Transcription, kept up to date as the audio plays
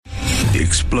The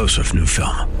explosive new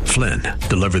film, Flynn,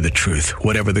 deliver the truth,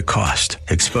 whatever the cost,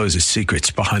 exposes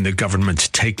secrets behind the government's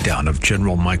takedown of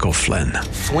General Michael Flynn.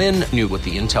 Flynn knew what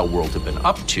the intel world had been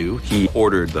up to. He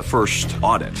ordered the first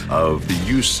audit of the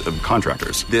use of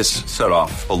contractors. This set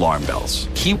off alarm bells.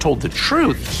 He told the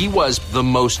truth. He was the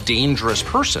most dangerous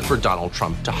person for Donald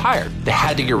Trump to hire. They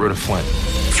had to get rid of Flynn.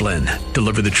 Flynn,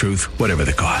 deliver the truth, whatever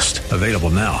the cost. Available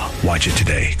now. Watch it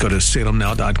today. Go to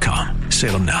salemnow.com.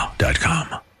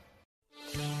 salemnow.com.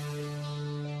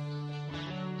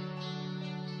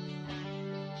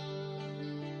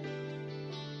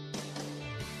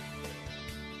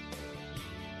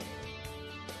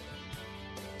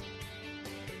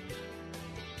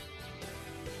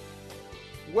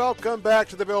 Welcome back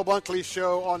to the Bill Bunkley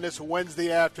Show on this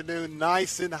Wednesday afternoon.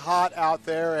 Nice and hot out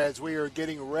there as we are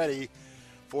getting ready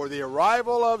for the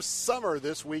arrival of summer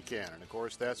this weekend. And, of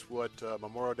course, that's what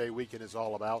Memorial Day weekend is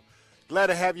all about. Glad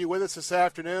to have you with us this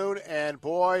afternoon. And,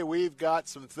 boy, we've got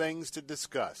some things to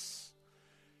discuss.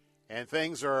 And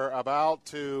things are about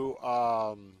to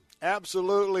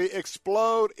absolutely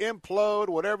explode, implode,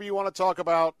 whatever you want to talk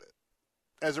about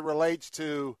as it relates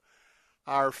to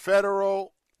our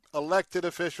federal elected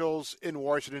officials in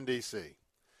Washington, D.C.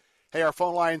 Hey, our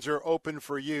phone lines are open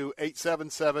for you,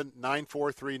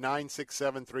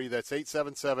 877-943-9673. That's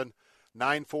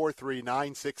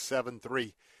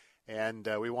 877-943-9673. And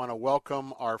we want to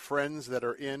welcome our friends that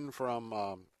are in from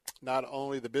not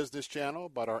only the Business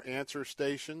Channel, but our answer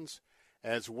stations,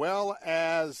 as well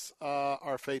as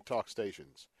our Faith Talk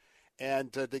stations.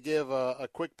 And to give a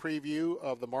quick preview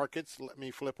of the markets, let me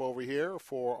flip over here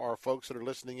for our folks that are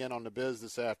listening in on the biz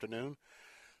this afternoon.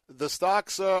 The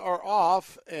stocks are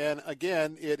off, and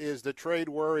again, it is the trade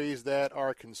worries that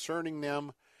are concerning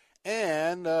them.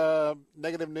 And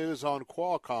negative news on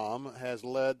Qualcomm has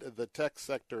led the tech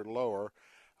sector lower.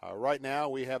 Right now,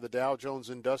 we have the Dow Jones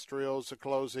Industrials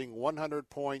closing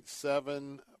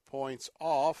 100.7 points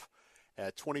off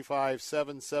at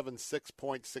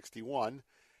 25,776.61.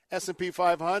 S&P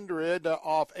 500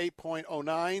 off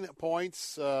 8.09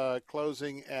 points,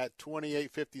 closing at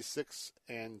 2856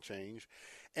 and change.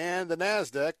 And the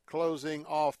NASDAQ closing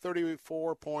off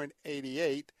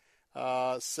 34.88,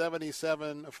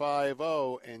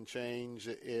 7750 and change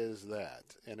is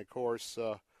that. And, of course,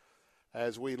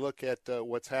 as we look at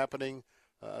what's happening,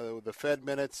 the Fed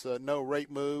minutes, no rate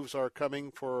moves are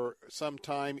coming for some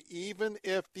time, even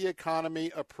if the economy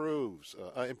improves,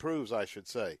 I should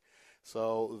say.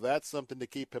 So that's something to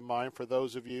keep in mind for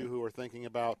those of you who are thinking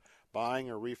about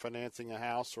buying or refinancing a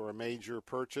house or a major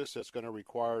purchase that's going to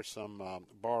require some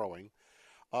borrowing.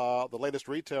 The latest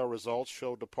retail results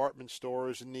show department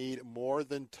stores need more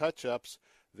than touch-ups.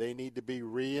 They need to be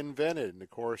reinvented. And,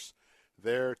 of course,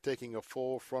 they're taking a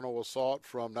full frontal assault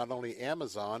from not only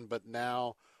Amazon, but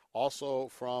now also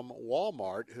from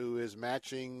Walmart, who is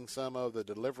matching some of the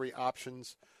delivery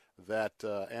options that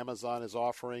Amazon is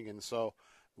offering. And so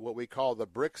what we call the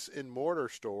bricks and mortar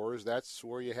stores, that's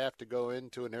where you have to go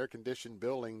into an air-conditioned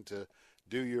building to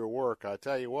do your work. I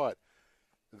tell you what,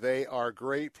 they are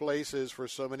great places for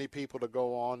so many people to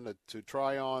go on to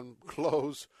try on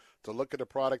clothes, to look at a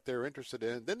product they're interested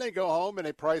in. Then they go home and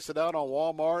they price it out on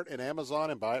Walmart and Amazon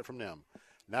and buy it from them.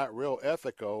 Not real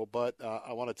ethical, but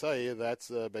I want to tell you that's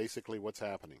basically what's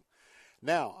happening.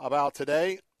 Now, about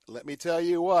today, let me tell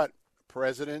you what.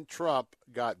 President Trump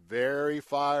got very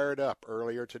fired up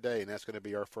earlier today, and that's going to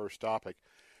be our first topic,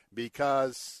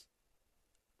 because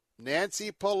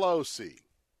Nancy Pelosi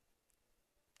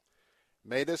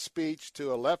made a speech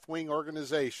to a left-wing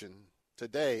organization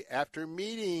today after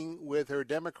meeting with her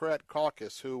Democrat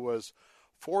caucus, who was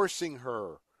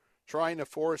trying to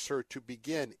force her to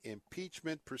begin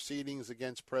impeachment proceedings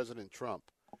against President Trump.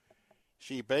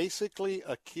 She basically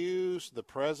accused the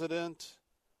president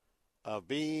of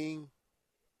being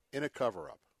in a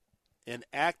cover-up. An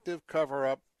active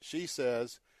cover-up, she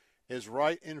says, is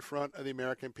right in front of the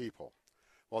American people.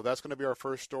 Well, that's going to be our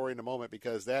first story in a moment,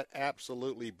 because that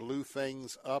absolutely blew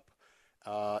things up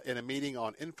in a meeting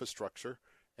on infrastructure,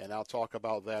 and I'll talk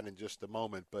about that in just a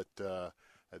moment. But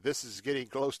this is getting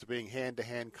close to being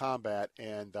hand-to-hand combat,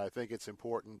 and I think it's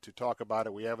important to talk about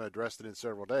it. We haven't addressed it in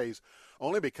several days,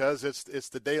 only because it's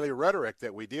the daily rhetoric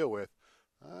that we deal with.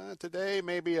 Today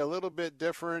may be a little bit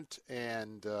different,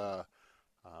 and to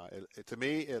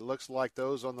me it looks like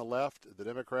those on the left, the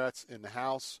Democrats in the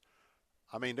House,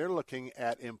 I mean, they're looking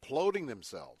at imploding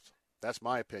themselves. That's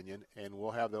my opinion, and we'll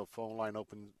have the phone line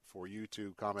open for you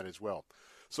to comment as well.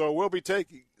 So we'll be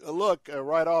taking a look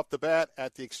right off the bat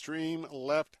at the extreme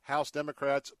left House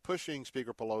Democrats pushing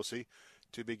Speaker Pelosi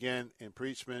to begin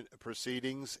impeachment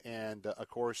proceedings and, of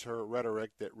course, her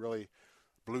rhetoric that really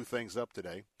blew things up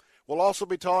today. We'll also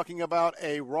be talking about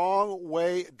a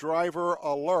wrong-way driver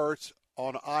alert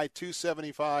on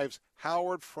I-275's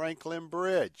Howard Franklin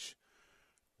Bridge.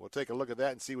 We'll take a look at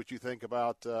that and see what you think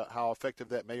about how effective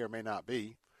that may or may not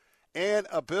be. And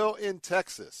a bill in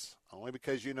Texas, only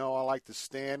because you know I like to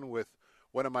stand with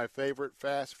one of my favorite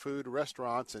fast food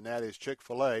restaurants, and that is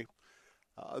Chick-fil-A.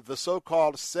 The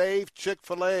so-called Save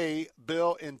Chick-fil-A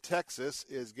bill in Texas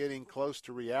is getting close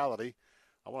to reality.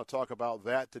 I want to talk about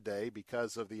that today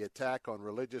because of the attack on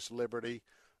religious liberty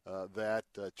that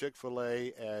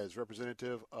Chick-fil-A, as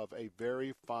representative of a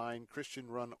very fine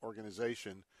Christian-run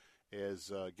organization,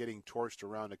 is getting torched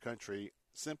around the country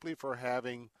simply for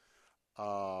having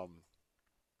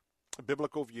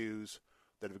biblical views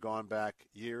that have gone back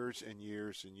years and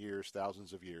years and years,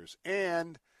 thousands of years.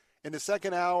 And in the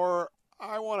second hour,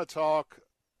 I want to talk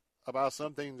about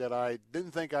something that I didn't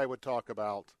think I would talk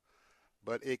about,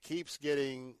 but it keeps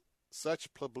getting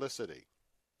such publicity.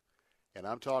 And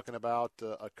I'm talking about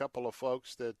a couple of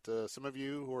folks that some of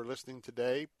you who are listening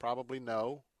today probably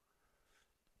know.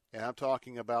 And I'm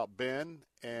talking about Ben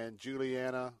and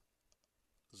Juliana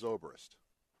Zobrist.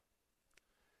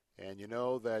 And you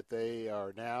know that they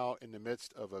are now in the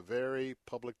midst of a very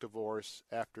public divorce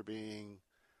after being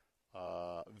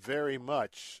very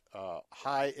much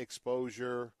high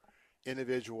exposure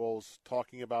individuals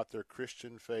talking about their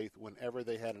Christian faith whenever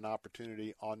they had an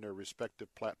opportunity on their respective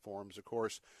platforms. Of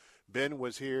course, Ben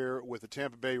was here with the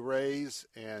Tampa Bay Rays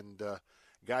and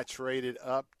got traded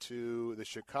up to the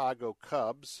Chicago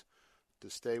Cubs to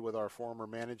stay with our former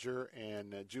manager.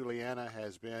 And Juliana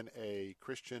has been a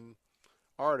Christian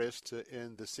artist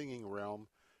in the singing realm.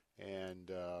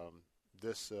 And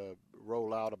this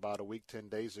rolled out about a week, 10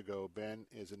 days ago. Ben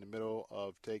is in the middle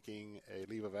of taking a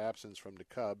leave of absence from the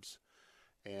Cubs.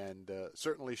 And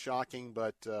certainly shocking,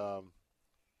 but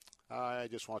I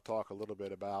just want to talk a little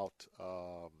bit about,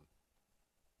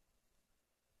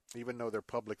 even though they're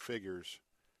public figures,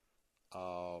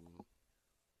 and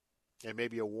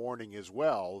maybe a warning as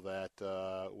well that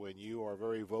when you are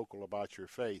very vocal about your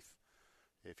faith,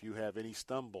 if you have any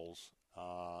stumbles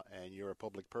and you're a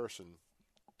public person,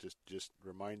 just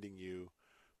reminding you,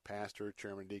 pastor,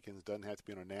 chairman, deacons, doesn't have to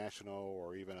be on a national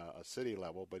or even a city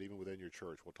level, but even within your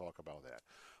church. We'll talk about that.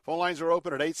 Phone lines are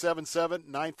open at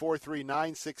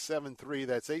 877-943-9673.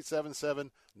 That's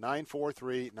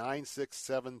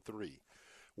 877-943-9673.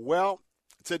 Well,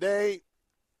 today,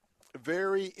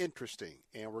 very interesting,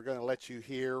 and we're going to let you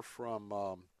hear from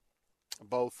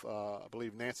both, I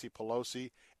believe, Nancy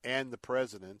Pelosi and the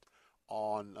president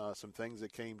on some things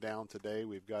that came down today.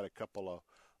 We've got a couple of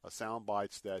sound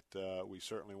bites that we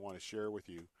certainly want to share with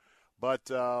you. But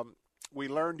we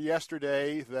learned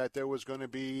yesterday that there was going to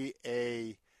be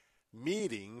a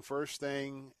meeting first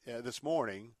thing this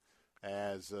morning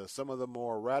as some of the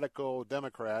more radical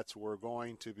Democrats were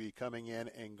going to be coming in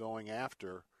and going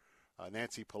after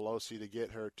Nancy Pelosi to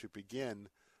get her to begin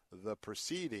the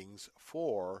proceedings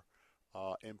for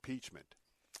impeachment.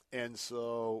 And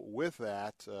so with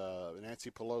that,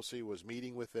 Nancy Pelosi was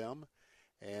meeting with them.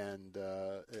 And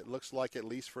it looks like, at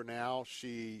least for now,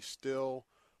 she still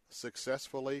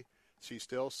successfully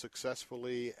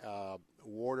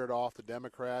warded off the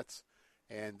Democrats.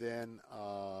 And then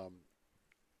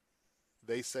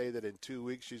they say that in 2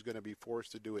 weeks she's going to be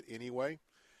forced to do it anyway.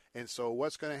 And so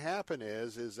what's going to happen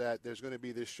is that there's going to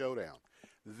be this showdown.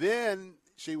 Then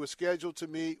she was scheduled to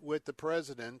meet with the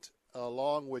president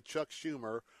along with Chuck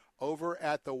Schumer over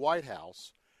at the White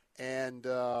House. And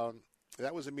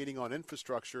that was a meeting on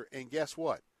infrastructure, and guess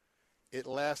what? It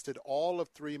lasted all of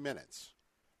 3 minutes.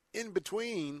 In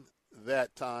between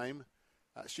that time,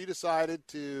 she decided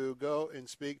to go and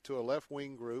speak to a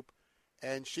left-wing group,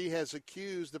 and she has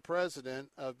accused the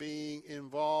president of being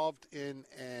involved in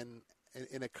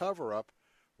a cover-up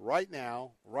right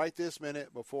now, right this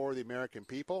minute, before the American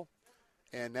people.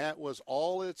 And that was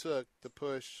all it took to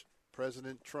push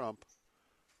President Trump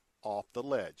off the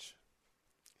ledge.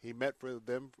 He met with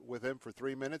him for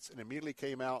 3 minutes and immediately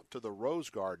came out to the Rose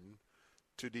Garden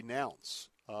to denounce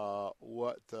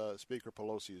what Speaker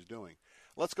Pelosi is doing.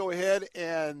 Let's go ahead,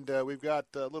 and we've got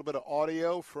a little bit of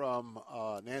audio from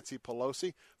Nancy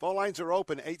Pelosi. Phone lines are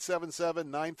open,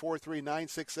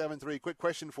 877-943-9673. Quick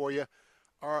question for you.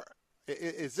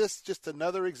 Is this just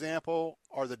another example?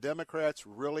 Are the Democrats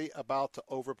really about to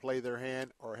overplay their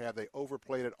hand, or have they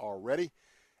overplayed it already?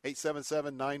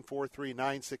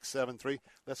 877-943-9673.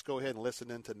 Let's go ahead and listen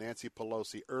in to Nancy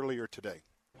Pelosi earlier today.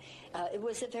 It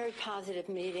was a very positive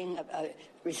meeting, a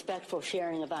respectful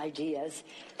sharing of ideas,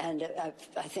 and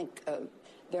I think a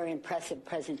very impressive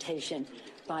presentation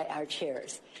by our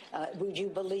chairs. Would you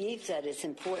believe that it's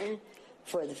important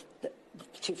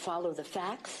to follow the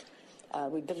facts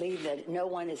We believe that no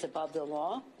one is above the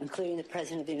law, including the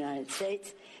President of the United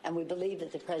States, and we believe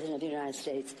that the President of the United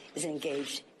States is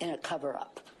engaged in a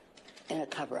cover-up,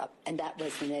 and that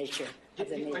was the nature of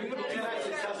the meeting.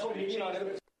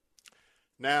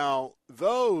 Now,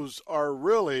 those are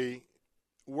really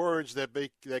words that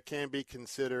can be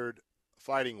considered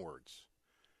fighting words.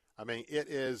 I mean, it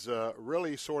is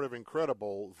really sort of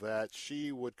incredible that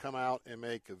she would come out and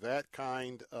make that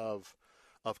kind of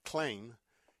claim.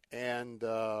 And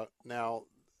now,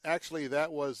 actually,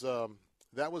 that was a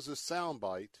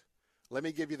soundbite. Let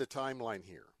me give you the timeline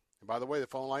here. And by the way, the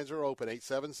phone lines are open,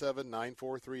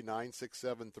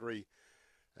 877-943-9673.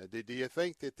 Do you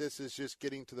think that this is just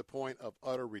getting to the point of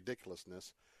utter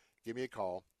ridiculousness? Give me a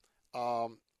call.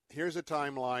 Here's a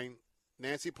timeline.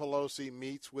 Nancy Pelosi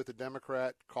meets with the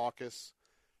Democrat caucus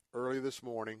early this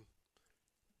morning.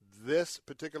 This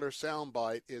particular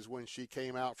soundbite is when she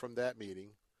came out from that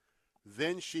meeting.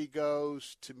 Then she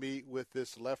goes to meet with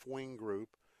this left-wing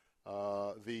group,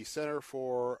 the Center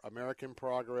for American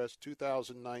Progress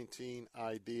 2019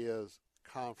 Ideas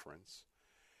Conference.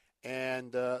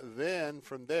 And then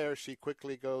from there, she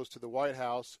quickly goes to the White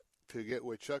House to get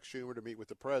with Chuck Schumer to meet with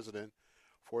the president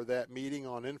for that meeting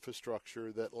on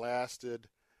infrastructure that lasted,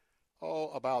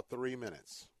 about 3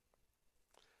 minutes.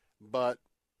 But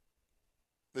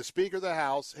the Speaker of the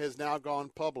House has now gone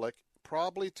public,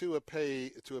 probably to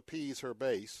appease her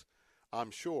base,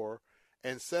 I'm sure,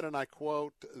 and said, and I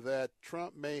quote, that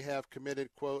Trump may have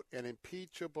committed, quote, an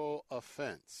impeachable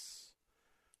offense.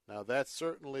 Now, that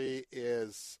certainly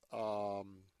is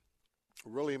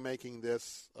really making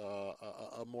this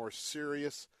a more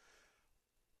serious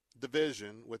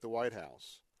division with the White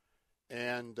House.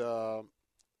 And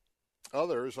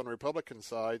others on the Republican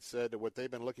side said that what they've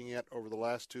been looking at over the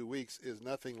last 2 weeks is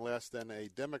nothing less than a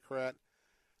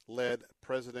Democrat-led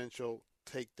presidential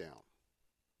takedown.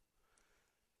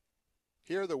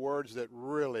 Here are the words that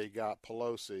really got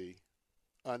Pelosi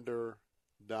under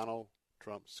Donald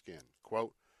Trump's skin.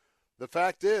 Quote, "The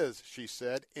fact is," she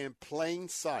said, "in plain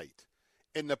sight,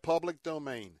 in the public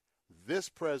domain, this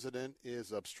president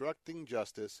is obstructing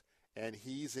justice and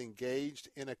he's engaged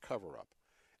in a cover-up.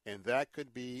 And that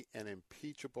could be an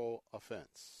impeachable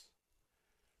offense."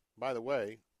 By the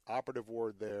way, operative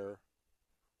word there,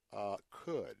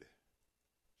 could.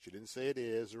 She didn't say it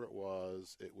is or it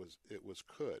was. It was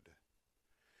could.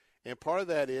 And part of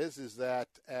that is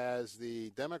that as the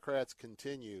Democrats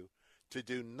continue to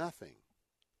do nothing,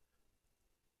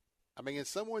 I mean, if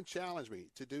someone challenged me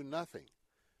to do nothing,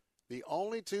 the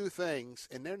only two things,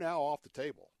 and they're now off the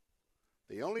table,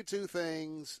 the only two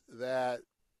things that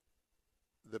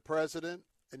the president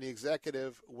and the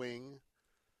executive wing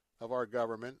of our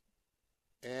government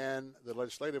and the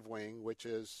legislative wing, which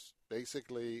is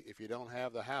basically, if you don't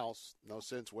have the House, no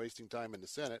sense wasting time in the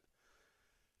Senate.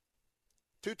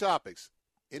 Two topics,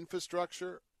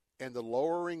 infrastructure and the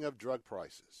lowering of drug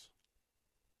prices.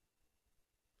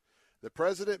 The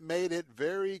president made it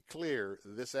very clear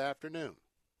this afternoon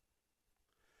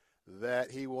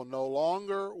that he will no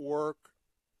longer work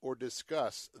or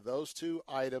discuss those two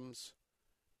items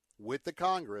with the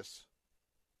Congress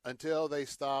until they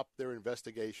stop their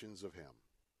investigations of him.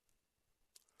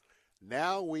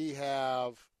 Now we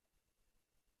have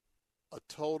a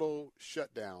total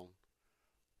shutdown,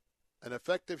 an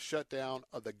effective shutdown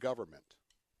of the government.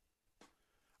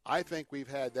 I think we've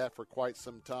had that for quite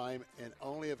some time and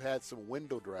only have had some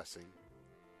window dressing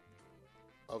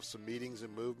of some meetings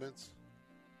and movements.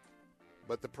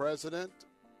 But the president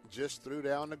just threw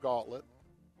down the gauntlet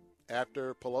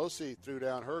after Pelosi threw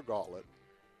down her gauntlet.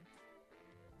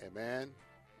 And, man,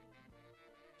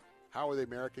 how will the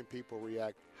American people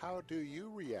react? How do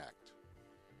you react?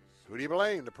 Who do you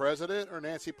blame, the president or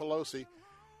Nancy Pelosi?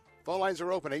 Phone lines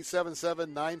are open,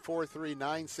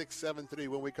 877-943-9673.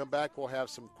 When we come back, we'll have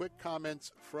some quick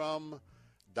comments from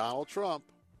Donald Trump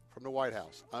from the White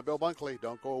House. I'm Bill Bunkley.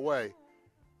 Don't go away.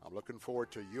 I'm looking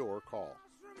forward to your call.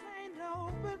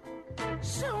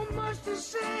 So much to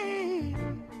say,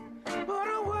 but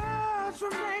the words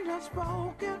remain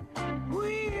unspoken.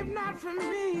 Weep not from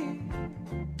me,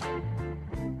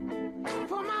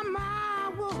 for my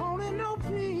mind will hold in no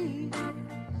peace.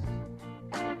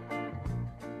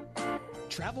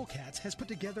 Travel Cats has put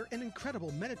together an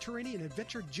incredible Mediterranean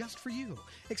adventure just for you.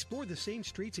 Explore the same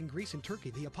streets in Greece and Turkey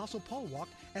the Apostle Paul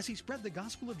walked as he spread the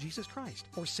gospel of Jesus Christ,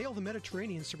 or sail the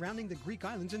Mediterranean surrounding the Greek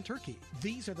islands in Turkey.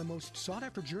 These are the most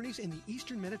sought-after journeys in the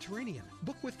Eastern Mediterranean.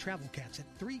 Book with Travel Cats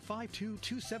at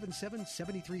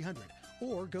 352-277-7300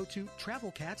 or go to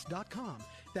travelcats.com.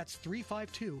 That's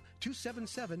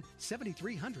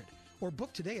 352-277-7300. Or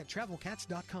book today at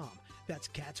travelcats.com. That's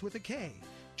cats with a K.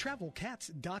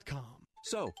 TravelCats.com.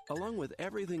 So, along with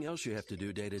everything else you have to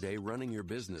do day to day running your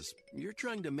business, you're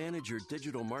trying to manage your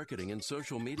digital marketing and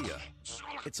social media.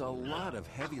 It's a lot of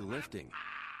heavy lifting.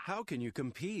 How can you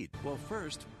compete? Well,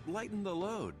 first, lighten the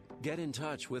load. Get in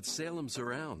touch with Salem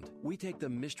Surround. We take the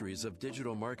mysteries of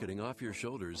digital marketing off your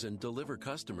shoulders and deliver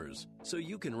customers so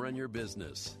you can run your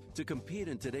business. To compete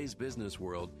in today's business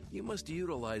world, you must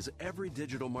utilize every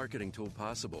digital marketing tool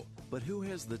possible. But who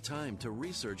has the time to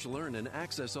research, learn, and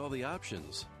access all the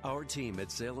options? Our team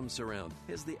at Salem Surround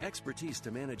has the expertise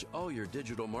to manage all your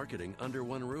digital marketing under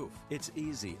one roof. It's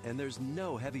easy and there's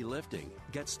no heavy lifting.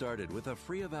 Get started with a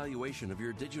free evaluation of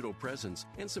your digital presence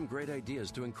and some great ideas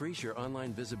to increase your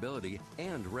online visibility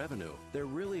and revenue. There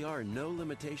really are no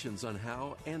limitations on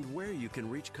how and where you can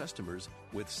reach customers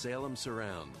with Salem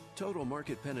Surround. Total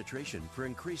market penetration for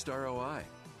increased ROI.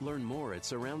 Learn more at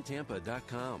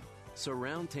surroundtampa.com.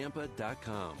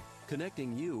 Surroundtampa.com.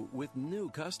 Connecting you with new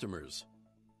customers.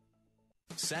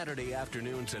 Saturday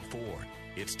afternoons at 4.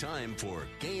 It's time for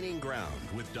Gaining Ground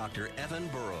with Dr. Evan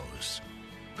Burrows.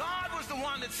 God was the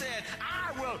one that said,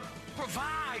 I will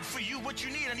provide for you what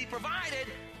you need. And he provided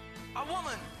a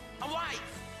woman, a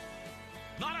wife.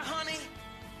 Not a honey,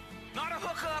 not a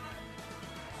hookup,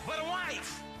 but a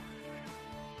wife.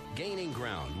 Gaining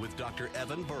Ground with Dr.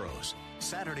 Evan Burrows.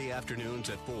 Saturday afternoons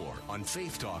at 4 on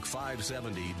Faith Talk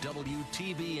 570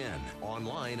 WTBN.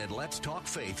 Online at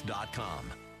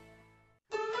letstalkfaith.com.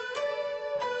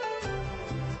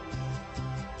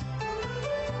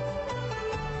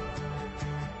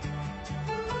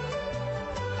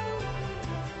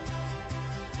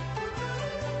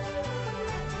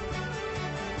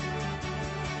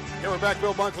 Hey, we're back.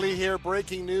 Bill Bunkley here.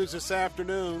 Breaking news this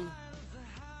afternoon.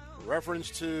 Reference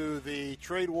to the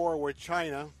trade war with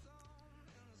China.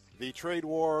 The trade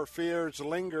war fears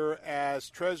linger as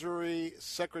Treasury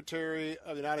Secretary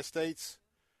of the United States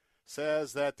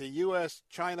says that the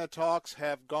U.S.-China talks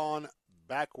have gone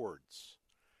backwards.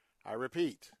 I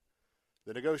repeat,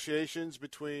 the negotiations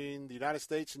between the United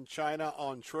States and China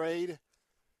on trade,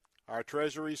 our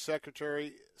Treasury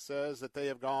Secretary says that they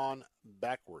have gone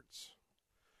backwards.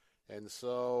 And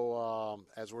so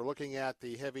as we're looking at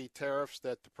the heavy tariffs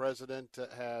that the president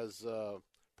has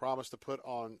promised to put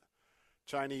on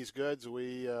Chinese goods,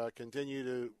 we continue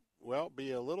to,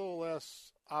 be a little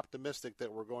less optimistic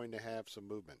that we're going to have some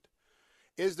movement.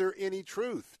 Is there any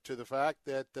truth to the fact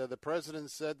that the president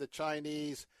said the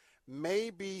Chinese may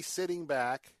be sitting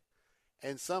back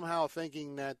and somehow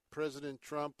thinking that President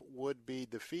Trump would be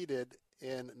defeated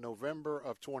in November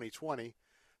of 2020?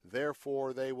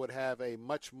 Therefore, they would have a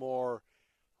much more,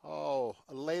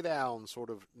 lay-down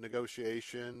sort of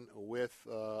negotiation with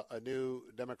a new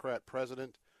Democrat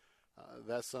president.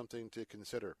 That's something to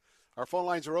consider. Our phone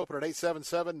lines are open at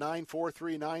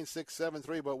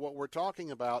 877-943-9673, but what we're talking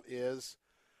about is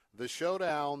the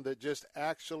showdown that just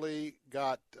actually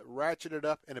got ratcheted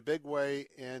up in a big way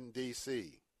in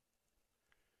D.C.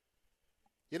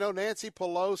 You know, Nancy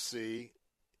Pelosi,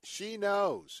 she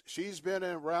knows. She's been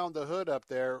around the hood up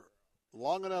there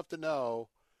long enough to know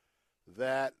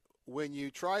that when you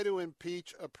try to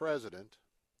impeach a president,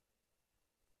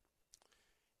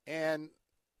 and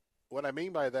what I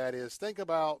mean by that is think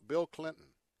about Bill Clinton.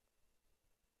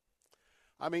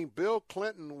 I mean, Bill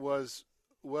Clinton was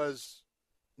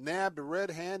nabbed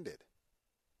red-handed.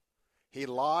 He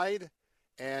lied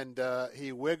and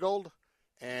he wiggled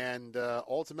and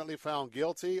ultimately found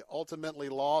guilty, ultimately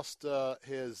lost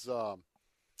his law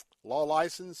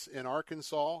license in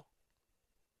Arkansas.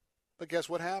 But guess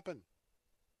what happened?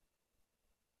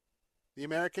 The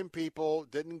American people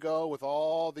didn't go with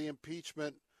all the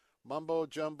impeachment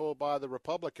mumbo-jumbo by the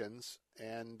Republicans,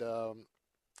 and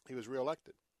he was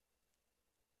reelected.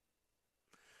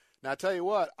 Now, I tell you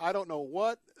what, I don't know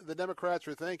what the Democrats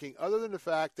are thinking, other than the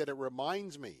fact that it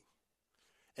reminds me,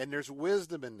 and there's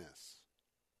wisdom in this.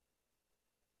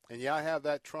 And, yeah, I have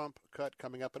that Trump cut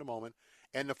coming up in a moment.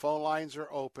 And the phone lines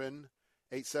are open,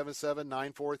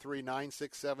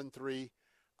 877-943-9673.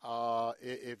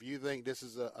 If you think this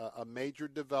is a major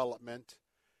development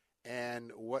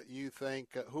and what you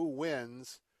think, who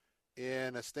wins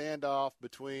in a standoff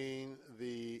between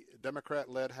the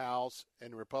Democrat-led House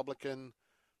and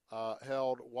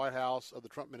Republican-held White House of the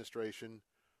Trump administration,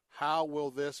 how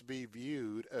will this be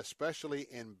viewed, especially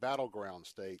in battleground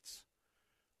states?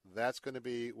 That's going to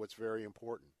be what's very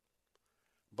important.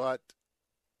 But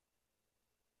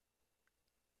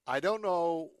I don't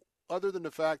know, other than the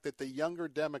fact that the younger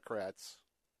Democrats,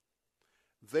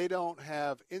 they don't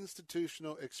have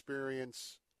institutional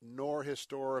experience nor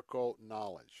historical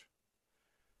knowledge.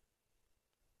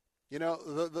 You know,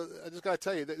 I just got to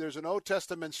tell you, there's an Old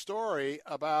Testament story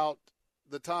about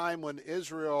the time when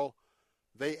Israel,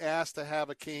 they asked to have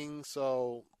a king.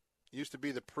 So used to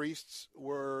be the priests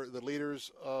were the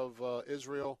leaders of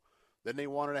Israel. Then they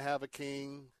wanted to have a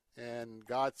king. And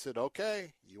God said,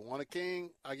 okay, you want a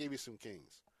king? I'll give you some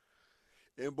kings.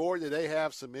 And boy, did they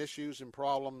have some issues and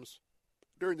problems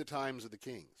during the times of the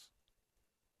kings.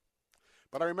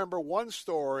 But I remember one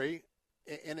story,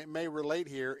 and it may relate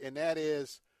here, and that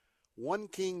is one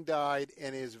king died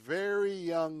and his very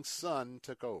young son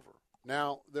took over.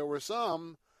 Now, there were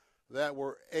some that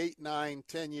were 8, 9,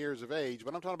 10 years of age,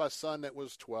 but I'm talking about a son that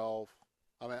was 12.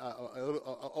 I mean,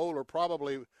 older,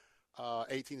 probably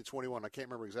 18 to 21. I can't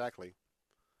remember exactly.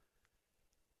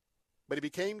 But he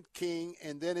became king,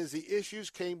 and then as the issues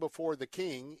came before the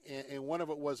king, and one of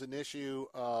it was an issue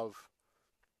of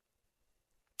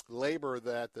labor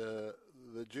that the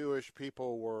Jewish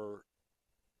people were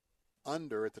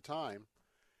under at the time,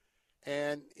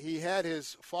 and he had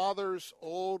his father's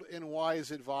old and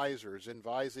wise advisors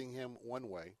advising him one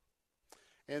way,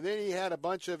 and then he had a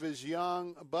bunch of his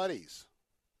young buddies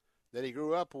that he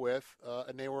grew up with,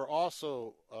 and they were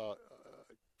also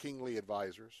kingly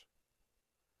advisors.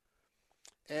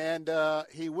 And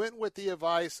he went with the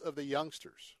advice of the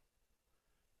youngsters.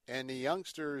 And the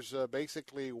youngsters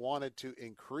basically wanted to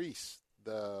increase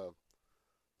the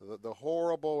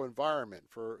horrible environment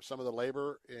for some of the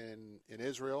labor in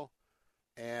Israel.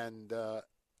 And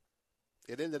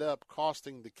it ended up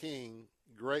costing the king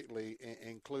greatly,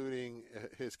 including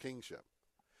his kingship.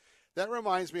 That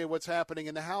reminds me of what's happening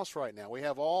in the House right now. We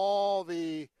have all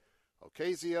the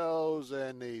Ocasios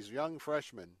and these young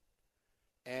freshmen,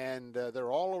 and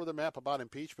they're all over the map about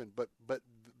impeachment, but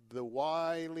the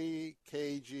wily,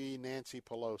 cagey Nancy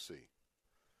Pelosi,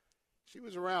 she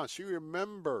was around. She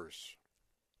remembers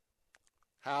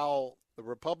how the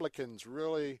Republicans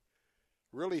really,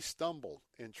 really stumbled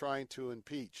in trying to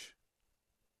impeach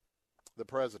the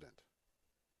president.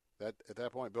 At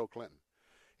that point, Bill Clinton.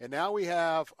 And now we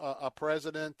have a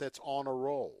president that's on a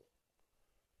roll.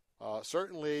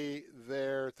 Certainly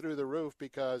they're through the roof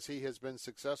because he has been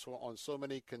successful on so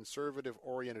many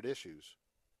conservative-oriented issues.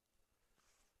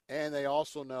 And they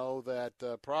also know that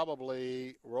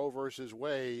probably Roe versus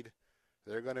Wade,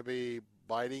 they're going to be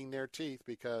biting their teeth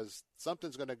because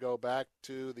something's going to go back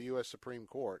to the U.S. Supreme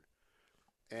Court.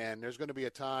 And there's going to be a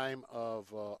time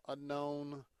of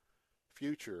unknown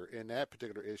future in that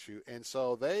particular issue. And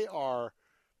so they are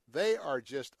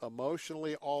just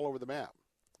emotionally all over the map.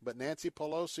 But Nancy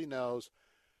Pelosi knows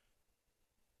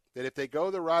that if they go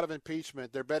the route of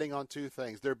impeachment, they're betting on two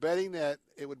things. They're betting that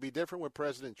it would be different with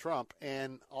President Trump,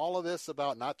 and all of this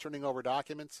about not turning over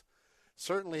documents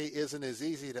certainly isn't as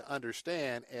easy to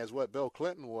understand as what Bill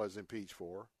Clinton was impeached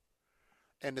for.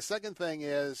 And the second thing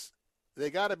is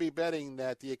they got to be betting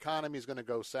that the economy is going to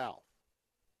go south.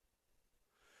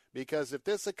 Because if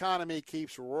this economy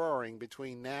keeps roaring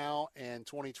between now and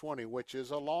 2020, which is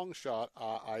a long shot,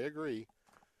 I agree,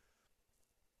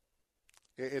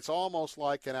 it's almost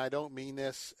like, and I don't mean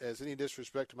this as any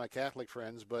disrespect to my Catholic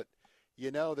friends, but you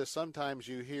know that sometimes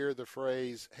you hear the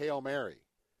phrase Hail Mary.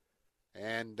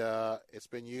 And it's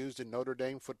been used in Notre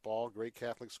Dame football, great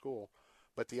Catholic school.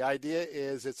 But the idea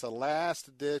is it's a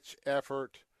last-ditch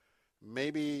effort,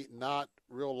 maybe not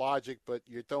real logic, but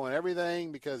you're throwing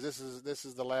everything because this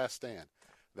is the last stand.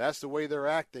 That's the way they're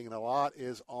acting, and a lot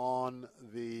is on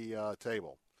the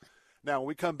table. Now, when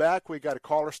we come back, we got a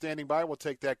caller standing by. We'll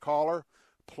take that caller.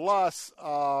 Plus,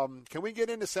 can we get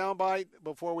into soundbite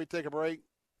before we take a break?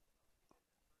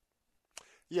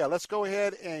 Yeah, let's go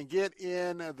ahead and get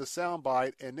in the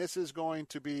soundbite, and this is going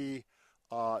to be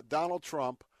Donald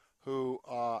Trump, who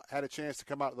had a chance to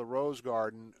come out of the Rose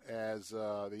Garden as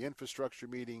the infrastructure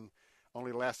meeting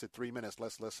only lasted 3 minutes.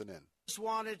 Let's listen in. Just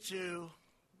wanted to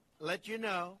let you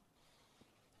know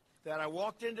that I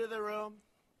walked into the room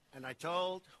and I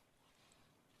told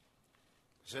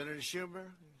Senator Schumer,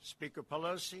 Speaker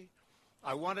Pelosi,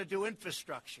 I want to do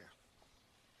infrastructure.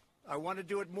 I want to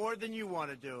do it more than you want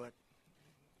to do it.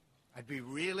 I'd be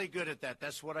really good at that.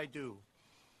 That's what I do.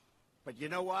 But you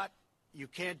know what? You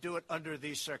can't do it under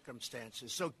these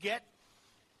circumstances. So get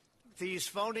these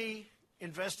phony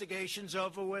investigations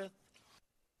over with.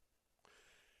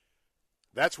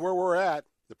 That's where we're at.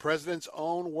 The president's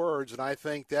own words, and I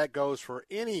think that goes for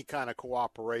any kind of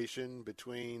cooperation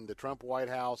between the Trump White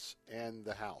House and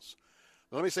the House.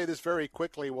 Let me say this very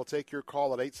quickly. We'll take your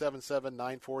call at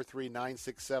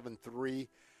 877-943-9673.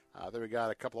 There we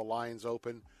got a couple of lines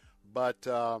open. But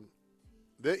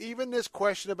even this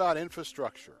question about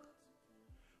infrastructure,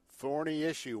 thorny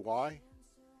issue. Why?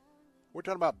 We're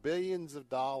talking about billions of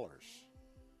dollars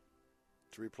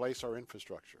to replace our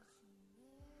infrastructure.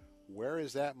 Where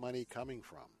is that money coming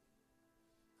from?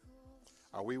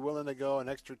 Are we willing to go an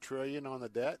extra $1 trillion on the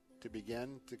debt to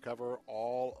begin to cover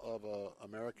all of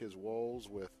America's woes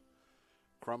with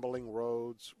crumbling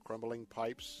roads, crumbling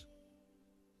pipes,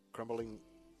 crumbling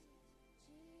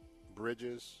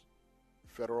bridges,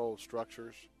 federal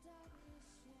structures?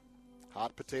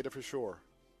 Hot potato for sure.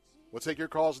 We'll take your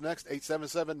calls next,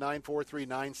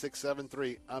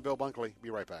 877-943-9673. I'm Bill Bunkley.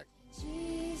 Be right back.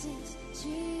 Jesus,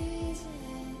 Jesus,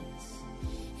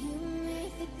 you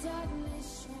make the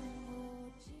darkness tremble.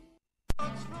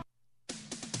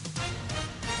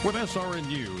 With SRN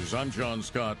News, I'm John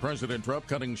Scott. President Trump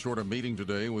cutting short a meeting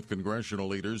today with congressional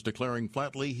leaders, declaring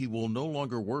flatly he will no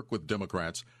longer work with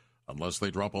Democrats unless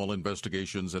they drop all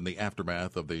investigations in the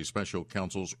aftermath of the special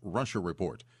counsel's Russia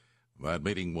report. That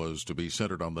meeting was to be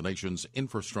centered on the nation's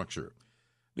infrastructure.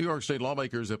 New York State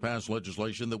lawmakers have passed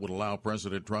legislation that would allow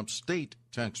President Trump's state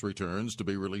tax returns to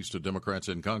be released to Democrats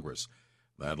in Congress.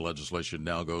 That legislation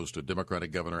now goes to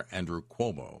Democratic Governor Andrew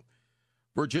Cuomo.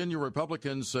 Virginia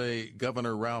Republicans say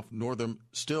Governor Ralph Northam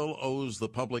still owes the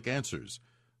public answers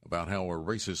about how a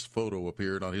racist photo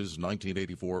appeared on his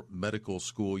 1984 medical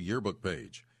school yearbook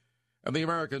page. And the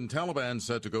American Taliban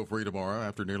set to go free tomorrow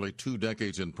after nearly 2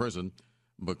 decades in prison,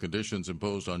 but conditions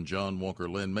imposed on John Walker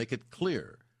Lynn make it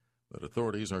clear that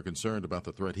authorities are concerned about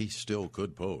the threat he still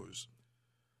could pose.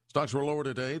 Stocks were lower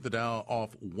today, the Dow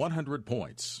off 100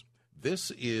 points.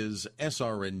 This is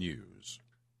SRN News.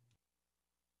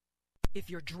 If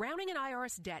you're drowning in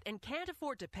IRS debt and can't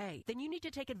afford to pay, then you need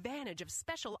to take advantage of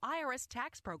special IRS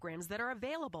tax programs that are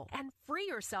available and free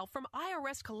yourself from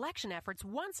IRS collection efforts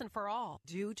once and for all.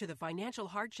 Due to the financial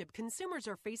hardship consumers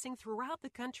are facing throughout the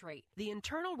country, the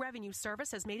Internal Revenue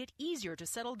Service has made it easier to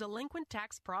settle delinquent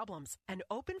tax problems. An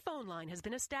open phone line has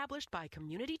been established by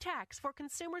Community Tax for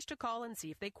consumers to call and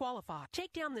see if they qualify.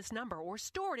 Take down this number or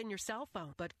store it in your cell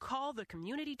phone, but call the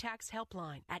Community Tax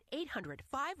Helpline at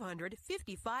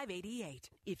 800-500-5588.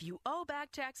 If you owe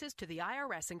back taxes to the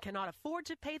IRS and cannot afford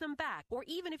to pay them back, or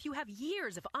even if you have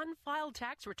years of unfiled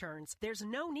tax returns, there's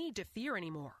no need to fear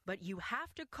anymore. But you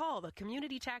have to call the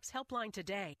Community Tax Helpline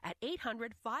today at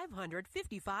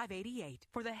 800-500-5588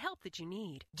 for the help that you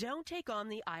need. Don't take on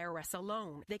the IRS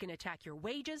alone. They can attack your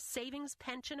wages, savings,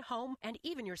 pension, home, and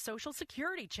even your Social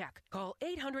Security check. Call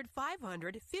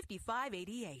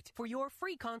 800-500-5588 for your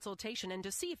free consultation and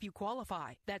to see if you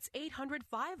qualify. That's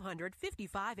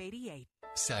 800-500-5588.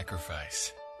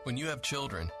 Sacrifice. When you have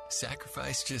children,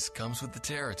 sacrifice just comes with the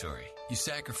territory. You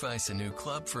sacrifice a new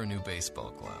club for a new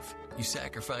baseball glove. You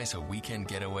sacrifice a weekend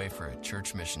getaway for a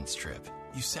church missions trip.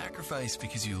 You sacrifice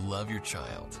because you love your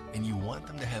child and you want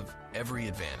them to have every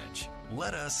advantage.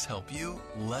 Let us help you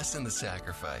lessen the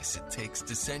sacrifice it takes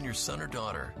to send your son or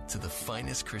daughter to the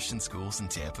finest Christian schools in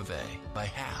Tampa Bay by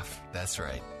half. That's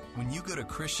right. When you go to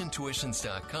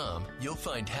ChristianTuitions.com, you'll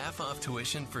find half-off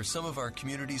tuition for some of our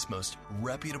community's most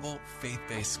reputable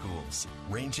faith-based schools,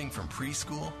 ranging from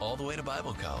preschool all the way to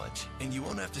Bible college. And you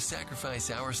won't have to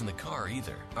sacrifice hours in the car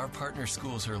either. Our partner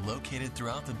schools are located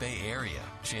throughout the Bay Area.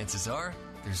 Chances are,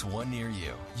 there's one near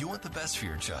you. You want the best for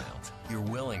your child. You're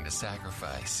willing to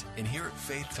sacrifice. And here at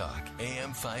Faith Talk,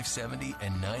 AM 570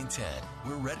 and 910,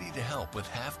 we're ready to help with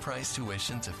half-price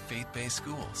tuition to faith-based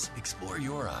schools. Explore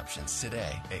your options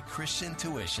today at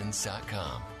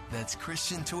ChristianTuitions.com. That's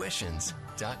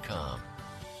ChristianTuitions.com.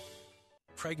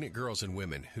 Pregnant girls and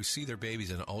women who see their babies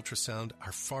in an ultrasound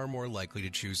are far more likely to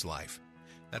choose life.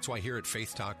 That's why here at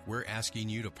Faith Talk, we're asking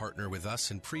you to partner with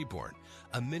us in Preborn,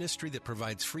 a ministry that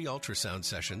provides free ultrasound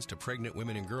sessions to pregnant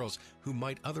women and girls who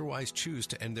might otherwise choose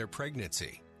to end their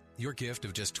pregnancy. Your gift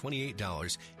of just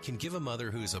 $28 can give a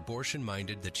mother who is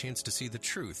abortion-minded the chance to see the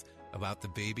truth about the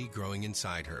baby growing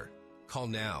inside her. Call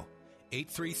now,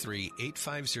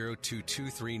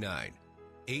 833-850-2239,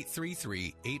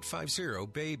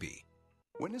 833-850-BABY.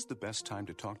 When is the best time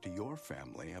to talk to your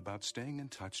family about staying in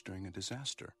touch during a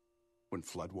disaster? When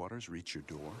floodwaters reach your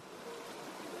door?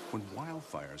 When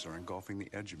wildfires are engulfing the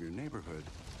edge of your neighborhood?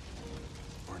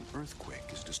 Or an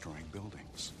earthquake is destroying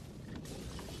buildings?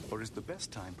 Or is the best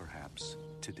time perhaps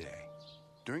today?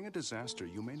 During a disaster,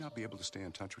 you may not be able to stay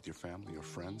in touch with your family or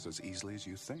friends as easily as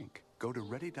you think. Go to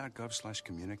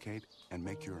ready.gov/communicate and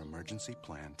make your emergency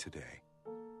plan today.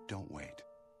 Don't wait.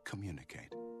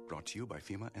 Communicate. Brought to you by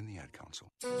FEMA and the Ad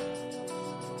Council.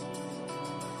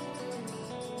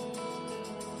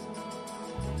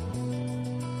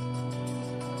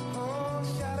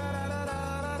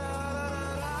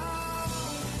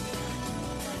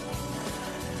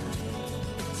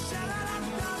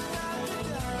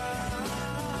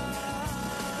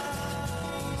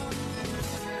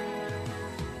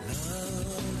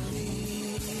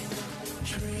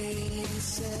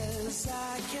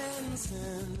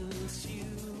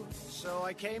 So I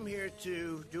I came here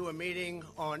to do a meeting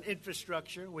on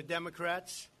infrastructure with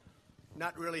Democrats,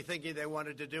 not really thinking they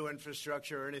wanted to do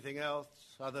infrastructure or anything else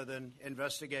other than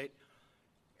investigate.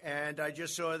 And I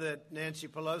just saw that Nancy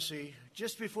Pelosi,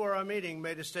 just before our meeting,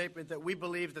 made a statement that we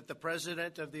believe that the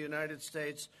President of the United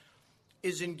States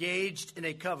is engaged in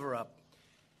a cover-up.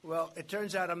 Well, it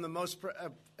turns out I'm the most,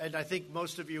 and I think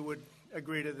most of you would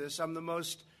agree to this, I'm the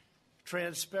most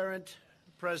transparent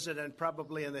president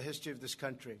probably in the history of this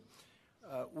country.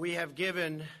 We have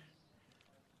given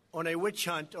on a witch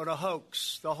hunt, on a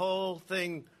hoax. The whole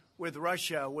thing with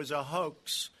Russia was a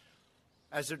hoax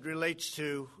as it relates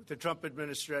to the Trump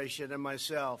administration and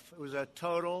myself. It was a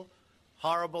total,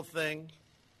 horrible thing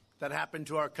that happened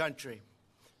to our country.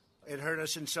 It hurt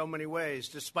us in so many ways.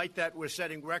 Despite that, we're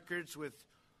setting records with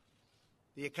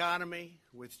the economy,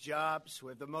 with jobs,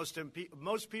 with the most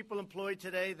people employed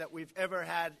today that we've ever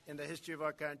had in the history of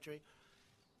our country.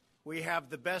 We have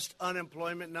the best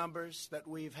unemployment numbers that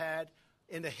we've had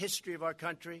in the history of our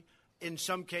country, in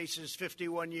some cases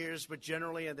 51 years, but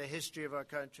generally in the history of our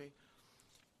country.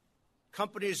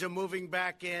 Companies are moving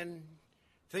back in.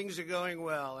 Things are going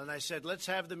well. And I said, let's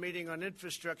have the meeting on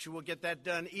infrastructure. We'll get that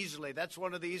done easily. That's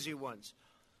one of the easy ones.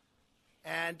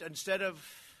 And instead of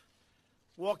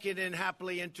walking in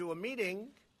happily into a meeting,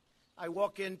 I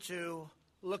walk in to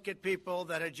look at people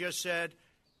that had just said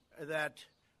that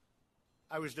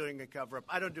I was doing a cover-up.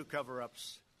 I don't do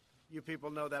cover-ups. You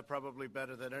people know that probably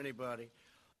better than anybody.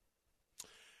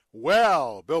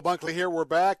 Well, Bill Bunkley here. We're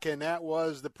back, and that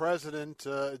was the president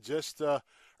just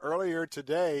earlier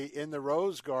today in the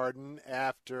Rose Garden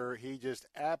after he just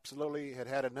absolutely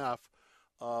had enough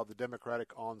of the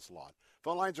Democratic onslaught.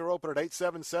 Phone lines are open at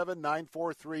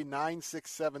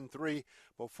 877-943-9673.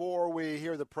 Before we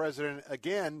hear the president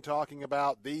again talking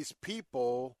about these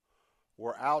people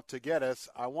were out to get us,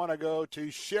 I want to go to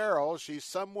Cheryl. She's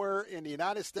somewhere in the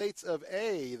United States of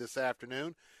A this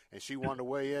afternoon, and she wanted to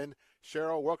weigh in.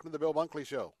 Cheryl, welcome to the Bill Bunkley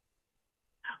Show.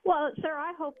 Well, sir,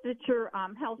 I hope that your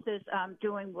health is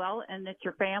doing well and that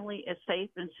your family is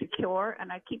safe and secure,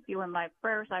 and I keep you in my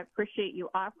prayers. I appreciate you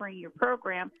offering your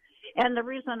program. And the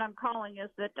reason I'm calling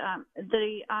is that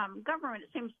the government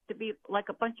seems to be like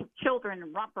a bunch of children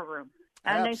in romper room,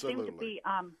 and Absolutely. They seem to be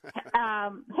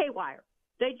haywire.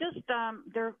 They just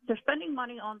they're spending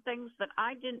money on things that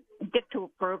I didn't get to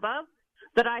approve of,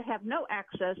 that I have no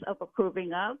access of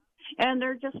approving of, and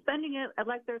they're just spending it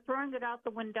like they're throwing it out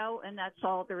the window, and that's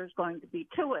all there is going to be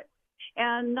to it.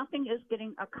 And nothing is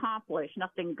getting accomplished.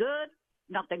 Nothing good,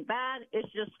 nothing bad.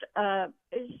 It's just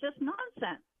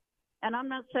nonsense. And I'm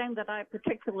not saying that I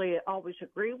particularly always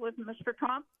agree with Mr.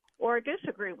 Trump or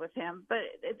disagree with him, but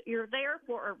you're there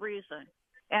for a reason.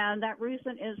 And that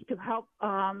reason is to help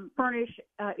furnish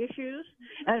issues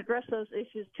and address those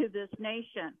issues to this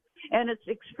nation. And it's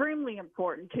extremely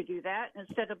important to do that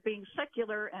instead of being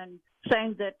secular and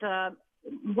saying that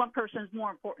one person is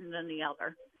more important than the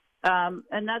other.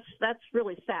 And that's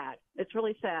really sad. It's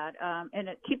really sad, and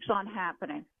it keeps on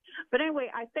happening. But anyway,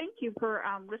 I thank you for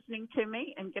listening to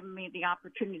me and giving me the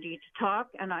opportunity to talk.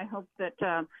 And I hope that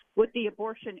with the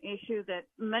abortion issue that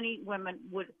many women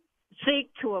would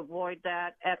seek to avoid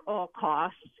that at all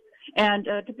costs and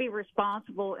to be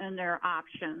responsible in their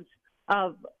options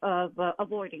of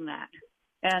avoiding that.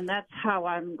 And that's how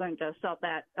I'm going to solve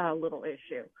that little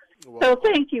issue. Well, so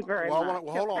thank you very much.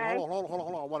 Hold on. I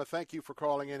want to thank you for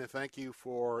calling in and thank you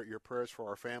for your prayers for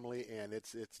our family, and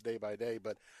it's day by day.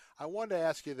 But I wanted to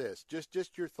ask you this,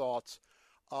 just your thoughts.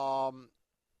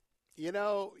 You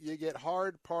know, you get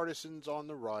hard partisans on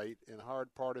the right and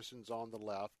hard partisans on the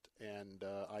left, and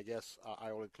I guess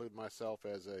I will include myself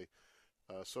as a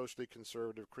socially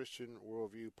conservative Christian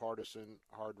worldview partisan,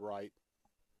 hard right.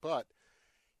 But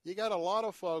you got a lot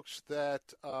of folks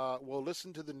that will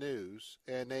listen to the news,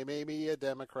 and they may be a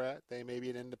Democrat, they may be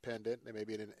an independent, they may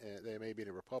be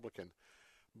a Republican,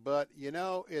 but you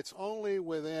know it's only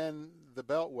within the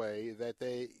Beltway that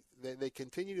they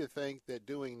continue to think that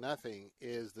doing nothing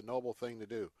is the noble thing to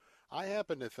do. I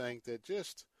happen to think that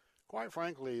just, quite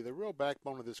frankly, the real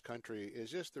backbone of this country is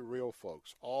just the real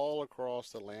folks all across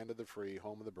the land of the free,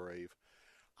 home of the brave.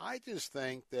 I just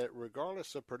think that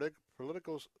regardless of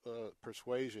political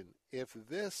persuasion, if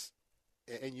this,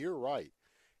 and you're right,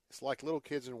 it's like little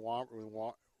kids in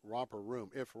romper room.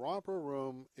 If romper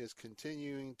room is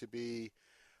continuing to be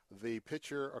the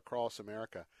picture across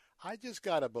America, I just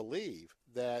got to believe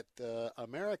that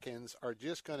Americans are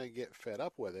just going to get fed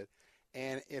up with it.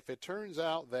 And if it turns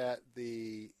out that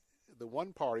the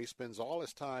one party spends all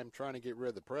its time trying to get rid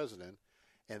of the president,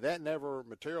 and that never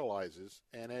materializes,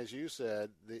 and as you said,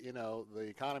 the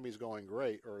economy is going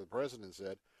great, or the president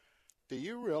said, do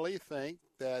you really think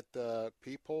that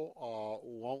people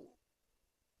won't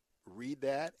read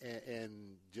that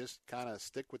and just kind of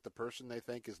stick with the person they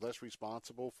think is less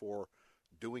responsible for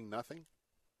doing nothing?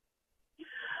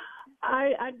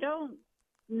 I don't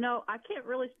know. I can't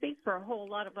really speak for a whole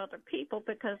lot of other people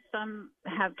because some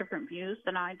have different views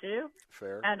than I do.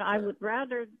 Fair. And I would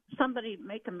rather somebody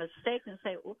make a mistake and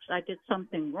say, oops, I did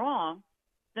something wrong,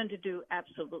 than to do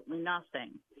absolutely nothing.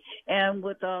 And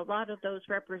with a lot of those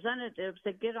representatives,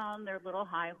 they get on their little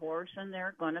high horse and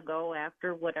they're going to go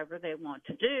after whatever they want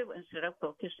to do instead of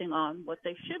focusing on what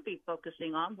they should be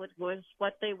focusing on, which was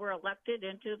what they were elected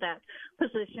into that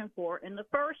position for in the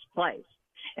first place.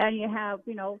 And you have,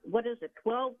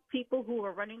 12 people who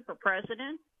are running for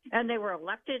president, and they were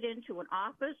elected into an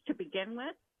office to begin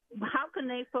with. How can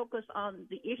they focus on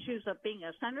the issues of being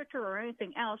a senator or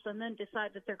anything else and then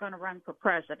decide that they're going to run for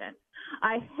president?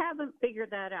 I haven't figured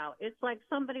that out. It's like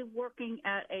somebody working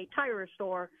at a tire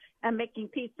store and making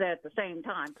pizza at the same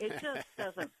time. It just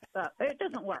doesn't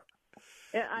work.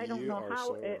 I don't know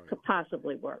how it could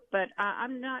possibly work. But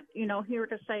I'm not, here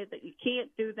to say that you can't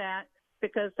do that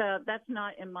because that's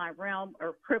not in my realm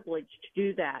or privilege to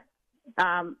do that.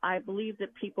 I believe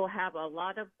that people have a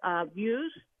lot of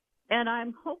views. And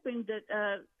I'm hoping that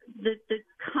the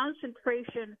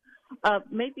concentration of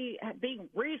maybe being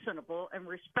reasonable and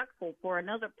respectful for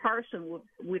another person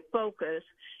would focus.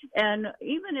 And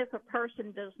even if a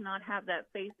person does not have that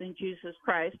faith in Jesus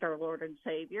Christ, our Lord and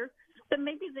Savior, then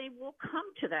maybe they will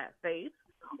come to that faith,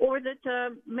 or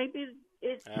that maybe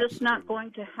it's just not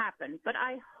going to happen. But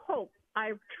I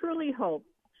truly hope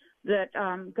that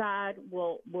God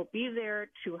will be there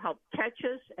to help catch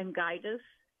us and guide us.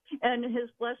 And his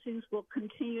blessings will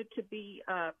continue to be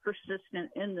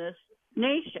persistent in this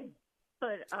nation.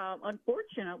 But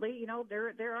unfortunately,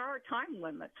 there are time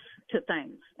limits to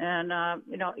things. And,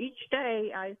 each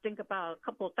day I think about a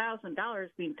couple of $1,000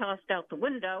 being tossed out the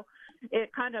window.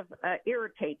 It kind of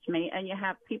irritates me. And you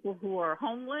have people who are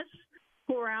homeless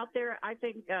who are out there. I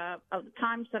think of the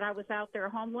times that I was out there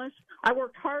homeless, I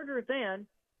worked harder then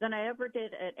than I ever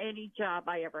did at any job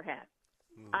I ever had.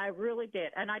 I really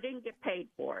did, and I didn't get paid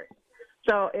for it.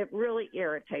 So it really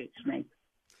irritates me.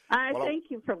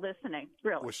 Thank you for listening,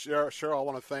 really. Well, Cheryl, I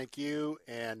want to thank you.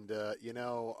 And,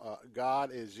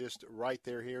 God is just right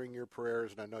there hearing your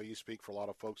prayers, and I know you speak for a lot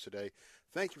of folks today.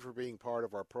 Thank you for being part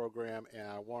of our program, and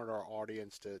I wanted our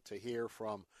audience to hear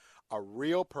from a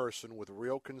real person with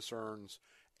real concerns,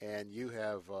 and you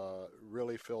have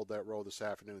really filled that role this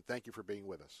afternoon. Thank you for being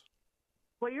with us.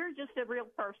 Well, you're just a real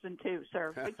person, too,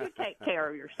 sir. But you take care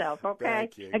of yourself, okay?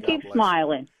 Thank you. And keep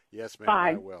smiling. You. Yes, ma'am,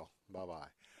 Bye. I will.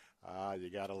 Bye-bye.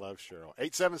 You got to love Cheryl.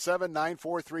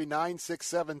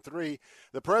 877-943-9673.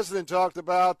 The president talked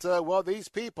about, these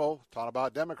people, talking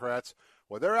about Democrats,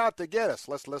 they're out to get us.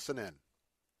 Let's listen in.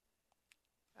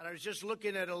 And I was just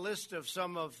looking at a list of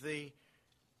some of the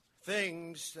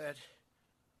things that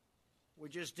we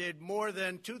just did. More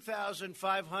than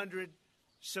 2,500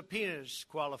 subpoenas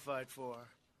qualified for.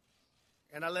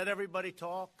 And I let everybody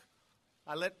talk.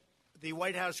 I let the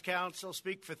White House counsel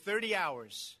speak for 30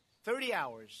 hours. 30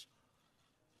 hours.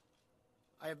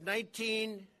 I have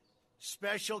 19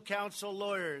 special counsel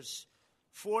lawyers,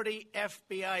 40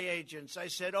 FBI agents. I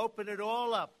said, open it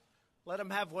all up. Let them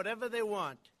have whatever they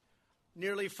want.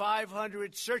 Nearly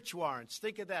 500 search warrants.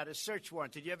 Think of that, a search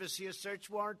warrant. Did you ever see a search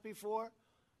warrant before?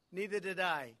 Neither did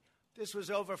I. This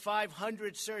was over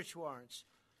 500 search warrants.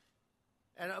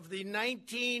 And of the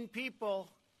 19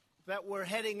 people that were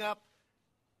heading up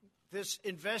this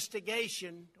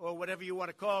investigation, or whatever you want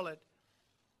to call it,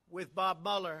 with Bob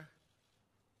Mueller,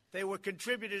 they were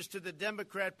contributors to the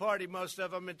Democrat Party, most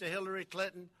of them, and to Hillary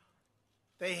Clinton.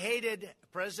 They hated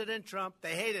President Trump.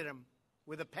 They hated him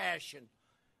with a passion.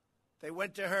 They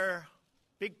went to her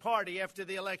big party after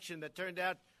the election that turned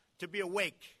out to be a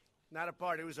wake. Not a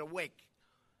party, it was a wake.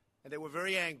 And they were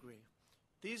very angry.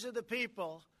 These are the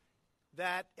people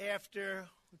that after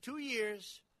 2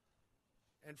 years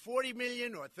and $40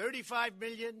 million or $35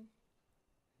 million,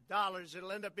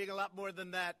 it'll end up being a lot more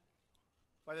than that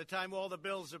by the time all the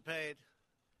bills are paid.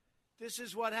 This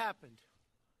is what happened.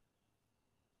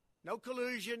 No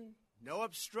collusion, no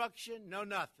obstruction, no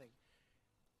nothing.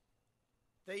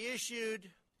 They issued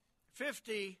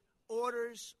 50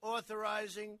 orders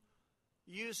authorizing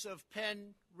use of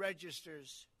pen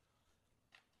registers.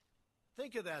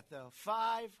 Think of that, though.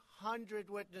 500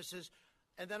 witnesses.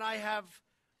 And then I have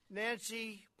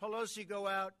Nancy Pelosi go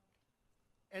out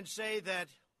and say that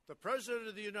the President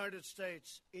of the United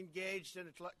States engaged in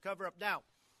a cover-up. Now,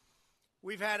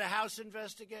 we've had a House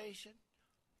investigation.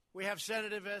 We have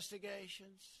Senate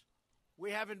investigations. We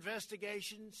have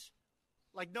investigations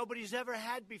like nobody's ever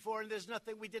had before, and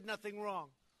we did nothing wrong.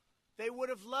 They would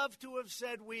have loved to have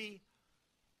said we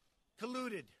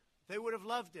colluded. They would have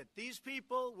loved it. These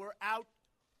people were out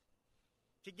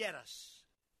to get us.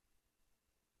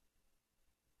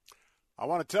 I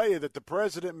want to tell you that the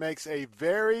president makes a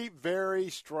very, very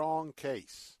strong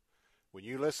case. When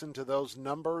you listen to those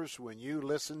numbers, when you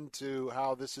listen to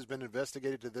how this has been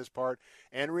investigated to this part,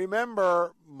 and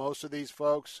remember, most of these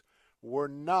folks were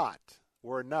not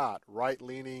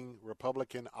right-leaning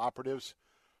Republican operatives.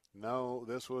 No,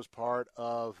 this was part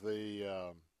of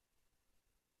the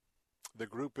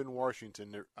group in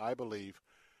Washington that I believe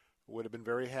would have been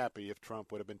very happy if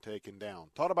Trump would have been taken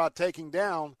down. Talk about taking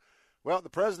down. Well, the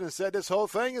president said this whole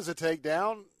thing is a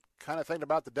takedown. Kind of thinking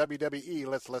about the WWE.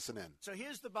 Let's listen in. So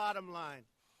here's the bottom line.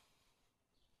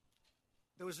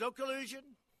 There was no collusion.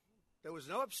 There was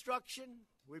no obstruction.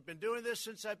 We've been doing this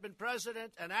since I've been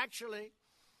president. And actually,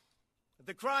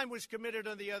 the crime was committed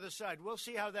on the other side. We'll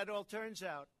see how that all turns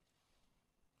out.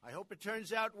 I hope it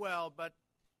turns out well. But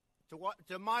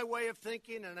to my way of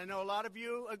thinking, and I know a lot of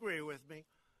you agree with me,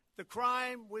 the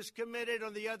crime was committed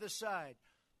on the other side.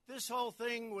 This whole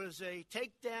thing was a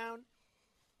takedown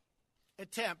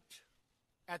attempt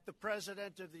at the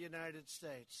President of the United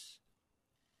States.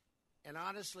 And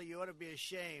honestly, you ought to be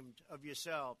ashamed of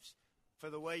yourselves for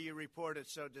the way you report it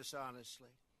so dishonestly.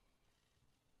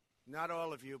 Not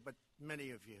all of you, but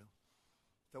many of you.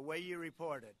 The way you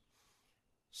report it.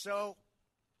 So,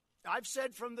 I've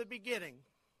said from the beginning,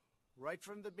 right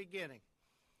from the beginning,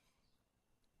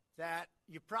 that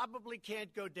you probably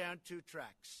can't go down two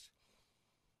tracks.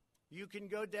 You can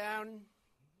go down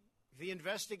the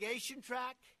investigation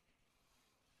track,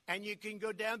 and you can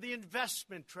go down the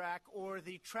investment track, or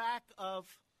the track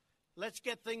of let's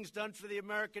get things done for the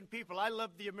American people. I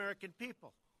love the American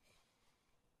people.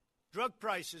 Drug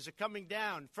prices are coming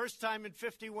down, first time in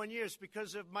 51 years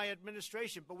because of my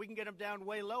administration, but we can get them down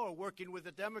way lower working with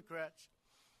the Democrats.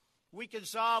 We can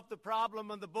solve the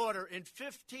problem on the border in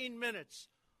 15 minutes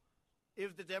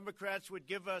if the Democrats would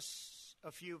give us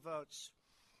a few votes.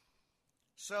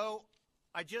 So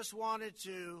I just wanted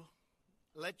to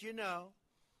let you know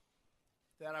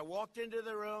that I walked into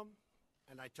the room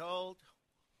and I told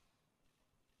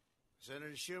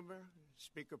Senator Schumer,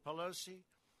 Speaker Pelosi,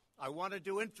 I want to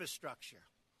do infrastructure.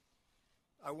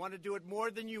 I want to do it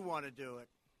more than you want to do it.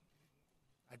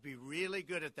 I'd be really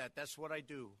good at that. That's what I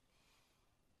do.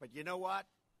 But you know what?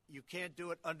 You can't do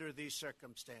it under these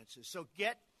circumstances. So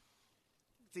get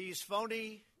these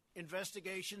phony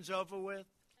investigations over with.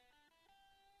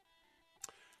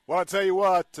 Well, I'll tell you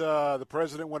what, the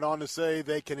president went on to say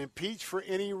they can impeach for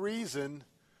any reason,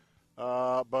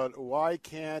 but why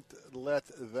can't let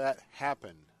that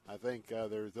happen? I think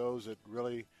there's those that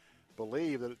really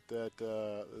believe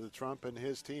that Trump and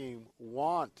his team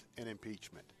want an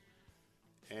impeachment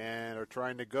and are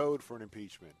trying to goad for an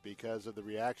impeachment because of the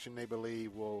reaction they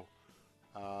believe will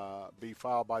be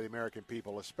filed by the American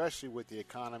people, especially with the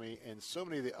economy and so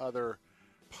many of the other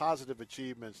positive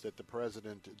achievements that the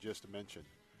president just mentioned.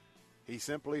 He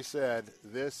simply said,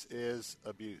 this is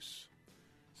abuse.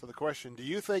 So the question, do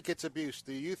you think it's abuse?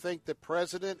 Do you think the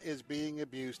president is being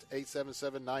abused?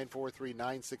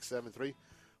 877-943-9673.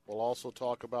 We'll also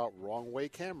talk about wrong-way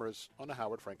cameras on the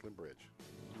Howard Franklin Bridge.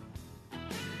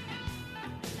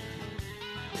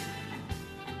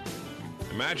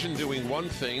 Imagine doing one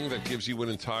thing that gives you an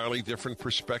entirely different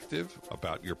perspective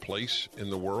about your place in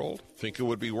the world. Think it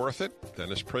would be worth it?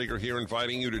 Dennis Prager here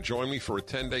inviting you to join me for a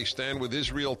 10-day Stand with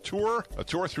Israel tour, a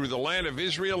tour through the land of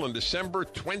Israel in December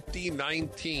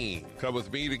 2019. Come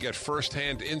with me to get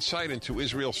firsthand insight into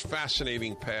Israel's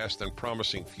fascinating past and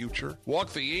promising future.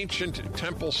 Walk the ancient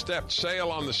temple steps,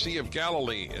 sail on the Sea of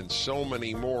Galilee, and so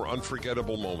many more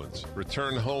unforgettable moments.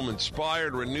 Return home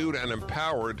inspired, renewed, and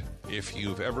empowered. If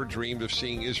you've ever dreamed of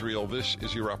seeing Israel, this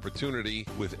is your opportunity.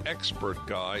 With expert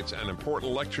guides and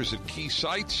important lectures at key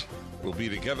sites, we'll be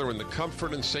together in the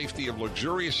comfort and safety of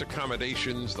luxurious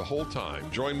accommodations the whole time.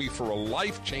 Join me for a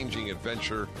life-changing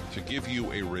adventure to give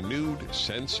you a renewed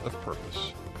sense of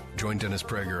purpose. Join Dennis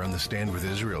Prager on the Stand with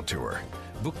Israel tour.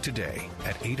 Book today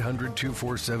at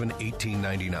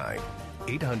 800-247-1899.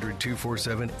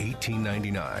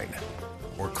 800-247-1899.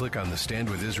 Or click on the Stand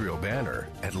with Israel banner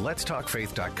at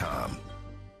letstalkfaith.com.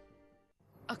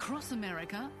 Across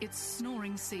America, it's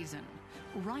snoring season.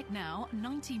 Right now,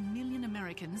 90 million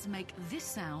Americans make this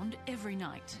sound every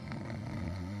night.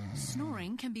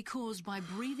 Snoring can be caused by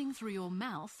breathing through your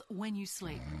mouth when you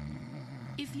sleep.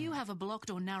 If you have a blocked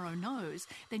or narrow nose,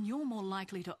 then you're more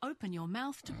likely to open your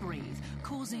mouth to breathe,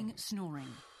 causing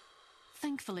snoring.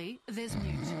 Thankfully, there's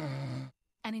Mute.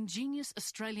 an ingenious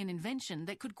Australian invention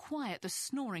that could quiet the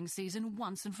snoring season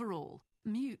once and for all.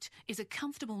 Mute is a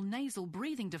comfortable nasal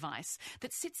breathing device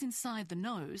that sits inside the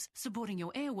nose, supporting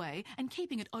your airway and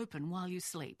keeping it open while you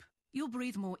sleep. You'll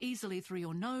breathe more easily through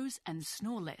your nose and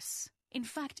snore less. In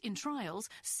fact, in trials,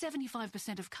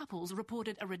 75% of couples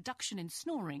reported a reduction in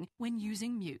snoring when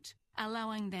using Mute,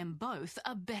 allowing them both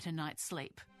a better night's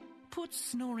sleep. Put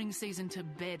snoring season to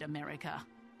bed, America.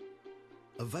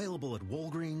 Available at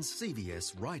Walgreens,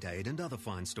 CVS, Rite Aid and other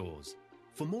fine stores.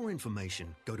 For more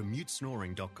information, go to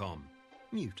mutesnoring.com.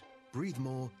 Mute. Breathe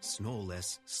more, snore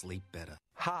less, sleep better.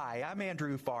 Hi, I'm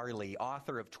Andrew Farley,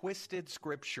 author of Twisted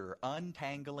Scripture,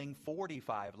 Untangling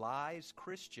 45 Lies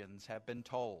Christians Have Been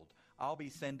Told. I'll be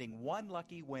sending one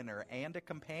lucky winner and a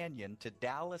companion to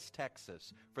Dallas,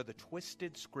 Texas for the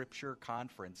Twisted Scripture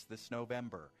Conference this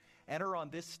November. Enter on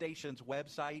this station's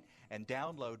website and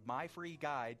download my free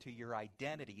guide to your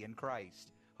identity in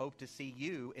Christ. Hope to see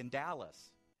you in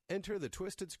Dallas. Enter the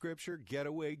Twisted Scripture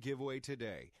Getaway Giveaway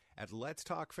today at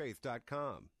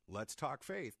letstalkfaith.com.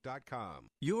 letstalkfaith.com.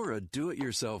 You're a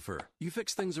do-it-yourselfer. You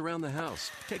fix things around the house,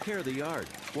 take care of the yard,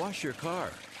 wash your car,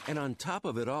 and on top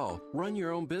of it all, run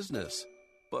your own business.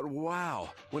 But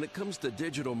wow, when it comes to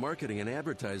digital marketing and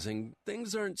advertising,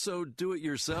 things aren't so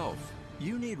do-it-yourself.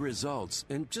 You need results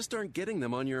and just aren't getting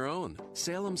them on your own.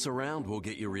 Salem Surround will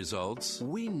get you results.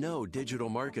 We know digital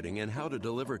marketing and how to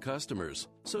deliver customers,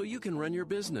 so you can run your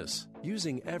business.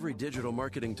 Using every digital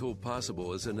marketing tool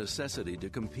possible is a necessity to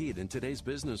compete in today's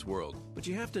business world, but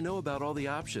you have to know about all the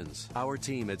options. Our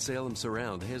team at Salem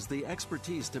Surround has the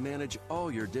expertise to manage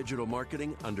all your digital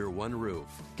marketing under one roof.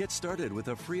 Get started with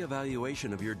a free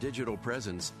evaluation of your digital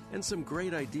presence and some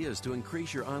great ideas to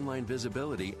increase your online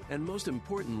visibility and, most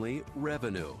importantly,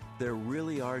 revenue. There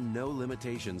really are no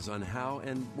limitations on how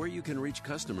and where you can reach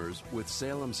customers with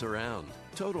Salem Surround.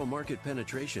 Total market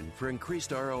penetration for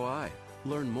increased ROI.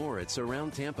 Learn more at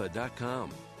surroundtampa.com.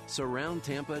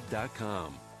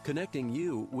 Surroundtampa.com. Connecting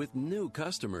you with new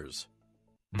customers.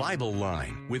 Bible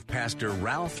Line with Pastor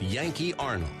Ralph Yankee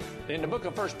Arnold. In the book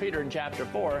of 1 Peter in chapter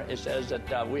 4, it says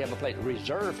that we have a place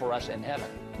reserved for us in heaven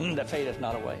that fadeth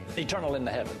not away. Eternal in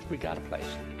the heavens. We got a place.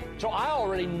 So I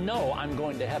already know I'm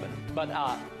going to heaven. But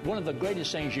one of the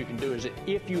greatest things you can do is that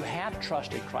if you have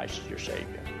trusted Christ as your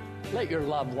Savior, let your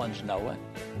loved ones know it.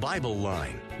 Bible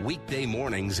Line, weekday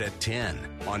mornings at 10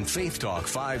 on Faith Talk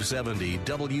 570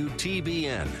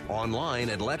 WTBN. Online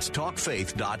at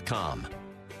letstalkfaith.com.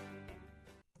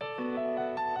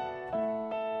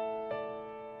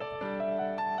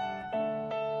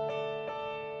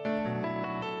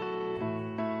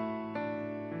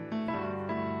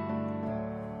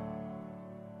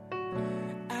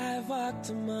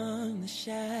 Among the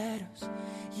shadows,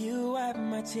 you wiped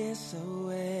my tears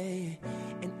away,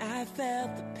 and I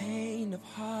felt the pain of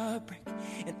heartbreak,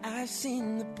 and I've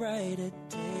seen the brighter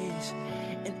days,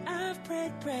 and I've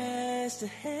prayed prayers to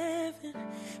heaven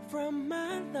from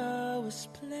my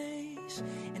lowest place,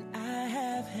 and I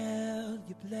have held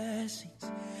your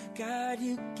blessings. God,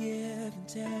 you give and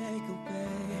take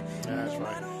away. That's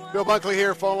right. Bill Bunkley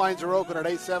here. Phone lines are open at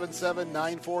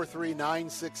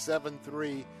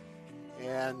 877-943-9673.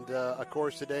 And, of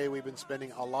course, today we've been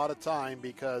spending a lot of time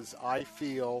because I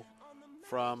feel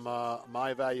from my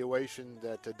evaluation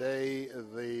that today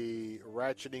the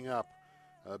ratcheting up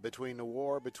between the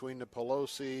war between the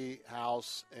Pelosi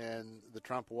House and the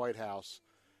Trump White House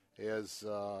is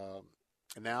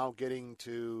now getting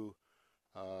to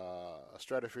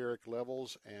stratospheric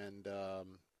levels. And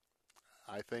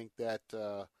I think that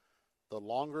the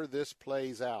longer this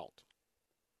plays out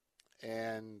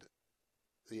and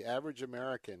the average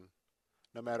American,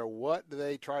 no matter what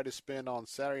they try to spend on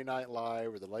Saturday Night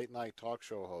Live or the late night talk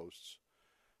show hosts,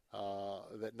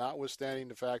 that notwithstanding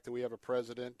the fact that we have a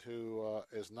president who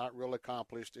is not real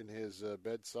accomplished in his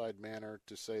bedside manner,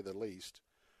 to say the least,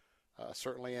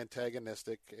 certainly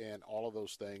antagonistic and all of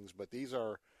those things, but these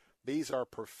are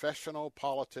professional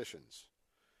politicians,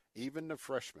 even the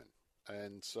freshmen,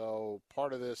 and so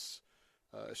part of this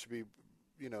should be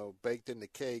baked in the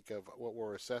cake of what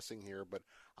we're assessing here. But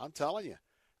I'm telling you,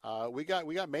 we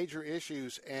got major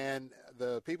issues, and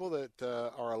the people that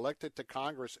are elected to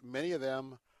Congress, many of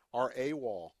them are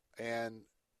AWOL, and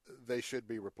they should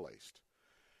be replaced.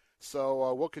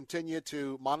 So we'll continue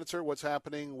to monitor what's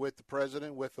happening with the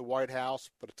president, with the White House.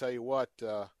 But I tell you what,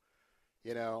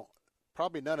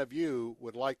 probably none of you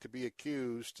would like to be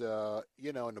accused, in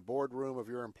the boardroom of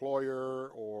your employer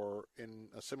or in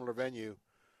a similar venue,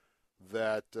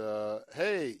 that,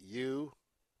 hey, you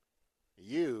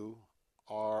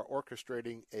are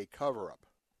orchestrating a cover-up.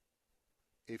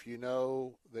 if you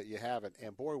know that you haven't.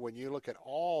 And boy, when you look at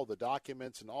all the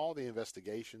documents and all the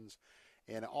investigations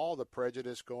and all the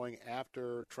prejudice going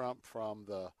after Trump from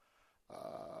the,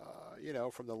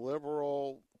 from the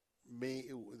liberal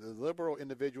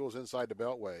individuals inside the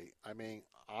Beltway, I mean,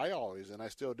 I always, and I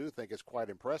still do think it's quite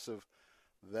impressive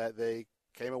that they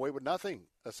came away with nothing,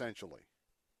 essentially.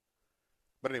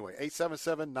 But anyway,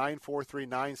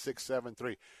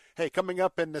 877-943-9673. Hey, coming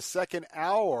up in the second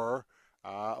hour,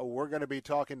 we're going to be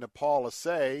talking to Paul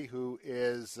Asay, who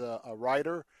is a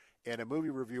writer and a movie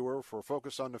reviewer for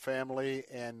Focus on the Family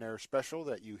and their special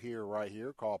that you hear right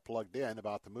here called Plugged In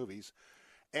about the movies.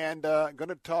 And going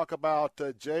to talk about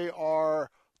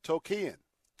J.R. Tolkien,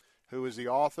 who is the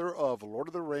author of Lord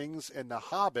of the Rings and The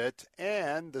Hobbit,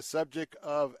 and the subject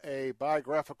of a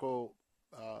biographical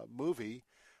movie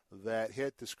that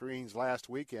hit the screens last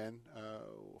weekend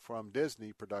from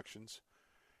Disney Productions.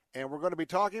 And we're going to be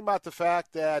talking about the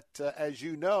fact that, as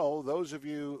you know, those of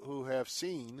you who have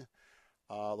seen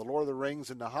The Lord of the Rings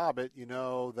and The Hobbit, you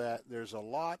know that there's a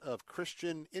lot of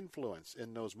Christian influence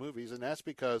in those movies, and that's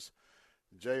because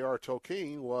J.R.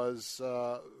 Tolkien was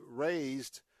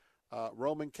raised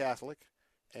Roman Catholic,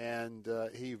 and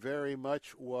he very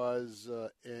much was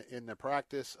in the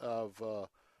practice of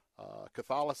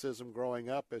Catholicism growing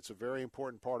up. It's a very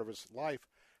important part of his life.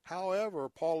 However,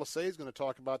 Paul Asay is going to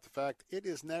talk about the fact it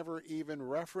is never even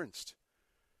referenced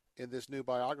in this new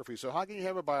biography. So how can you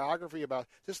have a biography about,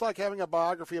 just like having a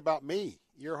biography about me,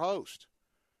 your host,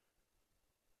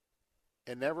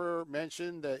 and never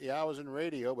mention that, I was in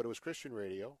radio, but it was Christian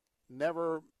radio.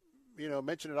 Never,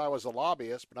 mention that I was a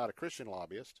lobbyist, but not a Christian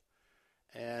lobbyist.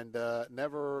 And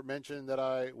never mention that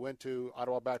I went to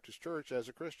Ottawa Baptist Church as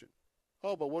a Christian.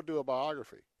 Oh, but we'll do a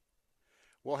biography.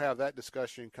 We'll have that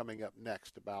discussion coming up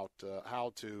next about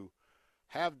how to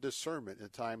have discernment in the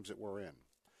times that we're in.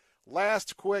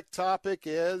 Last quick topic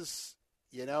is,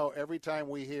 every time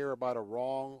we hear about a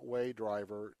wrong-way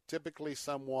driver, typically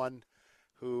someone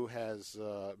who has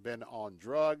been on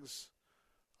drugs,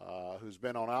 who's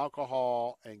been on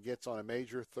alcohol, and gets on a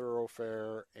major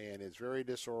thoroughfare and is very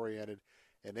disoriented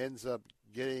and ends up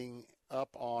getting up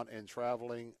on and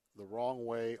traveling the wrong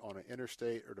way on an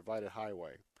interstate or divided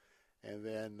highway. And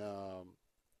then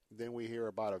we hear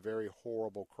about a very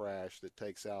horrible crash that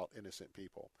takes out innocent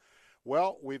people.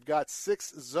 Well, we've got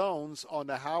 6 zones on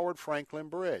the Howard Franklin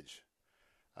Bridge,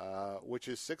 which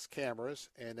is 6 cameras,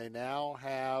 and they now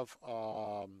have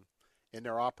in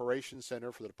their operations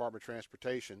center for the Department of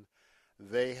Transportation,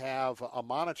 they have a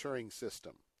monitoring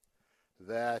system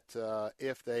that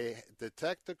if they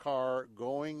detect a car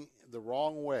going the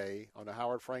wrong way on the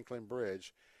Howard Franklin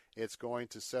Bridge, it's going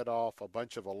to set off a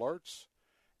bunch of alerts.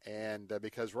 And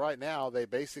because right now they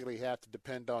basically have to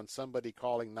depend on somebody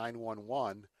calling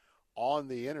 911 on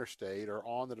the interstate or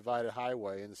on the divided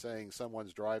highway and saying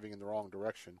someone's driving in the wrong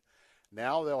direction.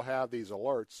 Now they'll have these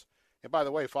alerts. And by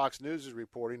the way, Fox News is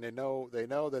reporting they know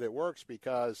that it works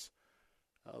because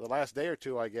the last day or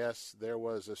two, I guess, there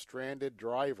was a stranded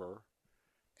driver.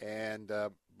 And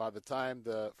by the time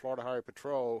the Florida Highway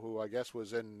Patrol, who I guess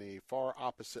was in the far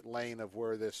opposite lane of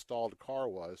where this stalled car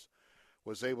was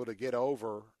able to get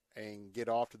over and get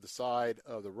off to the side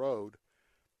of the road,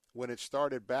 when it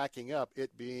started backing up,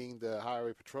 it being the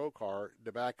Highway Patrol car,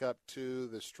 to back up to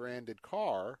the stranded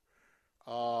car,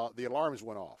 the alarms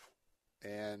went off.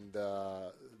 And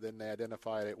then they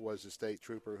identified it was the state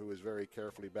trooper who was very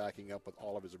carefully backing up with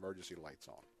all of his emergency lights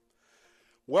on.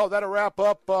 Well, that'll wrap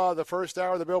up the first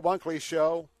hour of the Bill Bunkley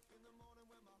Show.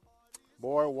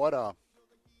 Boy, what a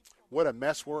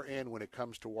mess we're in when it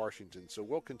comes to Washington. So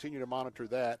we'll continue to monitor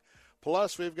that.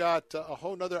 Plus, we've got a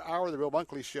whole nother hour of the Bill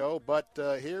Bunkley Show. But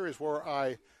here is where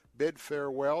I bid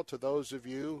farewell to those of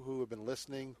you who have been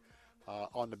listening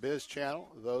on the Biz channel,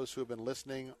 those who have been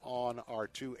listening on our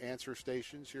 2 answer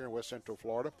stations here in West Central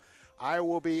Florida. I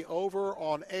will be over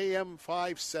on AM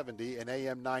 570 and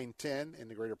AM 910 in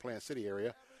the greater Plant City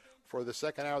area for the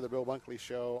second hour of the Bill Bunkley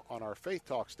Show on our Faith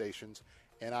Talk stations,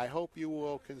 and I hope you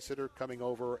will consider coming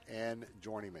over and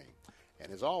joining me.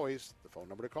 And as always, the phone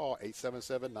number to call,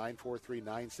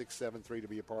 877-943-9673 to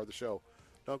be a part of the show.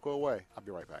 Don't go away. I'll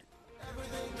be right back.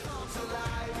 Everything comes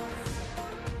alive.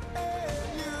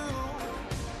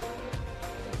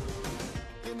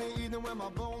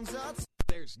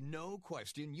 There's no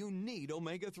question you need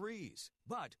omega-3s.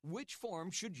 But which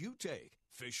form should you take?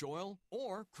 fish oil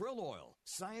or krill oil?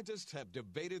 Scientists have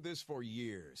debated this for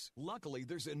years. Luckily,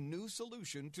 there's a new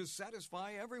solution to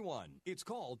satisfy everyone. It's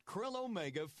called Krill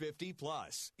Omega 50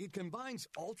 Plus. It combines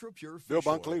ultra-pure fish Bill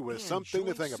Bunkley oil with and something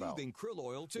to think about. joint-soothing krill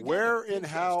oil together Where in and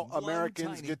just how one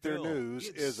Americans tiny get their pill. news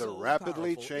It's is a so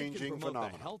rapidly powerful, it can changing promote the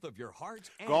phenomenon. health of your heart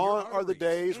and Gone your are the arteries.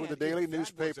 days when the And daily if that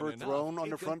newspaper wasn't thrown enough, on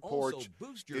the it can front also porch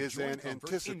boost your is joint an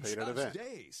comfort anticipated in just event.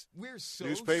 days. We're so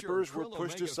Newspapers sure were Krill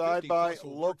pushed Omega aside 50 by Plus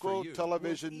will work for local you.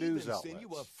 television We'll news even send you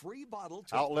outlets. a free bottle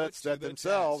to Outlets put to that the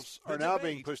themselves test. are The now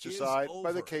being debate pushed is aside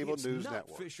by the over. cable It's news not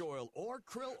networks. fish oil or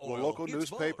krill Will oil. local It's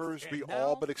newspapers both. be And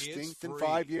all now but it's extinct in free.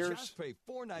 5 years? Just pay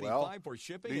 $4.95 Well, for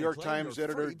shipping New and York claim Times your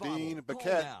editor free bottle. Dean Call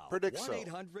Baquette now. predicts so.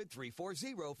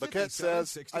 1-800-340-5765. Baquette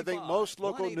says, I think most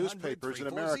local newspapers in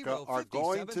America are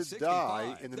going to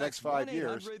die in the next 5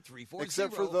 years,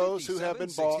 except for those who have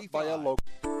been bought by a local.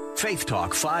 Faith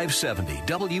Talk 570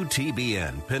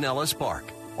 WTBN Pinellas Park.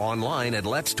 Online at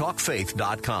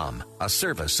letstalkfaith.com, a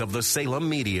service of the Salem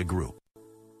Media Group.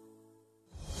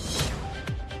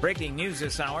 Breaking news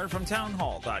this hour from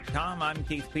townhall.com. I'm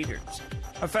Keith Peters.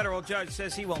 A federal judge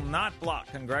says he will not block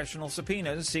congressional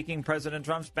subpoenas seeking President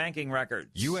Trump's banking records.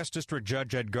 U.S. District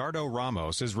Judge Edgardo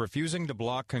Ramos is refusing to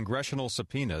block congressional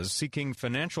subpoenas seeking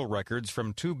financial records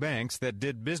from two banks that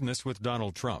did business with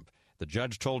Donald Trump. The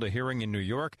judge told a hearing in New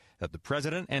York that the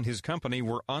president and his company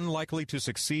were unlikely to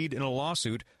succeed in a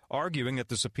lawsuit, arguing that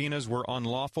the subpoenas were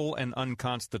unlawful and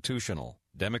unconstitutional.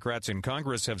 Democrats in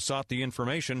Congress have sought the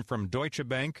information from Deutsche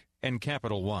Bank and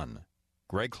Capital One.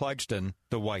 Greg Clugston,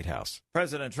 the White House.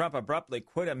 President Trump abruptly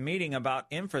quit a meeting about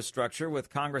infrastructure with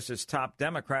Congress's top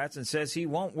Democrats and says he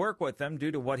won't work with them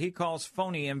due to what he calls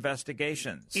phony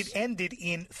investigations. It ended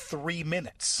in 3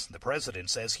 minutes. The president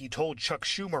says he told Chuck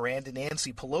Schumer and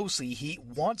Nancy Pelosi he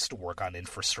wants to work on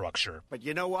infrastructure. But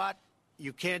you know what?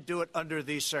 You can't do it under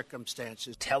these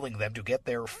circumstances. Telling them to get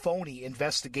their phony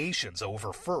investigations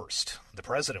over first. The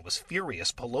president was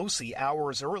furious. Pelosi,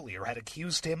 hours earlier, had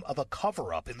accused him of a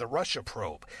cover-up in the Russia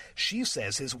probe. She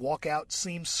says his walkout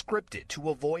seems scripted to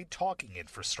avoid talking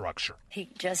infrastructure. He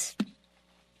just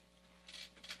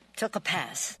took a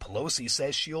pass. Pelosi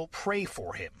says she'll pray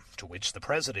for him, to which the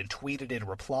president tweeted in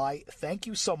reply, "Thank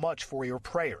you so much for your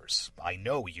prayers. I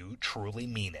know you truly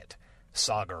mean it."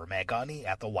 Sagar Magani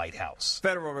at the White House.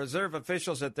 Federal Reserve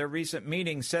officials at their recent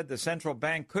meeting said the central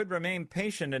bank could remain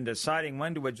patient in deciding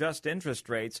when to adjust interest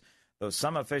rates, though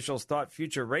some officials thought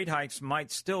future rate hikes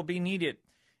might still be needed.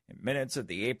 In minutes of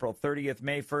the April 30th,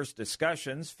 May 1st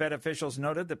discussions, Fed officials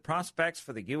noted that prospects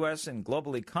for the U.S. and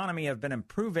global economy have been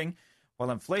improving, while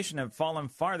inflation had fallen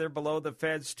farther below the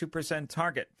Fed's 2%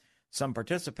 target. Some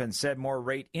participants said more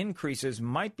rate increases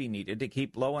might be needed to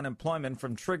keep low unemployment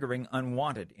from triggering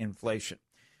unwanted inflation.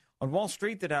 On Wall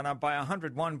Street, the Dow up by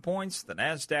 101 points. The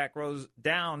Nasdaq rose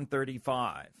down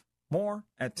 35. More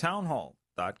at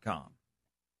townhall.com.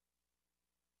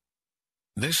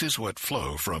 This is what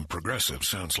Flo from Progressive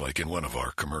sounds like in one of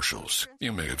our commercials.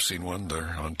 You may have seen one.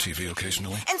 They're on TV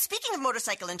occasionally. And speaking of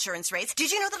motorcycle insurance rates,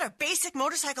 did you know that our basic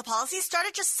motorcycle policies start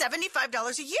at just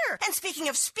 $75 a year? And speaking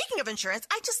of insurance,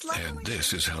 I just love... And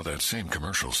this is how that same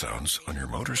commercial sounds on your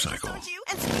motorcycle.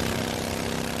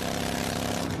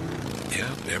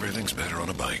 Yeah, everything's better on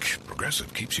a bike.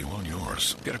 Progressive keeps you on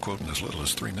yours. Get a quote in as little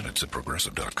as 3 minutes at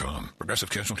Progressive.com. Progressive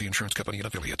Casualty Insurance Company and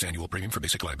affiliates. Annual premium for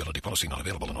basic liability policy not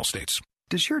available in all states.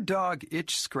 Does your dog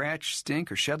itch, scratch,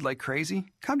 stink, or shed like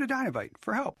crazy? Come to Dynovite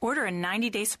for help. Order a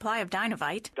 90-day supply of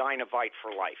Dynovite. Dynovite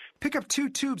for life. Pick up 2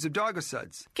 tubes of Doggo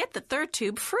Suds. Get the 3rd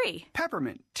tube free.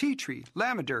 Peppermint, tea tree,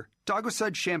 lavender, Doggo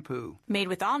Sud shampoo. Made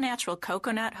with all-natural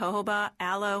coconut, jojoba,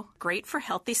 aloe. Great for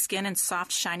healthy skin and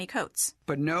soft, shiny coats.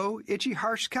 But no itchy,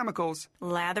 harsh chemicals.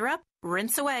 Lather up,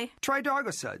 rinse away. Try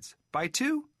Doggo Suds. Buy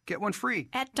 2, get 1 free.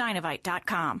 At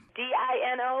Dynovite.com.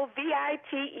 DINOVITE.com.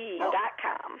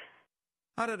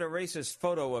 How did a racist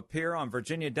photo appear on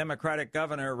Virginia Democratic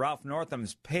Governor Ralph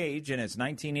Northam's page in his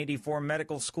 1984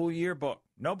 medical school yearbook?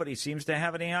 Nobody seems to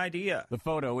have any idea. The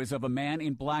photo is of a man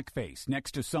in blackface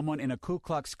next to someone in a Ku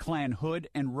Klux Klan hood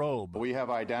and robe. We have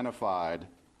identified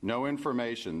no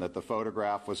information that the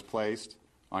photograph was placed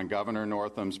on Governor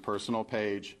Northam's personal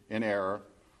page in error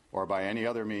or by any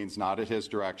other means not at his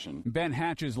direction. Ben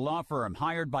Hatch's law firm,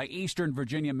 hired by Eastern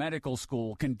Virginia Medical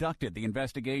School, conducted the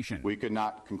investigation. We could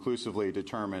not conclusively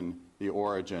determine the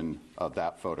origin of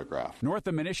that photograph.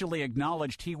 Northam initially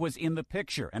acknowledged he was in the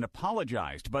picture and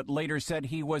apologized, but later said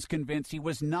he was convinced he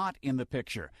was not in the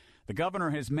picture. The governor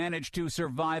has managed to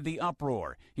survive the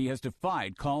uproar. He has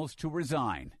defied calls to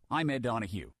resign. I'm Ed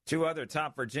Donahue. 2 other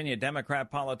top Virginia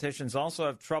Democrat politicians also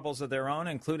have troubles of their own,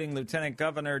 including Lieutenant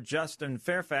Governor Justin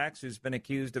Fairfax, who's been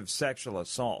accused of sexual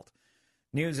assault.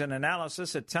 News and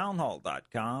analysis at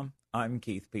townhall.com. I'm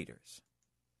Keith Peters.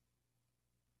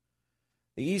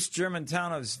 The East German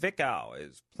town of Zwickau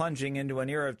is plunging into an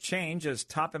era of change as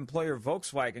top employer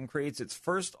Volkswagen creates its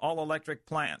first all-electric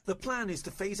plant. The plan is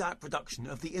to phase out production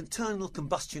of the internal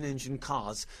combustion engine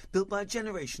cars built by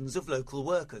generations of local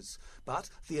workers. But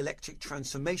the electric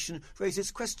transformation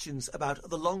raises questions about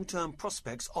the long-term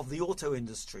prospects of the auto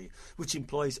industry, which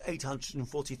employs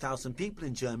 840,000 people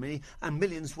in Germany and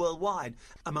millions worldwide.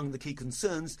 Among the key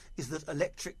concerns is that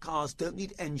electric cars don't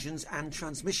need engines and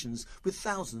transmissions with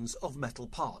thousands of metal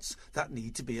parts that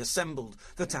need to be assembled.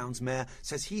 The town's mayor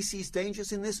says he sees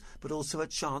dangers in this, but also a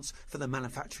chance for the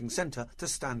manufacturing centre to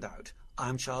stand out.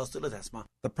 I'm Charles de Ledesma.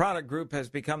 The Prada Group has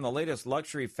become the latest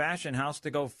luxury fashion house to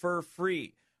go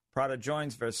fur-free. Prada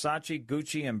joins Versace,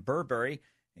 Gucci, and Burberry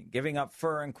in giving up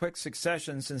fur in quick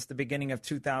succession since the beginning of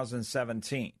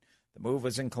 2017. The move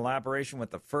was in collaboration with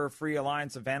the Fur-Free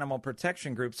Alliance of Animal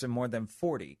Protection Groups in more than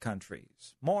 40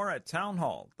 countries. More at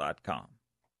townhall.com.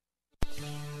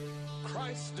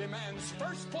 Christ demands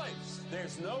first place.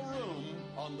 There's no room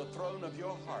on the throne of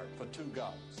your heart for two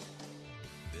gods.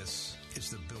 This is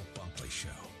the Bill Bunkley Show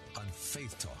on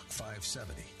Faith Talk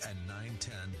 570 and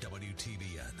 910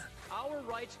 WTBN. Our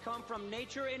rights come from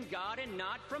nature and God and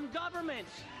not from government.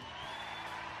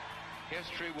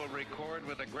 History will record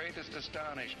with the greatest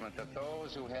astonishment that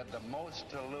those who had the most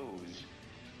to lose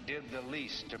did the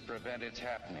least to prevent its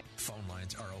happening. Phone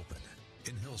lines are open.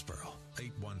 In Hillsborough,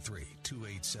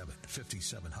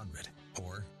 813-287-5700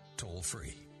 or toll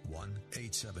free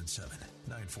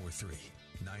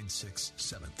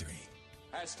 1-877-943-9673.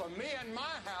 As for me and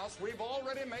my house, we've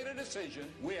already made a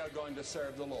decision. We are going to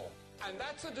serve the Lord. And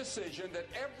that's a decision that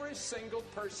every single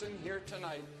person here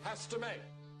tonight has to make.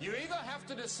 You either have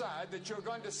to decide that you're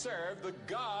going to serve the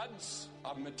gods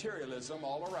of materialism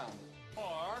all around you,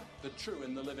 or the true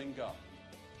and the living God.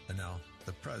 And now,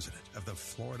 the president of the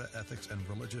Florida Ethics and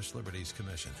Religious Liberties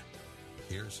Commission.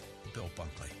 Here's Bill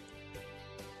Bunkley.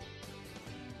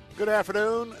 Good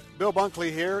afternoon. Bill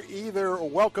Bunkley here. Either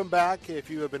welcome back if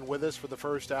you have been with us for the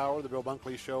first hour of the Bill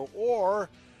Bunkley Show, or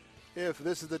if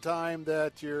this is the time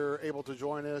that you're able to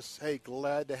join us, hey,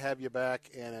 glad to have you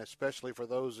back, and especially for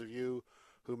those of you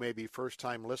who may be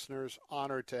first-time listeners,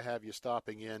 honored to have you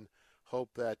stopping in.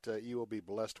 Hope that you will be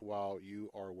blessed while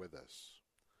you are with us.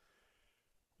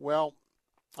 Well,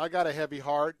 I got a heavy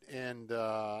heart, and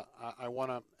I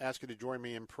want to ask you to join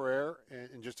me in prayer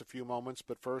in just a few moments.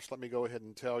 But first, let me go ahead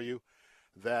and tell you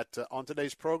that on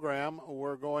today's program,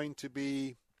 we're going to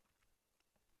be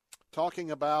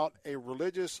talking about a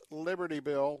religious liberty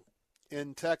bill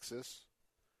in Texas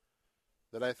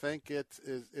that I think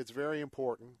it's very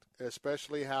important,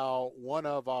 especially how one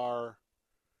of our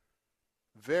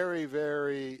very,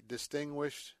 very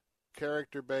distinguished,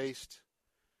 character-based,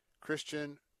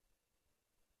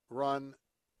 Christian-run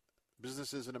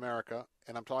businesses in America,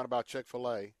 and I'm talking about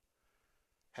Chick-fil-A,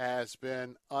 has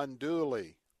been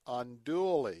unduly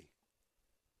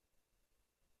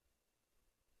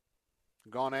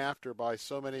gone after by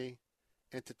so many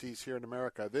entities here in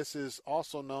America. This is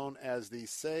also known as the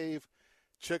Save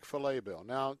Chick-fil-A bill.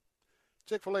 Now,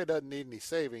 Chick-fil-A doesn't need any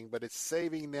saving, but it's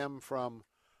saving them from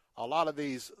a lot of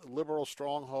these liberal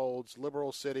strongholds,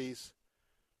 liberal cities,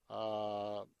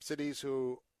 cities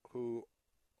who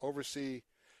oversee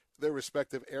their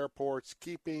respective airports,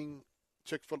 keeping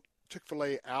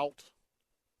Chick-fil-A out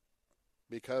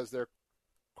because they're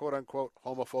quote-unquote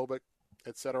homophobic,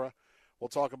 etc. We'll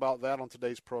talk about that on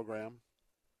today's program.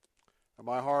 And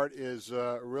my heart is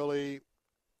really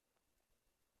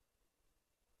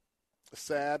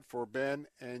sad for Ben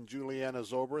and Juliana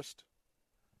Zobrist,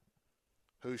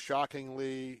 who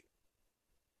shockingly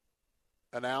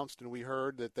announced, and we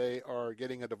heard that they are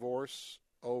getting a divorce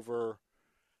over,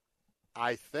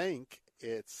 I think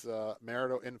it's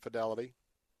marital infidelity.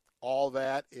 All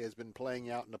that has been playing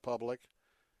out in the public.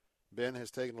 Ben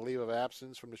has taken a leave of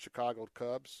absence from the Chicago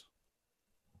Cubs.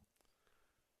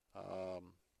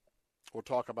 We'll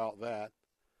talk about that.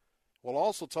 We'll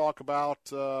also talk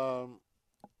about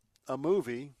a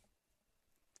movie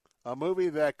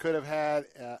that could have had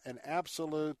an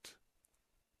absolute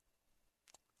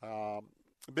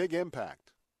big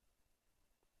impact,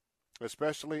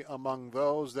 especially among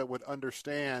those that would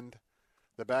understand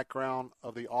the background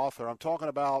of the author. I'm talking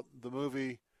about the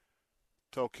movie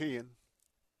Tolkien.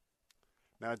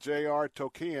 Now, J.R.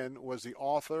 Tolkien was the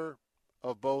author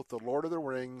of both The Lord of the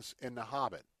Rings and The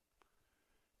Hobbit.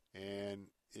 And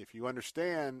if you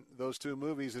understand those two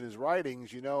movies and his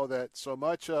writings, you know that so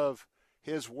much of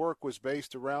his work was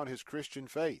based around his Christian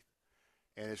faith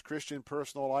and his Christian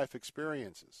personal life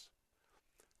experiences.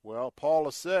 Well, Paul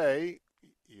Lasset,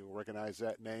 You'll recognize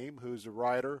that name, who's a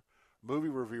writer, movie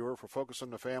reviewer for Focus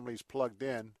on the Family's Plugged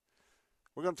In.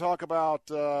 We're going to talk about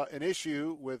an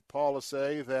issue with Paul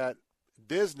Asay that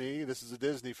Disney, this is a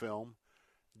Disney film,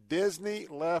 Disney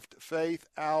left faith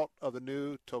out of the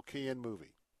new Tolkien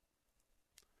movie.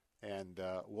 And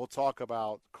we'll talk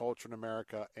about culture in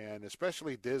America and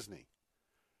especially Disney.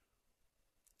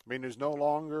 I mean, there's no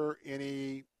longer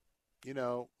any,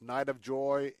 night of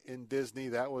joy in Disney.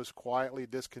 That was quietly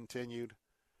discontinued.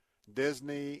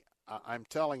 Disney, I'm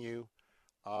telling you,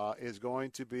 is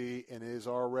going to be, and is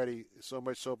already so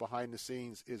much so behind the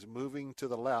scenes, is moving to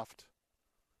the left,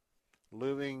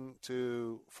 moving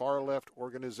to far left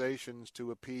organizations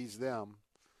to appease them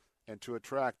and to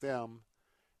attract them.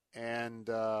 And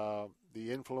the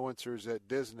influencers at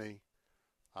Disney,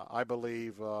 I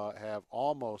believe, have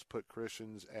almost put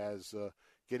Christians as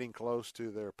getting close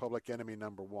to their public enemy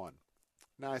number one.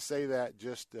 Now, I say that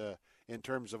just in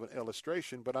terms of an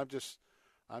illustration, but I'm just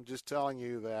telling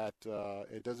you that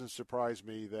it doesn't surprise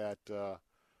me that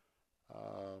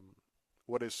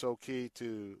what is so key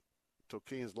to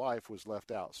Tolkien's life was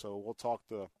left out. So we'll talk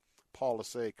to Paul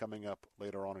Asay coming up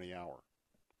later on in the hour.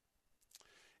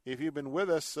 If you've been with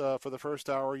us for the first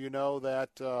hour, you know that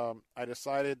I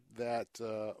decided that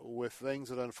with things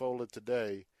that unfolded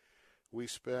today, we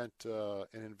spent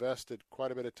and invested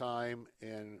quite a bit of time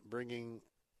in bringing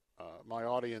my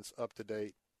audience up to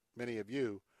date, many of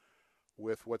you,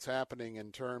 with what's happening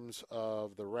in terms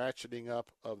of the ratcheting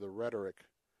up of the rhetoric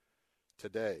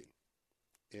today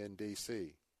in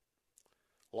D.C.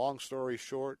 Long story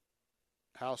short,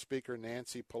 House Speaker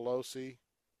Nancy Pelosi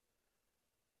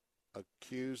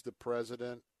accused the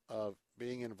president of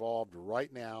being involved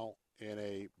right now in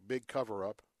a big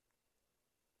cover-up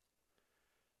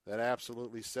that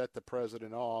absolutely set the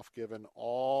president off, given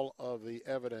all of the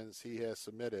evidence he has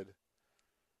submitted,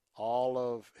 all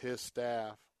of his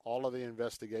staff, all of the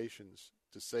investigations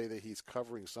to say that he's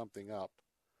covering something up.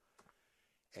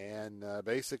 And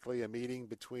basically a meeting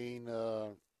between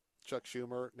Chuck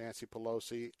Schumer, Nancy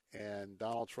Pelosi, and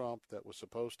Donald Trump that was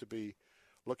supposed to be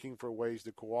looking for ways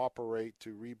to cooperate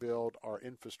to rebuild our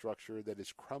infrastructure that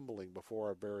is crumbling before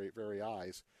our very, very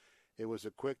eyes. It was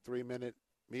a quick 3-minute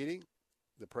meeting.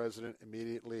 The president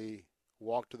immediately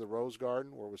walked to the Rose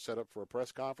Garden, where it was set up for a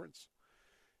press conference,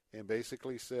 and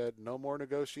basically said no more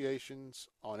negotiations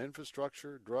on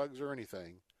infrastructure, drugs, or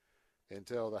anything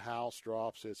until the House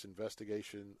drops its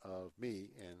investigation of me,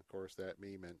 and of course that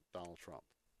me meant Donald Trump.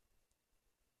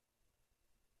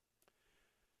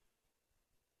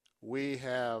 We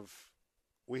have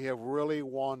really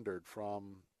wandered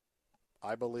from,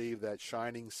 I believe, that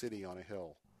shining city on a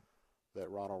hill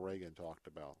that Ronald Reagan talked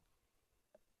about.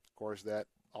 Of course, that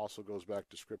also goes back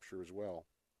to Scripture as well.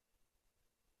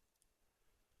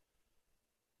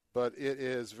 But it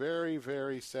is very,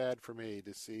 very sad for me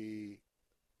to see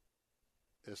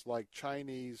it's like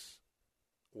Chinese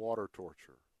water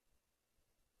torture.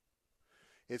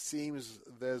 It seems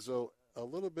there's a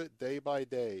little bit day by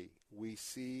day we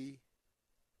see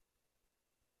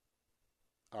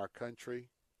our country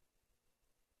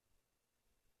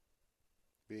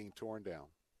being torn down.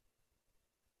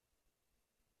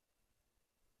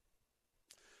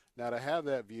 Now, to have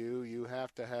that view, you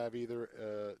have to have either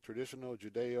a traditional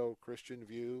Judeo-Christian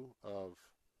view of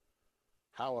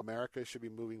how America should be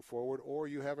moving forward, or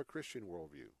you have a Christian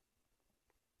worldview.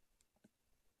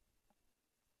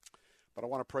 But I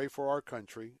want to pray for our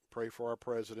country, pray for our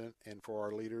president, and for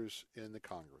our leaders in the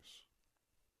Congress.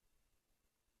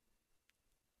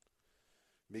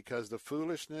 Because the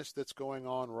foolishness that's going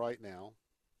on right now,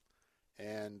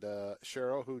 and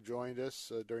Cheryl, who joined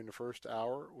us during the first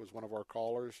hour, was one of our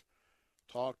callers,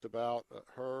 talked about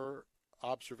her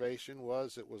observation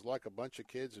was it was like a bunch of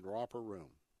kids in romper room.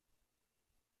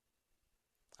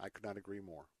 I could not agree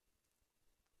more.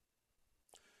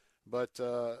 But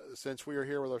since we are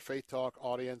here with our Faith Talk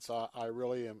audience, I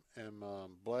really am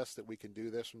blessed that we can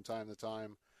do this from time to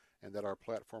time and that our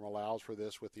platform allows for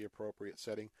this with the appropriate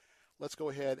setting. Let's go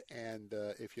ahead and,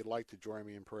 if you'd like to join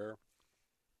me in prayer.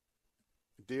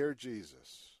 Dear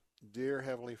Jesus, dear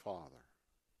Heavenly Father,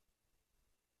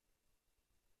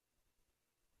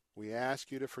 we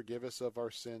ask you to forgive us of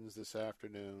our sins this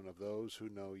afternoon, of those who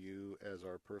know you as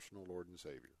our personal Lord and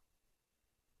Savior.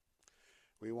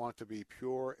 We want to be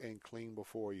pure and clean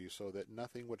before you so that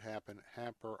nothing would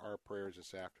hamper our prayers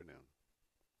this afternoon.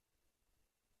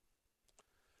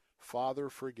 Father,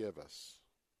 forgive us.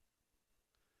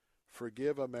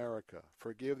 Forgive America.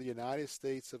 Forgive the United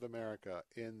States of America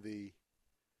in the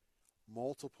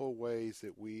multiple ways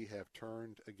that we have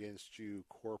turned against you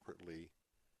corporately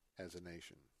as a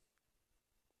nation.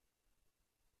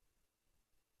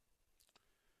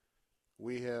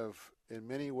 we have in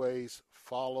many ways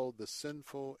followed the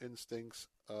sinful instincts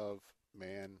of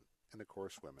man and, of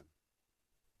course, women.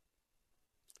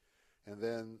 And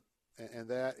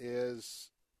that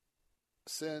is,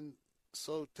 sin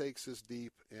so takes us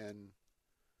deep in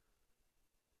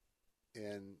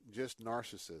just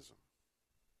narcissism.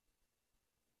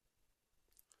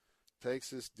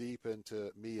 Takes us deep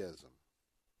into meism.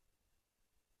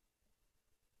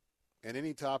 And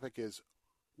any topic is,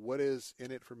 what is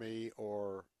in it for me,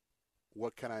 or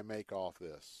what can I make off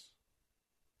this?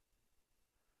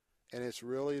 And it's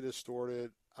really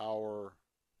distorted our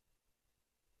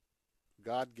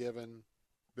God-given,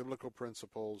 biblical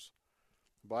principles,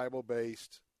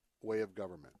 Bible-based way of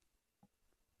government.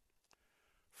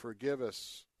 Forgive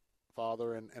us,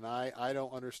 Father, and I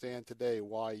don't understand today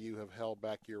why you have held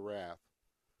back your wrath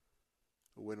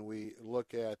when we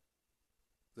look at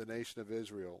the nation of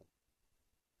Israel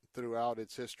throughout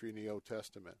its history in the Old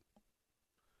Testament,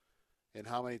 and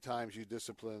how many times you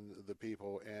disciplined the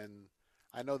people. And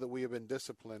I know that we have been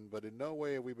disciplined, but in no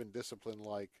way have we been disciplined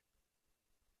like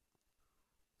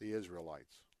the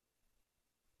Israelites.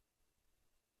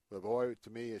 But boy, to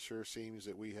me, it sure seems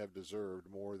that we have deserved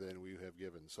more than we have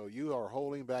given. So you are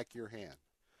holding back your hand.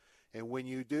 And when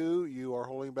you do, you are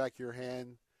holding back your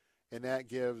hand, and that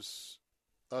gives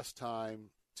us time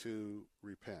to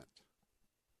repent.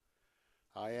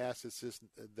 I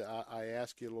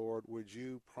ask you, Lord, would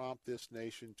you prompt this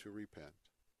nation to repent,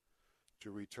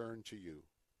 to return to you,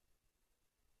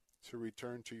 to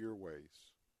return to your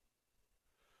ways,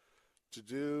 to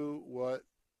do what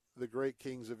the great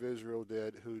kings of Israel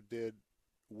did, who did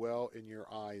well in your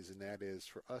eyes, and that is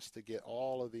for us to get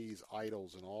all of these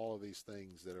idols and all of these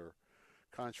things that are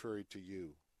contrary to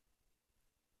you,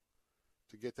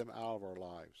 to get them out of our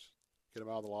lives, get them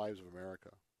out of the lives of America,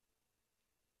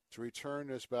 to return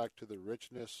us back to the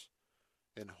richness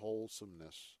and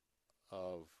wholesomeness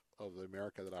of the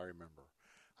America that I remember.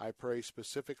 I pray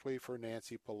specifically for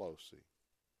Nancy Pelosi.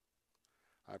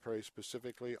 I pray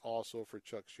specifically also for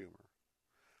Chuck Schumer.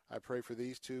 I pray for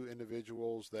these two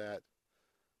individuals that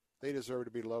they deserve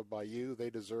to be loved by you. They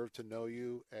deserve to know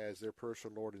you as their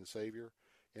personal Lord and Savior.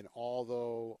 And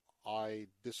although I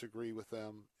disagree with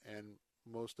them, and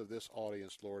most of this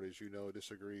audience, Lord, as you know,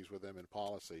 disagrees with them in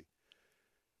policy,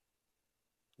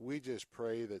 we just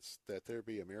pray that there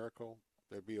be a miracle,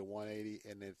 there be a 180,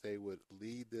 and that they would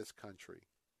lead this country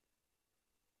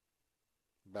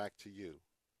back to you,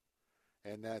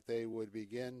 and that they would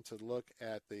begin to look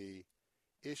at the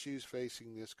issues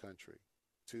facing this country,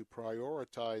 to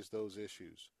prioritize those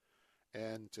issues,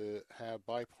 and to have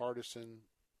bipartisan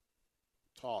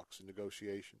talks and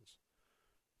negotiations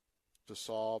to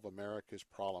solve America's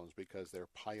problems, because they're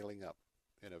piling up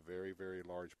in a very, very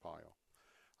large pile.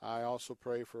 I also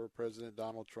pray for President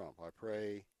Donald Trump. I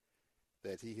pray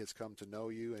that he has come to know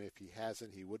you, and if he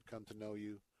hasn't, he would come to know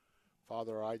you.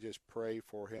 Father, I just pray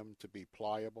for him to be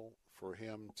pliable, for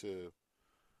him to,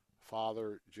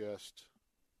 Father, just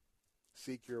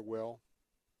seek your will.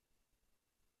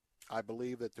 I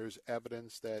believe that there's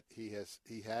evidence that he has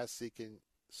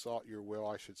sought your will,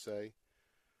 I should say.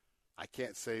 I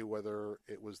can't say whether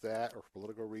it was that or for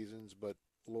political reasons, but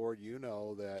Lord, you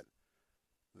know that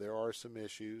there are some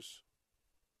issues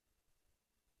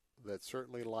that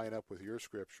certainly line up with your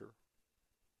scripture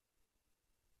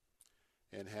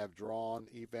and have drawn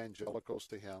evangelicals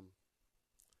to him.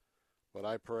 But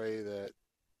I pray that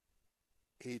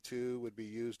he too would be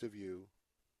used of you,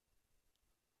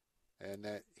 and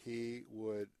that he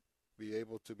would be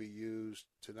able to be used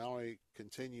to not only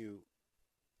continue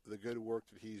the good work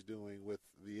that he's doing with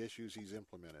the issues he's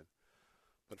implemented,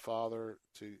 but Father,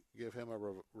 to give him a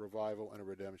revival and a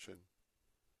redemption.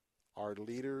 Our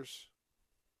leaders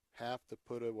have to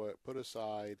put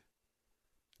aside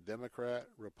Democrat,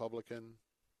 Republican,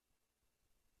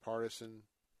 partisan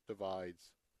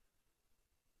divides.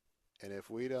 And if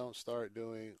we don't start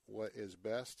doing what is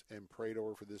best and prayed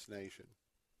over for this nation,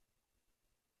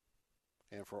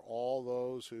 and for all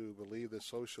those who believe that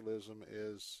socialism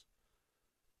is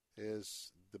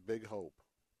the big hope,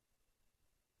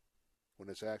 when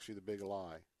it's actually the big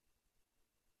lie,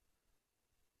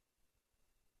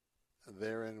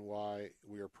 therein why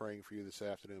we are praying for you this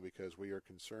afternoon, because we are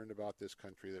concerned about this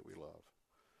country that we love.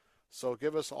 So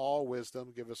give us all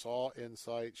wisdom, give us all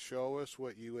insight, show us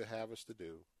what you would have us to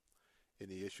do in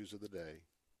the issues of the day.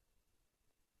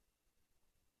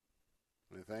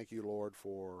 And thank you, Lord,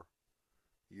 for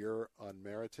your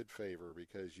unmerited favor,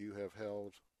 because you have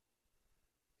held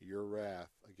your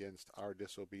wrath against our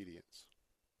disobedience.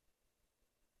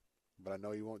 But I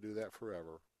know you won't do that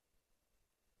forever.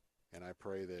 And I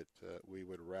pray that we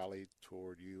would rally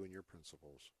toward you and your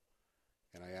principles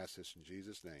And I ask this in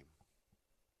Jesus' name.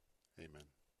 Amen.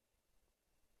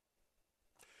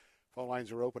 Phone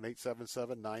lines are open,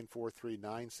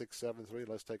 877-943-9673.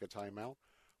 Let's take a timeout.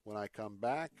 When I come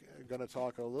back, I'm going to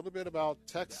talk a little bit about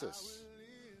Texas.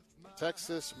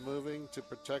 Texas moving to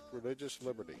protect religious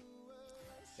liberty.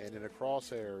 And in the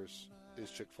crosshairs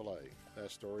is Chick-fil-A.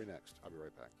 That story next. I'll be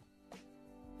right back.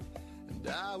 And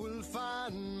I will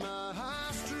find my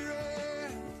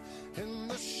strength in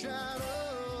the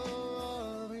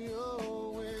shadow of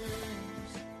your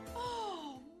wings.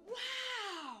 Oh,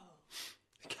 wow!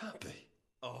 It can't be.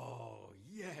 Oh,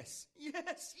 yes,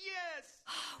 yes, yes!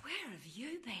 Oh, where have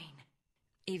you been?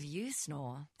 If you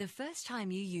snore, the first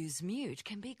time you use Mute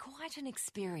can be quite an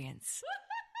experience.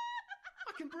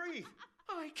 I can breathe!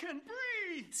 I can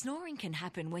breathe! Snoring can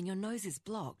happen when your nose is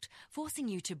blocked, forcing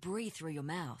you to breathe through your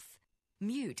mouth.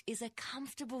 Mute is a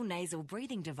comfortable nasal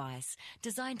breathing device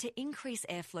designed to increase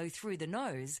airflow through the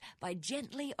nose by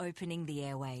gently opening the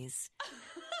airways.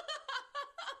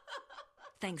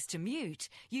 Thanks to Mute,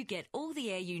 you get all the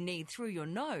air you need through your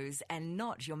nose and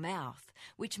not your mouth,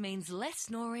 which means less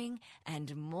snoring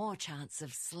and more chance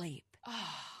of sleep.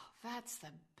 Oh, that's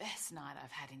the best night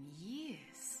I've had in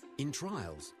years. In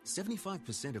trials,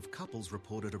 75% of couples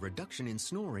reported a reduction in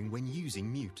snoring when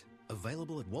using Mute.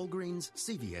 Available at Walgreens,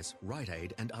 CVS, Rite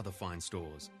Aid and other fine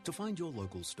stores. To find your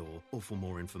local store or for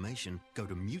more information, go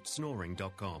to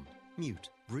mutesnoring.com. Mute.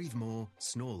 Breathe more,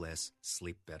 snore less,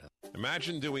 sleep better.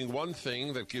 Imagine doing one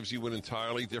thing that gives you an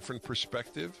entirely different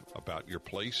perspective about your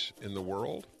place in the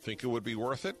world. Think it would be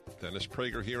worth it? Dennis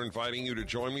Prager here, inviting you to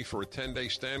join me for a 10-day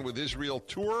Stand with Israel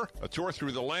tour, a tour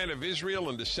through the land of Israel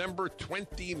in December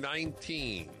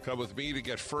 2019. Come with me to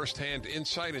get firsthand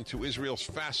insight into Israel's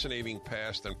fascinating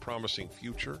past and promising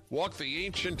future. Walk the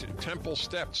ancient temple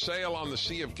steps, sail on the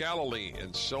Sea of Galilee,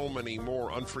 and so many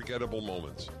more unforgettable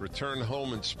moments. Return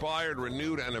home inspired,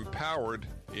 renewed, and empowered.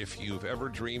 If you've ever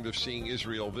dreamed of seeing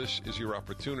Israel, this is your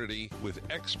opportunity. With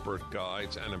expert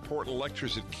guides and important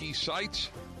lectures at key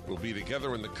sites, we'll be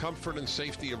together in the comfort and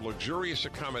safety of luxurious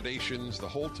accommodations the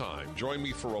whole time. Join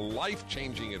me for a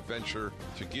life-changing adventure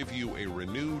to give you a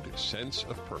renewed sense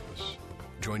of purpose.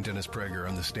 Join Dennis Prager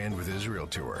on the Stand with Israel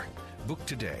tour. Book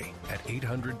today at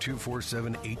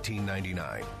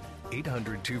 800-247-1899.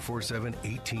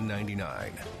 800-247-1899.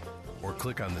 Or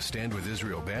click on the Stand with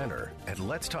Israel banner at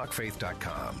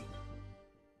letstalkfaith.com.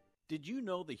 Did you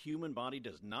know the human body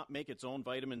does not make its own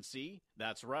vitamin C?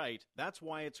 That's right. That's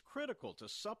why it's critical to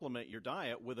supplement your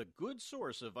diet with a good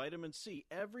source of vitamin C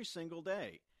every single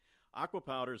day. Aqua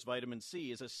Powder's vitamin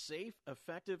C is a safe,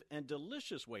 effective, and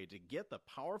delicious way to get the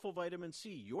powerful vitamin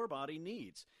C your body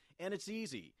needs. And it's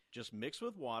easy. Just mix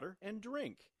with water and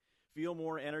drink. Feel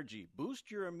more energy,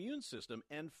 boost your immune system,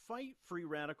 and fight free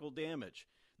radical damage.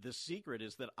 The secret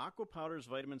is that Aqua Powder's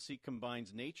vitamin C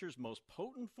combines nature's most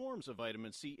potent forms of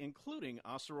vitamin C, including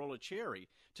Acerola cherry,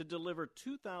 to deliver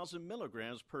 2,000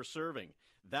 milligrams per serving.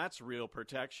 That's real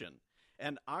protection.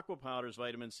 And Aqua Powder's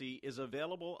vitamin C is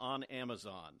available on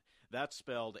Amazon. That's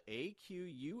spelled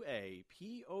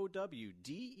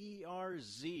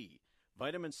AQUAPOWDERZ.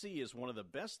 Vitamin C is one of the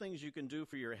best things you can do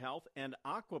for your health, and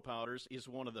Aqua Powders is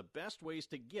one of the best ways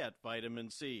to get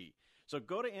vitamin C. So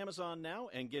go to Amazon now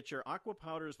and get your Aqua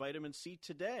Powders vitamin C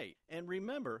today. And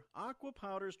remember, Aqua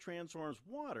Powders transforms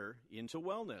water into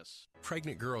wellness.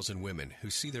 Pregnant girls and women who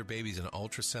see their babies in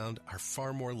ultrasound are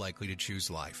far more likely to choose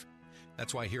life.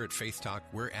 That's why here at Faith Talk,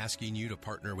 we're asking you to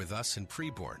partner with us in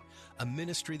Preborn, a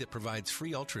ministry that provides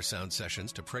free ultrasound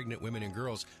sessions to pregnant women and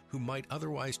girls who might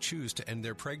otherwise choose to end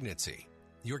their pregnancy.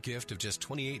 Your gift of just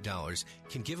 $28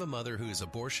 can give a mother who is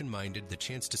abortion-minded the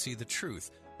chance to see the truth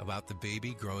about the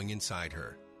baby growing inside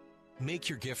her. Make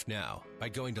your gift now by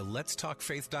going to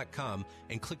letstalkfaith.com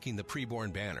and clicking the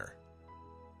Preborn banner.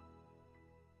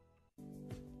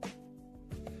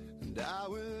 And I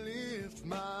will lift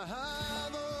my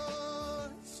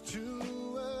voice to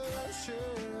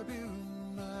worship you,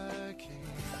 my King.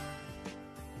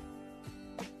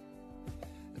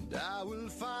 And I will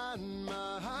find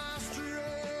my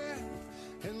strength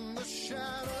in the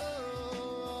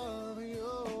shadow of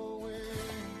your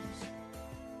wings.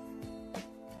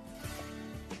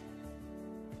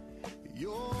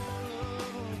 Your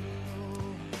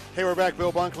Hey, we're back.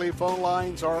 Bill Bunkley. Phone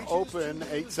lines are open,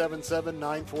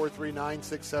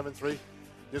 877-943-9673.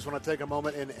 Just want to take a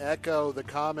moment and echo the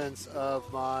comments of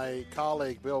my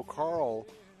colleague, Bill Carl,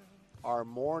 our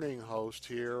morning host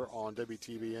here on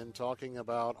WTBN, talking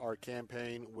about our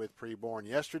campaign with Preborn.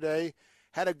 Yesterday,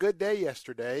 had a good day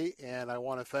yesterday, and I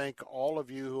want to thank all of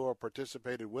you who have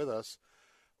participated with us.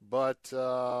 But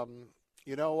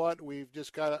you know what? We've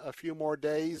just got a few more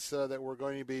days that we're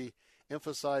going to be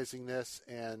emphasizing this,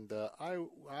 and I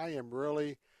am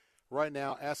really right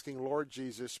now asking Lord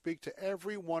Jesus, speak to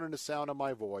everyone in the sound of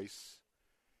my voice,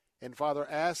 and Father,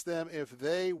 ask them if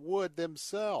they would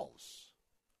themselves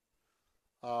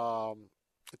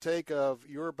take of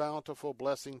your bountiful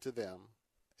blessing to them.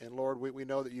 And Lord, we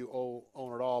know that you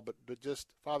own it all, but just,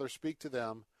 Father, speak to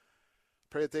them.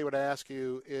 Pray that they would ask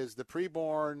you, is the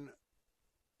preborn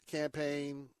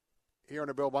campaign here on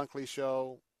the Bill Bunkley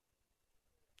Show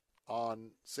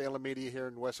on Salem Media here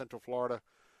in West Central Florida,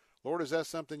 Lord, is that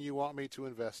something you want me to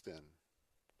invest in?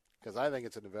 Because I think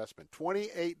it's an investment.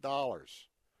 $28.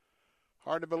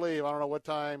 Hard to believe. I don't know what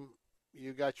time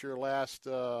you got your last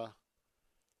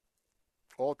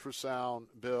ultrasound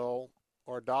bill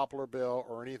or Doppler bill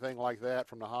or anything like that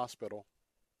from the hospital.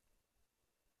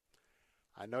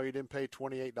 I know you didn't pay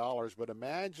 $28, but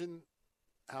imagine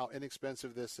how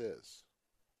inexpensive this is.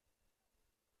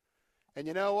 And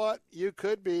you know what? You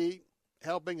could be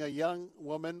helping a young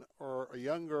woman or a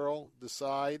young girl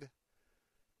decide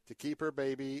to keep her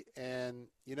baby. And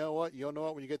you know what? You'll know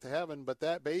it when you get to heaven, but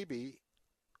that baby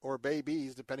or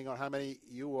babies, depending on how many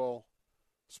you will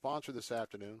sponsor this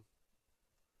afternoon,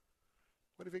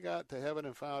 what if you got to heaven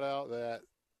and found out that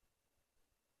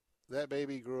that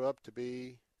baby grew up to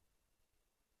be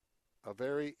a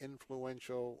very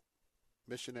influential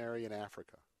missionary in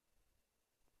Africa?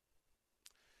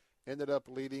 Ended up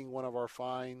leading one of our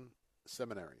fine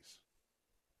seminaries.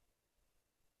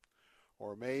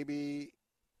 Or maybe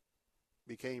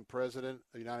became president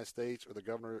of the United States or the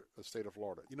governor of the state of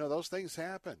Florida. You know, those things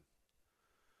happen.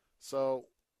 So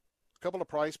a couple of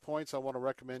price points I want to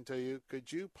recommend to you.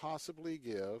 Could you possibly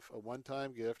give a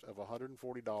one-time gift of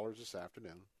 $140 this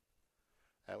afternoon?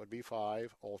 That would be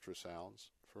 5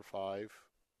 ultrasounds for 5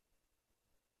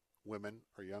 women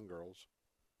or young girls.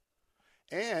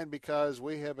 And because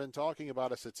we have been talking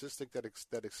about a statistic that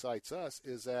excites us,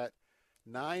 is that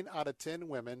 9 out of 10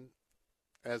 women,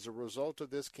 as a result of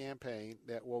this campaign,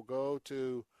 that will go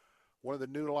to one of the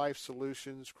New Life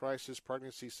Solutions crisis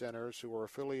pregnancy centers who are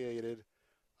affiliated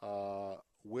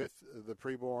with the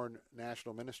Preborn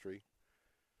National Ministry,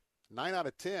 9 out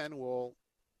of 10 will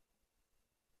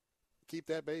keep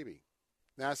that baby.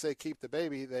 Now, I say keep the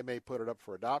baby. They may put it up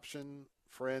for adoption,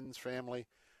 friends, family,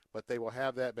 but they will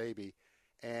have that baby.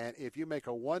 And if you make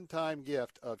a one-time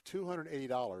gift of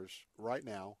 $280 right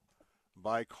now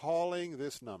by calling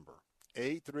this number,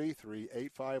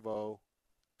 833-850-2229.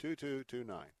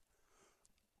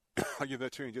 I'll give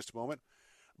that to you in just a moment.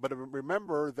 But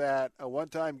remember that a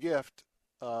one-time gift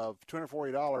of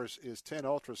 $240 is 10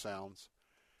 ultrasounds,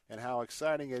 and how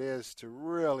exciting it is to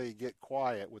really get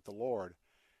quiet with the Lord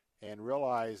and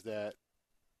realize that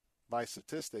by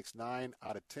statistics, 9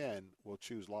 out of 10 will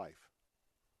choose life.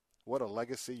 What a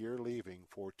legacy you're leaving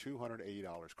for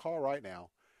 $280. Call right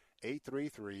now,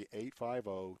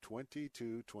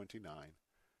 833-850-2229.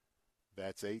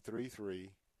 That's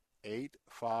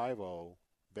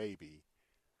 833-850-BABY.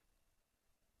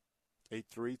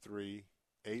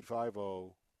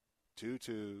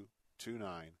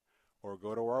 833-850-2229. Or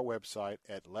go to our website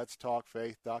at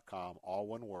letstalkfaith.com, all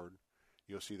one word.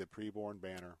 You'll see the preborn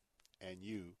banner, and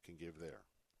you can give there.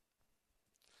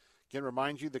 Again,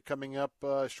 remind you that coming up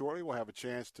shortly, we'll have a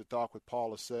chance to talk with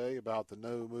Paul Asay about the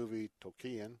new movie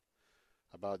Tolkien,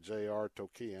 about J.R.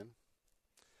 Tolkien.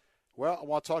 Well, I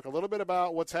want to talk a little bit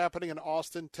about what's happening in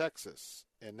Austin, Texas.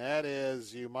 And that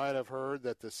is, you might have heard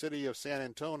that the city of San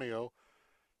Antonio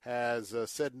has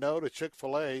said no to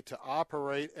Chick-fil-A to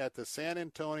operate at the San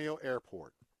Antonio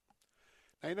airport.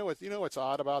 Now, you know what's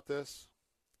odd about this?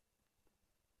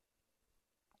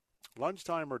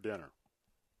 Lunchtime or dinner.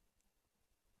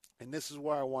 And this is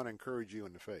why I want to encourage you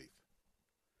in the faith.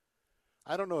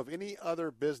 I don't know of any other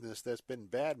business that's been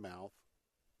badmouthed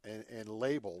and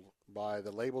labeled by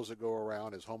the labels that go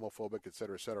around as homophobic, et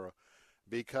cetera,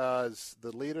 because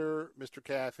the leader, Mr.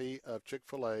 Cathy of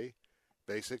Chick-fil-A,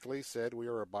 basically said we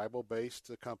are a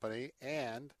Bible-based company,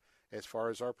 and as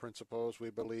far as our principles, we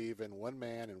believe in one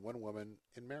man and one woman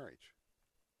in marriage.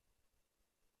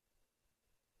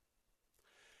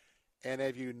 And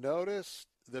have you noticed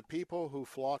the people who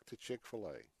flock to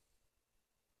Chick-fil-A?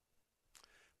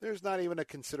 There's not even a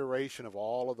consideration of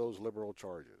all of those liberal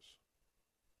charges.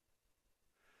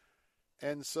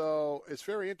 And so it's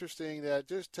very interesting that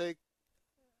just take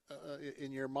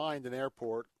in your mind an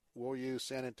airport. We'll use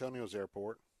San Antonio's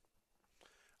airport.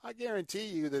 I guarantee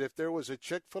you that if there was a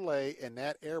Chick-fil-A in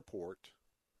that airport,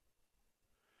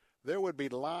 there would be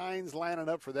lines lining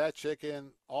up for that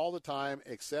chicken all the time,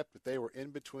 except that they were in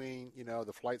between,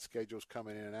 the flight schedules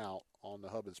coming in and out on the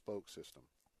hub and spoke system.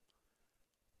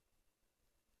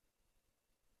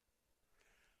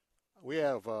 We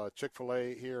have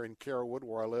Chick-fil-A here in Carrollwood,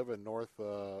 where I live in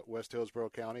West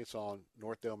Hillsborough County. It's on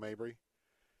North Dale Mabry.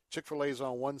 Chick-fil-A is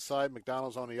on one side,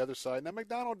 McDonald's on the other side. Now,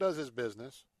 McDonald does his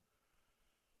business,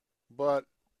 but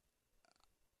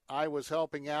I was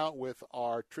helping out with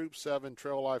our Troop 7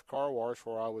 Trail Life Car Wash,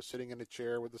 where I was sitting in a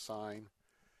chair with the sign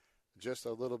just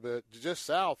a little bit, just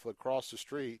south across the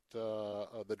street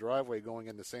of the driveway going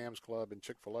into Sam's Club and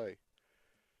Chick-fil-A.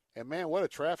 And, man, what a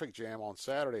traffic jam on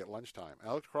Saturday at lunchtime.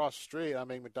 I looked across the street. I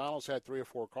mean, McDonald's had 3 or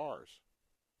 4 cars.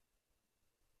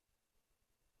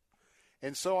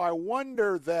 And so I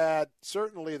wonder that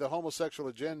certainly the homosexual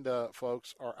agenda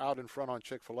folks are out in front on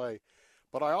Chick-fil-A.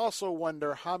 But I also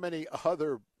wonder how many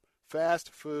other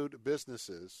fast food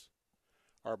businesses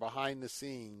are behind the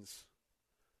scenes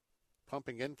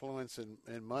pumping influence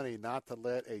and money not to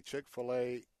let a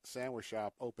Chick-fil-A sandwich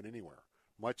shop open anywhere,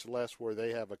 much less where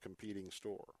they have a competing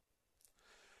store.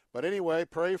 But anyway,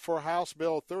 pray for House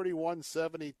Bill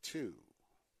 3172.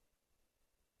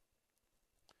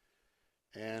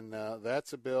 And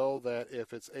that's a bill that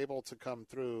if it's able to come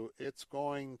through, it's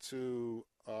going to,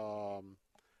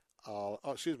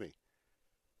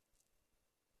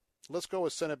 let's go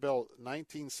with Senate Bill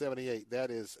 1978. That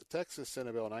is Texas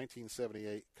Senate Bill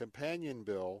 1978, companion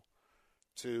bill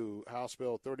to House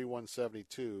Bill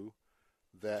 3172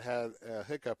 that had a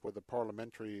hiccup with the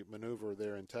parliamentary maneuver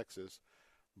there in Texas.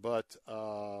 But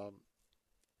the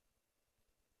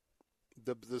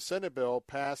Senate bill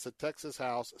passed the Texas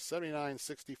House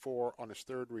 79-64 on its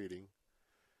third reading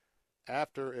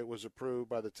after it was approved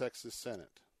by the Texas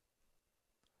Senate.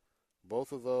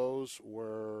 Both of those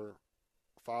were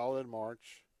filed in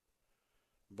March,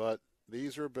 but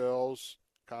these are bills,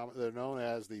 they're known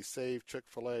as the Save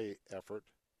Chick-fil-A effort,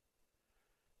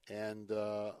 and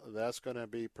that's going to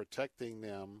be protecting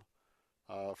them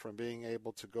from being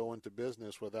able to go into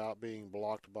business without being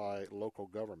blocked by local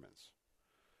governments.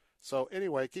 So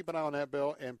anyway, keep an eye on that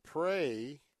bill and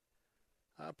pray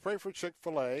for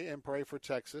Chick-fil-A and pray for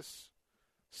Texas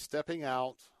stepping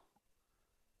out,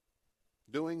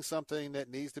 doing something that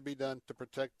needs to be done to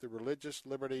protect the religious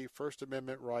liberty, First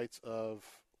Amendment rights of,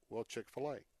 well,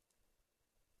 Chick-fil-A.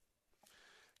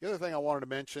 The other thing I wanted to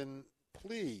mention,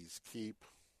 please keep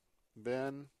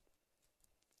Ben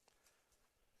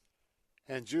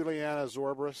and Juliana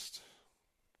Zorbrast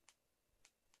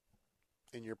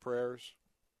in your prayers.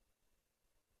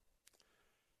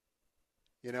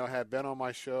 You know, had Ben on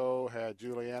my show, had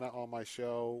Juliana on my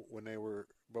show when they were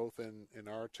both in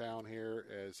our town here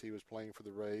as he was playing for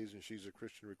the Rays, and she's a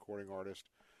Christian recording artist.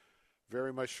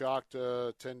 Very much shocked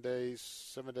 10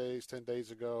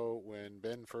 days ago when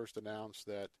Ben first announced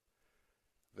that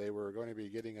they were going to be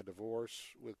getting a divorce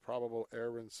with probable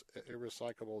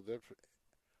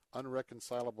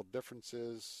unreconcilable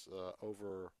differences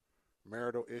over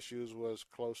marital issues was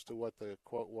close to what the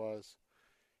quote was.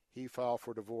 He filed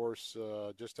for divorce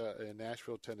just in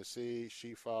Nashville, Tennessee.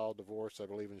 She filed divorce, I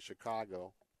believe, in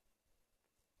Chicago.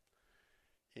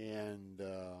 And,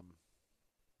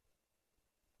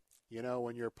 you know,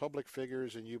 when you're public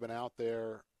figures and you've been out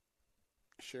there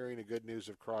sharing the good news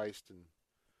of Christ and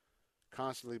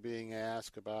constantly being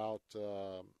asked about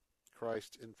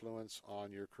Christ's influence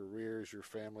on your careers, your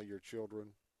family, your children,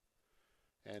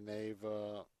 and they've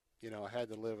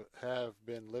have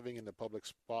been living in the public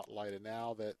spotlight, and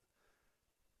now that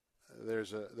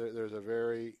there's a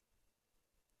very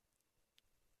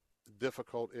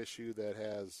difficult issue that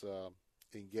has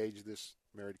engaged this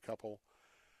married couple,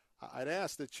 I'd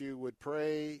ask that you would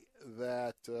pray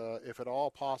that if at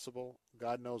all possible,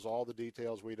 God knows all the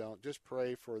details, we don't, just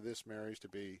pray for this marriage to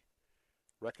be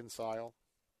reconciled.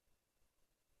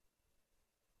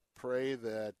 Pray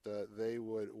that they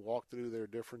would walk through their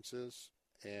differences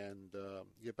and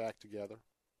get back together.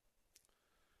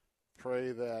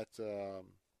 Pray that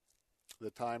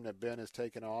the time that Ben has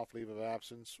taken off, leave of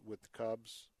absence with the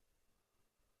Cubs,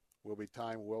 will be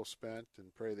time well spent,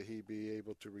 and pray that he be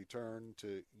able to return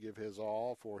to give his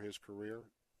all for his career.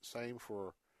 Same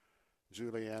for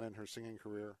Juliana and her singing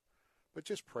career. But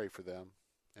just pray for them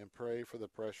and pray for the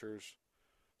pressures.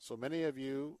 So many of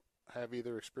you have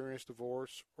either experienced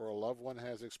divorce or a loved one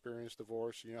has experienced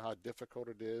divorce. You know how difficult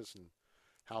it is and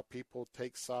how people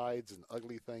take sides and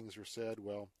ugly things are said.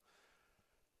 Well,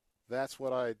 that's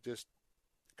what I just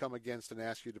come against and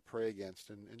ask you to pray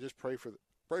against, and just pray for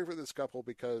this couple,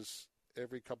 because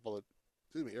every couple of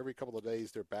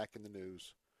days they're back in the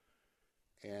news,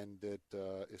 and it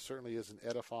certainly isn't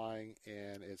edifying,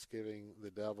 and it's giving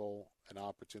the devil an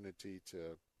opportunity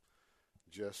to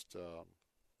just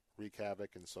wreak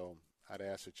havoc. And so I'd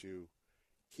ask that you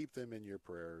keep them in your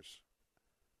prayers.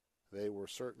 They were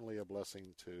certainly a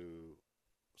blessing to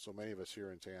so many of us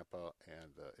here in Tampa,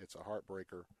 and it's a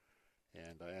heartbreaker.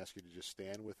 And I ask you to just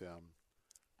stand with them,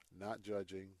 not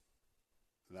judging,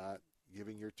 not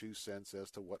giving your 2 cents as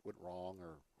to what went wrong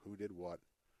or who did what.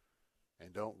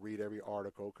 And don't read every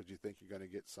article because you think you're going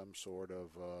to get some sort of,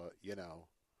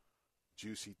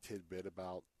 juicy tidbit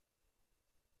about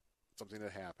something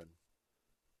that happened.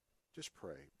 Just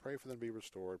pray. Pray for them to be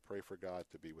restored. Pray for God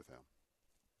to be with them.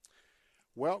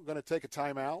 Well, going to take a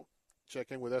time out.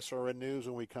 Check in with SRN News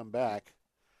when we come back.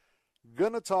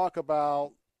 Going to talk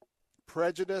about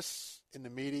prejudice in the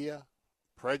media,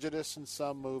 prejudice in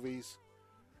some movies,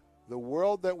 the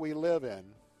world that we live in,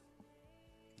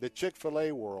 the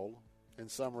Chick-fil-A world in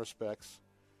some respects,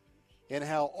 and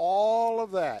how all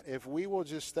of that, if we will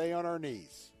just stay on our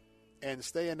knees and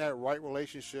stay in that right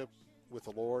relationship with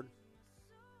the Lord,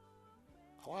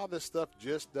 a lot of this stuff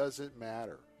just doesn't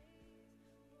matter.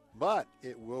 But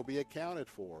it will be accounted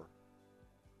for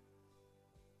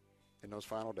in those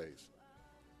final days.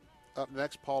 Up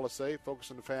next, Paula Say,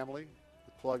 Focus on the Family,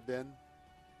 Plugged In,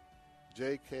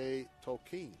 J.K.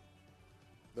 Tolkien,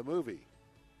 the movie,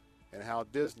 and how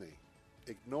Disney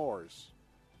ignores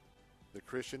the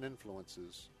Christian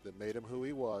influences that made him who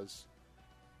he was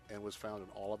and was found in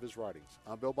all of his writings.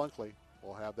 I'm Bill Bunkley.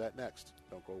 We'll have that next.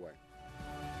 Don't go away.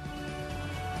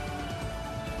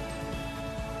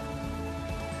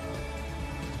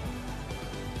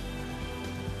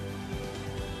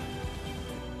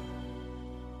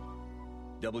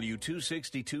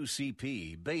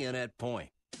 W262CP, Bayonet Point.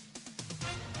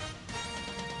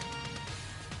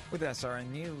 With SRN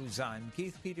News, I'm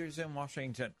Keith Peters in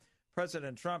Washington.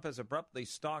 President Trump has abruptly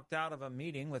stalked out of a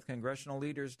meeting with congressional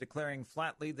leaders, declaring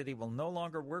flatly that he will no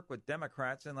longer work with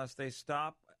Democrats unless they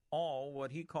stop all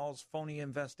what he calls phony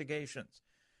investigations.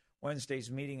 Wednesday's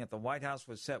meeting at the White House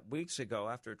was set weeks ago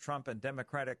after Trump and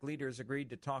Democratic leaders agreed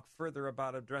to talk further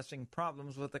about addressing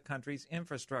problems with the country's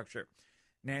infrastructure.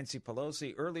 Nancy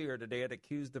Pelosi earlier today had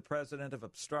accused the president of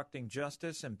obstructing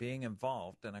justice and being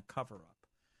involved in a cover-up.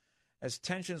 As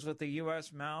tensions with the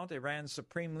U.S. mount, Iran's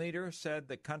supreme leader said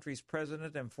the country's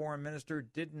president and foreign minister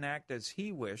didn't act as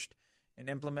he wished in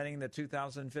implementing the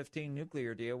 2015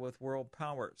 nuclear deal with world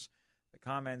powers. The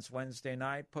comments Wednesday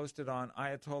night, posted on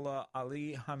Ayatollah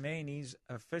Ali Khamenei's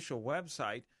official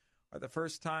website, are the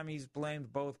first time he's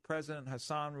blamed both President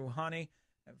Hassan Rouhani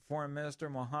and Foreign Minister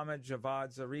Mohammad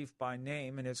Javad Zarif by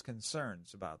name in his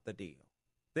concerns about the deal.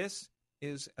 This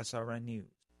is SRN News.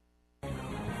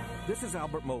 This is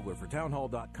Albert Mohler for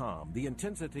Townhall.com. The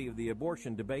intensity of the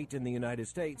abortion debate in the United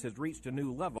States has reached a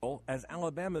new level as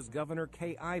Alabama's Governor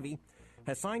Kay Ivey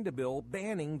has signed a bill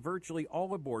banning virtually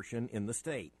all abortion in the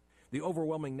state. The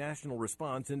overwhelming national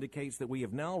response indicates that we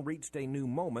have now reached a new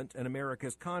moment in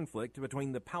America's conflict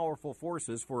between the powerful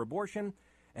forces for abortion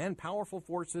and powerful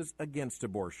forces against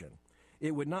abortion.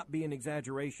 It would not be an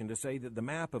exaggeration to say that the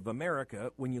map of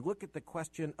America, when you look at the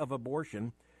question of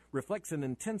abortion, reflects an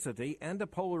intensity and a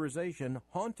polarization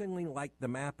hauntingly like the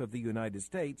map of the United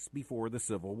States before the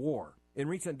Civil War. In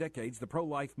recent decades, the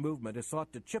pro-life movement has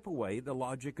sought to chip away the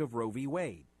logic of Roe v.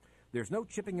 Wade. There's no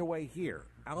chipping away here.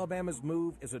 Alabama's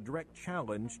move is a direct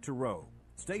challenge to Roe.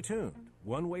 Stay tuned.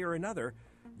 One way or another,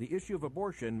 the issue of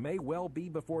abortion may well be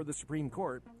before the Supreme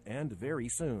Court, and very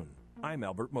soon. I'm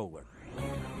Albert Mohler.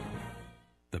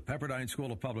 The Pepperdine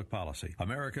School of Public Policy,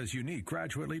 America's unique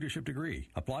graduate leadership degree.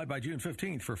 Apply by June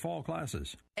 15th for fall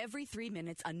classes. Every 3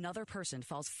 minutes, another person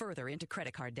falls further into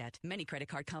credit card debt. Many credit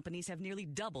card companies have nearly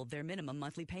doubled their minimum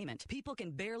monthly payment. People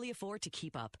can barely afford to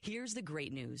keep up. Here's the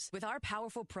great news. With our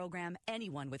powerful program,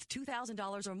 anyone with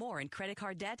 $2,000 or more in credit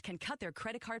card debt can cut their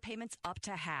credit card payments up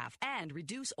to half and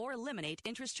reduce or eliminate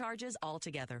interest charges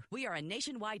altogether. We are a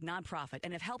nationwide nonprofit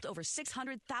and have helped over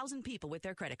 600,000 people with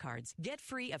their credit cards. Get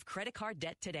free of credit card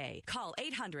debt today. Call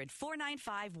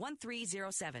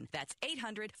 800-495-1307. That's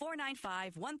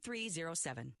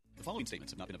 800-495-1307. The following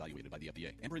statements have not been evaluated by the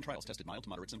FDA. Amberen trials tested mild to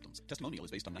moderate symptoms. Testimonial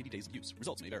is based on 90 days of use.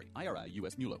 Results may vary. IRI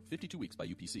US MULO, 52 weeks by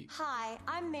UPC. Hi,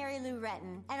 I'm Mary Lou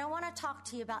Retton, and I want to talk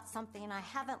to you about something I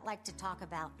haven't liked to talk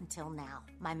about until now,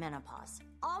 my menopause.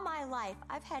 All my life,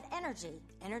 I've had energy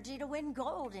to win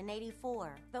gold in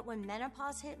 '84. But when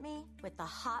menopause hit me, with the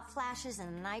hot flashes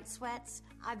and the night sweats,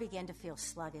 I began to feel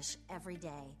sluggish every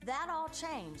day. That all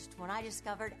changed when I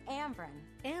discovered Amberen.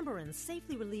 Amberen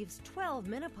safely relieves 12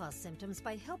 menopause symptoms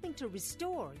by helping to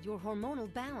restore your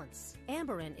hormonal balance.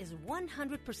 Amberen is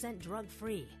 100%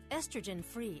 drug-free,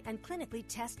 estrogen-free, and clinically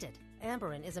tested.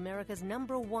 Amberen is America's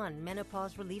 #1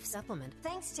 menopause relief supplement.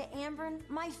 Thanks to Amberen,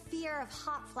 my fear of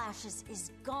hot flashes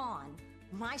is gone.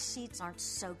 My sheets aren't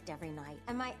soaked every night,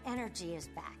 and my energy is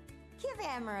back. Give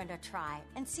Amberen a try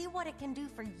and see what it can do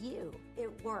for you.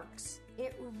 It works.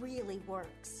 It really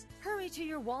works. Hurry to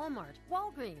your Walmart,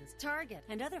 Walgreens, Target,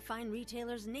 and other fine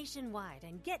retailers nationwide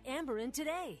and get Amberin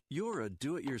today. You're a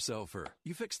do-it-yourselfer.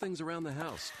 You fix things around the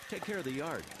house, take care of the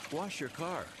yard, wash your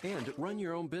car, and run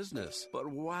your own business. But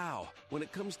wow, when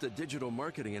it comes to digital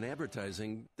marketing and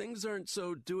advertising, things aren't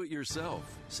so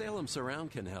do-it-yourself. Salem Surround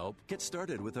can help. Get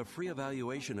started with a free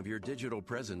evaluation of your digital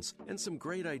presence and some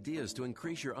great ideas to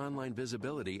increase your online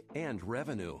visibility and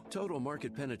revenue. Total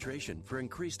market penetration for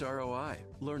increased ROI.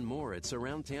 Learn more at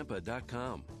SurroundTampa.com.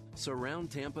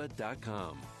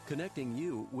 SurroundTampa.com. Connecting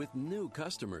you with new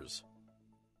customers.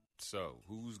 So,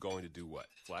 who's going to do what?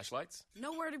 Flashlights?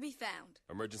 Nowhere to be found.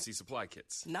 Emergency supply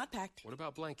kits? Not packed. What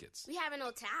about blankets? We have an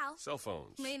old towel. Cell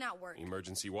phones? May not work.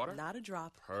 Emergency water? Not a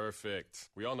drop. Perfect.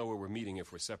 We all know where we're meeting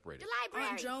if we're separated. The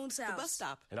library. On Jones' house. The bus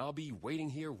stop. And I'll be waiting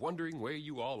here wondering where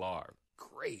you all are.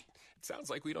 Great. It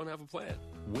sounds like we don't have a plan.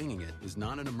 Winging it is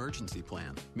not an emergency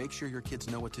plan. Make sure your kids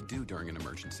know what to do during an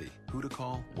emergency, who to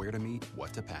call, where to meet,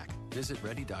 what to pack. Visit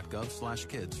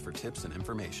ready.gov/kids for tips and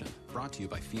information. Brought to you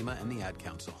by FEMA and the Ad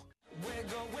Council. We're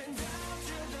going down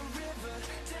to the river,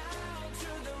 down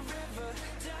to the river,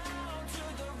 down to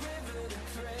the river to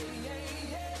pray.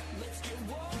 Yeah, yeah. Let's get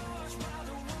washed by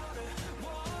the water,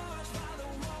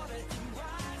 and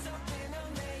rise up in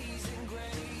amazing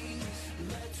grace.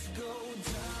 Let's go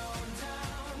down,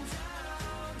 down,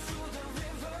 down to the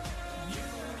river.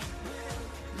 You will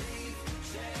leave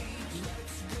change.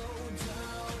 Let's go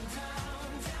down, down,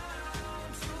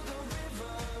 down to the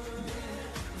river.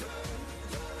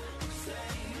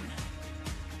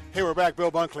 Hey, we're back.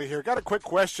 Bill Bunkley here. Got a quick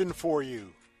question for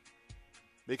you.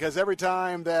 Because every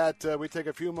time that we take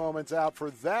a few moments out for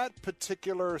that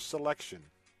particular selection,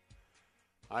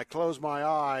 I close my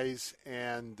eyes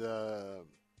and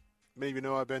many of you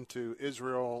know I've been to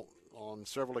Israel on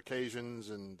several occasions,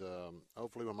 and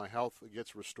hopefully when my health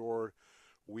gets restored,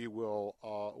 we will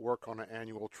work on an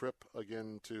annual trip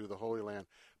again to the Holy Land.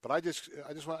 But I just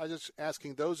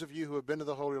asking those of you who have been to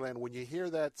the Holy Land, when you hear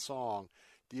that song,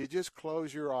 do you just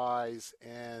close your eyes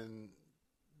and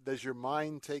does your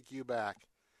mind take you back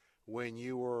when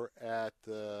you were at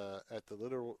the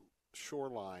little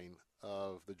shoreline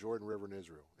of the Jordan River in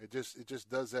Israel? It just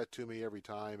does that to me every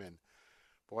time. And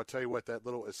boy, I tell you what, that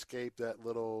little escape, that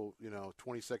little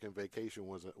 20-second vacation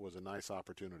was a nice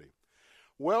opportunity.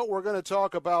 Well, we're going to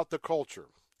talk about the culture,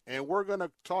 and we're going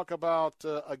to talk about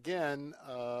again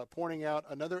pointing out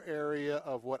another area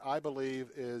of what I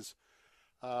believe is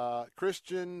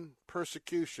Christian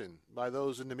persecution by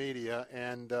those in the media,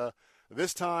 and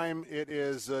this time it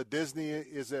is Disney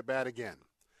is at bat again.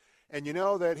 And you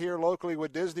know that here locally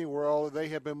with Disney World, they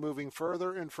have been moving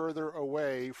further and further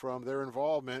away from their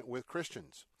involvement with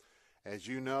Christians. As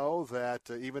you know, that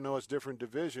even though it's different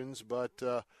divisions, but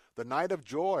the Night of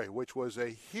Joy, which was a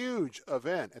huge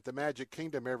event at the Magic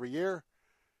Kingdom every year,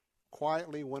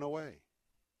 quietly went away.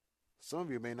 Some of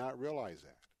you may not realize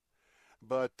that.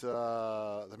 But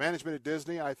the management at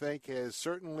Disney, I think, is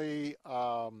certainly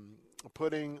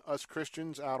putting us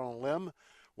Christians out on a limb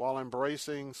while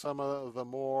embracing some of the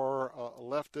more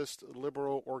leftist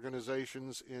liberal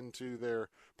organizations into their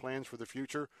plans for the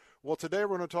future. Well, today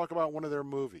we're going to talk about one of their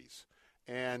movies.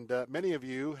 And many of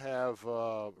you have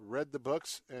read the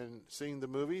books and seen the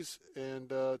movies, and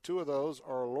two of those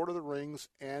are Lord of the Rings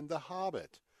and The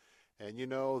Hobbit. And you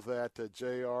know that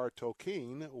J.R.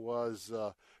 Tolkien was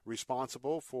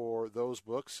responsible for those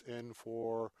books and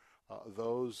for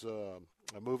those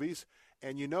movies.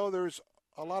 And you know there's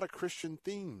a lot of Christian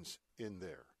themes in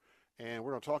there. And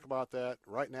we're going to talk about that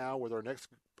right now with our next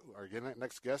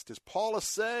guest is Paul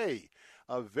Asay,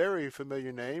 a very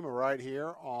familiar name right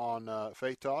here on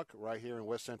Faith Talk, right here in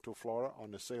West Central Florida on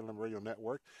the Salem Radio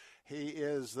Network. He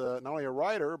is not only a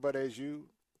writer, but as you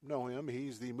know him,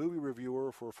 he's the movie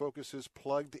reviewer for Focus's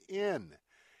Plugged In.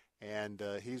 And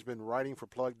he's been writing for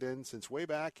Plugged In since way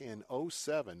back in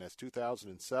 2007. That's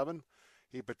 2007.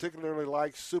 He particularly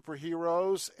likes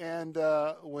superheroes, and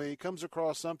when he comes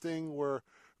across something where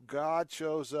God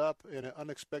shows up in an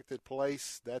unexpected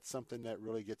place, that's something that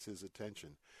really gets his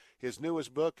attention. His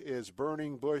newest book is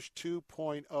Burning Bush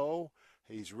 2.0.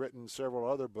 He's written several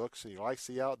other books. He likes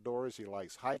the outdoors. He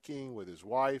likes hiking with his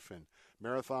wife and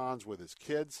marathons with his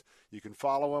kids. You can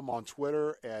follow him on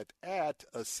Twitter at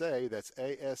Asay. That's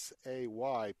ASAYPAUL.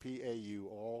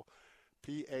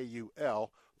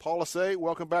 Paul Asay,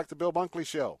 welcome back to Bill Bunkley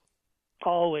Show.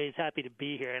 Always happy to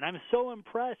be here, and I'm so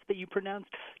impressed that you pronounced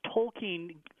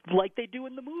Tolkien like they do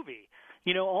in the movie.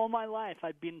 You know, all my life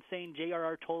I've been saying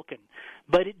J.R.R. Tolkien,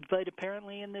 but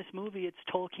apparently in this movie it's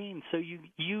Tolkien. So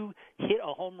you hit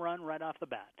a home run right off the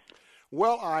bat.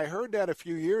 Well, I heard that a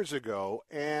few years ago,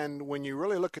 and when you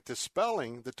really look at the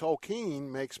spelling, the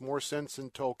Tolkien makes more sense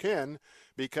than Tolkien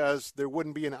because there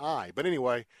wouldn't be an I. But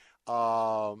anyway,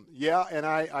 yeah, and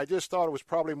I just thought it was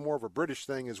probably more of a British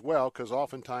thing as well because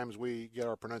oftentimes we get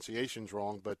our pronunciations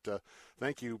wrong. But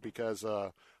thank you because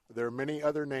there are many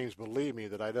other names, believe me,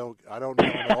 that I don't know them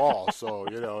at all. So,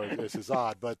 this is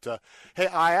odd. But, hey,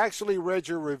 I actually read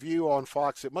your review on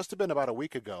Fox. It must have been about a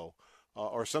week ago.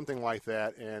 Or something like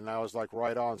that, and I was like,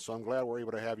 right on. So I'm glad we're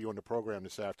able to have you on the program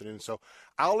this afternoon. So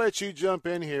I'll let you jump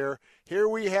in here. Here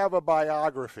we have a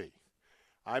biography.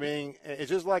 I mean, it's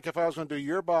just like if I was going to do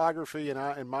your biography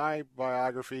and my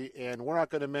biography, and we're not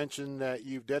going to mention that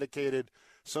you've dedicated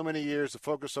so many years to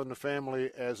focus on the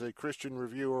family as a Christian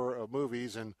reviewer of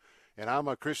movies, and I'm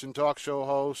a Christian talk show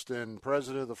host and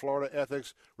president of the Florida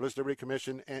Ethics Religious Liberty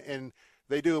Commission, and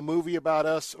they do a movie about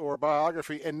us or a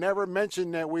biography and never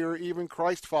mention that we were even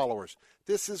Christ followers.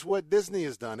 This is what Disney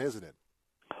has done, isn't it?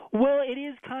 Well, it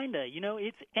is kind of,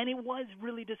 it was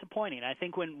really disappointing. I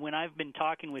think when I've been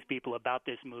talking with people about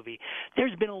this movie,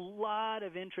 there's been a lot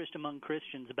of interest among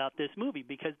Christians about this movie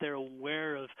because they're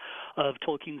aware of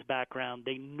Tolkien's background.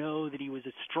 They know that he was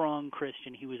a strong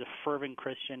Christian. He was a fervent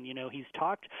Christian. He's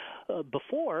talked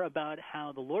before about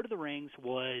how The Lord of the Rings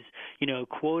was,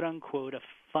 quote unquote,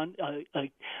 a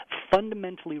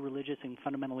fundamentally religious and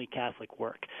fundamentally Catholic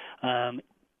work.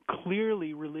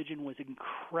 Clearly, religion was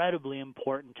incredibly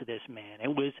important to this man. It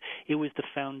was the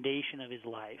foundation of his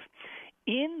life.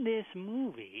 In this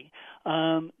movie,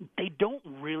 they don't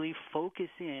really focus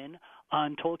in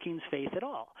on Tolkien's faith at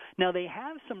all. Now, they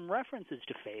have some references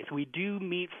to faith. We do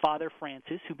meet Father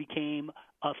Francis, who became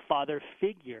a father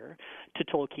figure to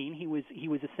Tolkien. He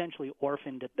was essentially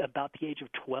orphaned at about the age of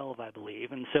 12, I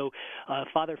believe, and so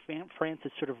Father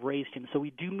Francis sort of raised him. So we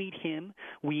do meet him.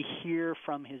 We hear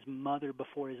from his mother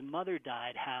before his mother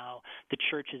died how the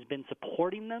church has been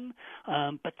supporting them,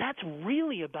 but that's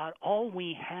really about all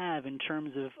we have in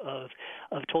terms of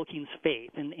Tolkien's faith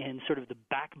and sort of the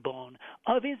backbone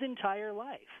of his entire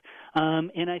life.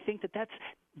 And I think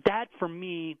that for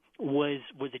me was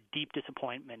a deep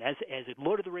disappointment. As a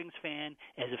Lord of the Rings fan,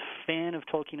 as a fan of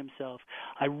Tolkien himself,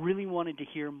 I really wanted to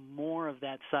hear more of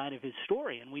that side of his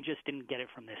story, and we just didn't get it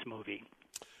from this movie.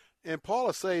 And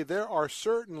Paula say there are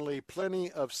certainly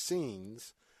plenty of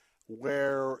scenes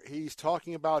where he's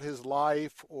talking about his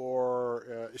life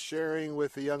or sharing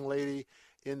with the young lady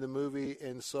in the movie,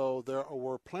 and so there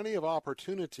were plenty of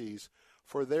opportunities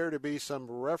for there to be some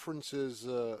references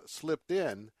slipped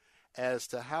in as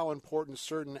to how important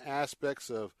certain aspects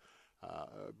of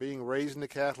being raised in the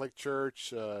Catholic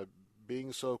Church,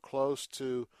 being so close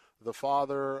to the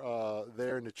Father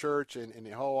there in the church, and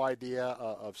the whole idea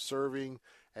of serving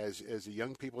as the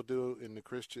young people do in the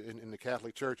in the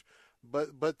Catholic Church,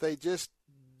 but they just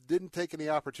didn't take any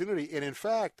opportunity. And in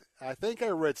fact, I think I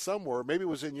read somewhere, maybe it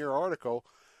was in your article,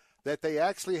 that they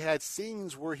actually had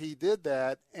scenes where he did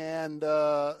that, and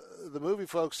the movie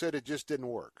folks said it just didn't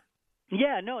work.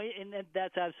 Yeah, no, and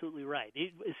that's absolutely right.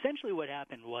 Essentially what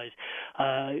happened was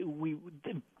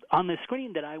on the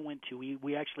screening that I went to,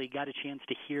 we actually got a chance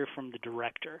to hear from the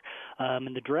director.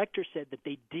 And the director said that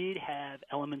they did have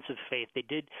elements of faith. They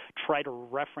did try to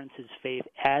reference his faith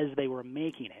as they were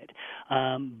making it.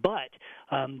 But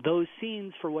those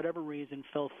scenes, for whatever reason,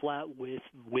 fell flat with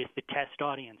the test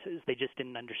audiences. They just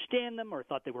didn't understand them or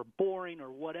thought they were boring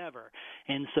or whatever.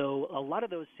 And so a lot of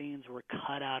those scenes were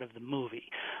cut out of the movie.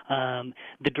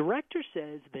 The director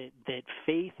says that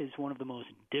faith is one of the most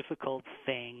difficult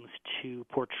things to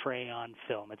portray on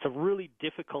film. It's a really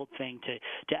difficult thing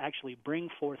to actually bring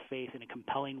forth faith in a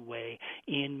compelling way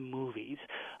in movies.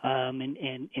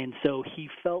 And so he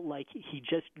felt like he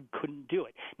just couldn't do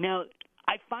it. Now,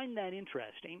 I find that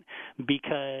interesting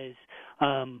because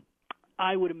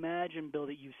I would imagine, Bill,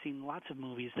 that you've seen lots of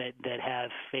movies that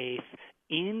have faith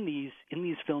in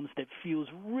these films that feels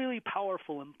really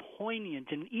powerful and poignant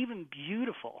and even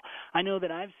beautiful. I know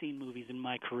that I've seen movies in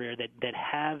my career that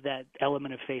have that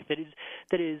element of faith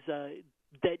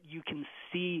that you can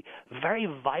see very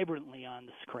vibrantly on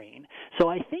the screen. So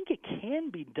I think it can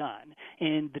be done,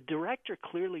 and the director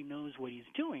clearly knows what he's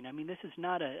doing. I mean, this is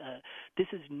not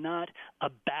a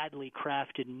badly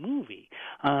crafted movie.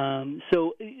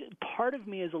 So part of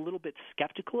me is a little bit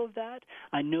skeptical of that.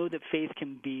 I know that faith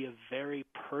can be a very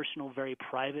personal, very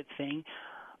private thing,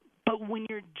 but when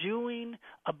you're doing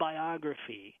a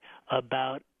biography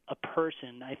about a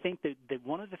person, I think that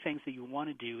one of the things that you want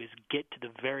to do is get to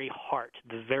the very heart,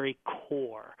 the very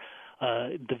core,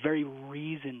 the very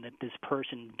reason that this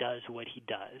person does what he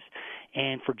does.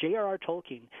 And for J.R.R.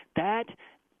 Tolkien, that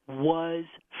was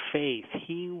faith.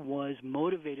 He was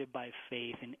motivated by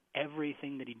faith in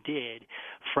everything that he did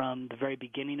from the very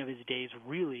beginning of his days,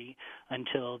 really,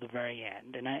 until the very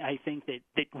end. And I think that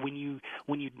when you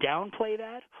downplay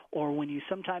that, or when you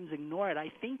sometimes ignore it,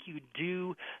 I think you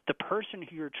do the person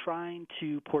who you're trying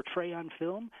to portray on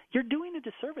film, you're doing a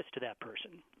disservice to that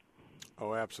person.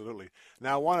 Oh, absolutely.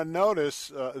 Now, I want to notice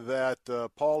that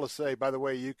Paul Lecce, by the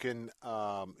way, you can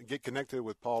get connected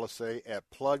with Paul Lecce at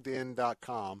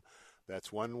pluggedin.com.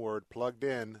 That's one word,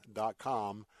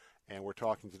 pluggedin.com. And we're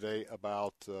talking today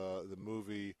about the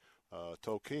movie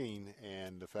Tolkien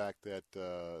and the fact that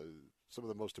some of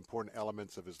the most important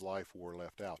elements of his life were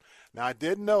left out. Now, I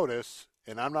did notice,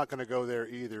 and I'm not going to go there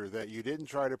either, that you didn't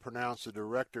try to pronounce the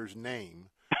director's name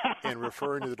in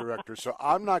referring to the director, so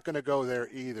I'm not going to go there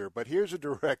either. But here's a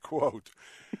direct quote.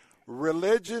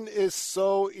 Religion is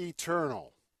so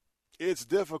eternal, it's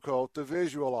difficult to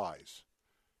visualize.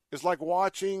 It's like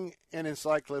watching an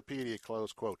encyclopedia,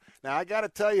 close quote. Now, I got to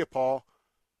tell you, Paul,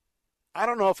 I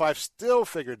don't know if I've still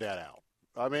figured that out.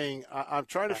 I mean, I'm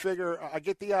trying to figure, I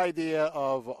get the idea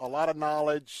of a lot of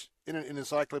knowledge in an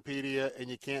encyclopedia and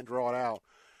you can't draw it out.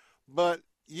 But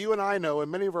you and I know,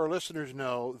 and many of our listeners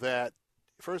know, that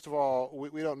first of all,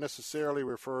 we don't necessarily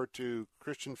refer to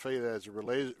Christian faith as a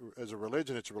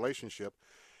religion. It's a relationship.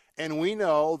 And we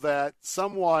know that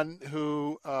someone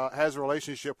who has a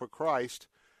relationship with Christ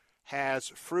has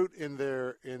fruit in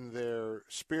their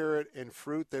spirit and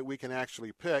fruit that we can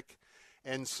actually pick.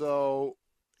 And so,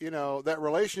 you know, that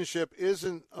relationship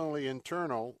isn't only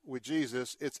internal with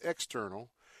Jesus, it's external.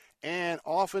 And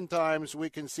oftentimes we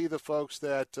can see the folks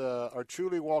that are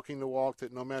truly walking the walk,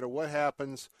 that no matter what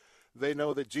happens, they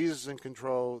know that Jesus is in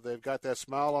control. They've got that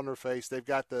smile on their face. They've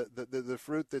got the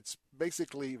fruit that's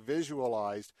basically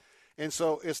visualized. And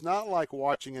so it's not like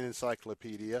watching an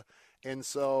encyclopedia. And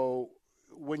so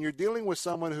when you're dealing with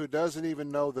someone who doesn't even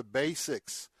know the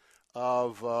basics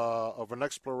of an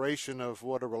exploration of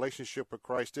what a relationship with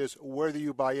Christ is, whether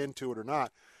you buy into it or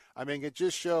not, I mean, it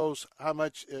just shows how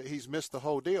much he's missed the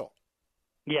whole deal.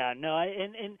 Yeah, no,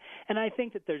 and I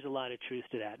think that there's a lot of truth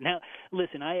to that. Now,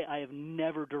 listen, I have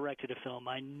never directed a film.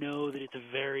 I know that it's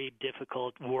a very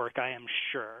difficult work, I am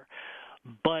sure.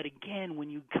 But again,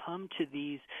 when you come to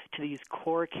these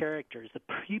core characters, the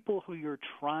people who you're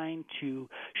trying to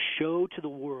show to the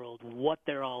world what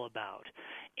they're all about,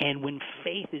 and when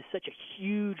faith is such a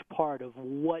huge part of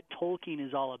what Tolkien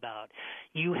is all about,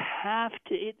 you have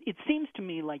to, it seems to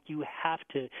me like you have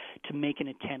to make an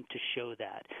attempt to show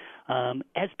that.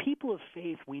 As people of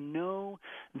faith, we know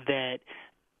that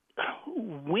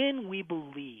when we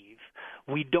believe,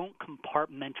 we don't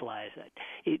compartmentalize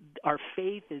it. Our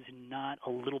faith is not a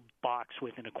little box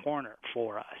within a corner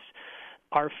for us.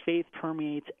 Our faith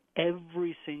permeates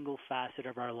every single facet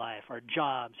of our life, our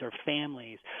jobs, our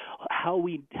families, how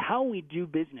we do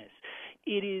business.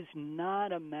 It is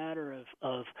not a matter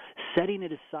of setting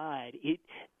it aside.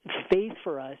 Faith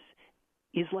for us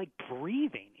is like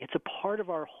breathing. It's a part of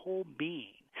our whole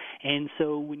being. And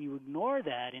so when you ignore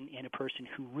that in a person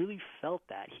who really felt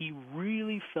that, he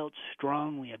really felt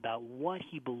strongly about what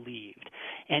he believed,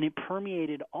 and it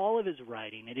permeated all of his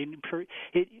writing.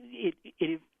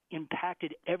 It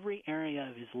impacted every area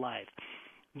of his life.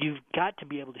 You've got to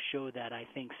be able to show that, I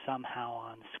think, somehow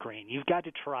on screen. You've got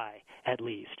to try, at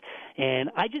least. And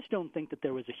I just don't think that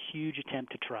there was a huge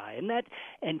attempt to try.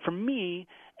 And for me,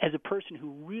 as a person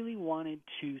who really wanted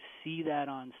to see that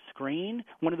on screen,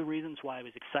 one of the reasons why I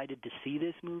was excited to see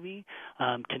this movie,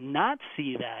 to not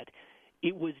see that,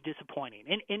 it was disappointing.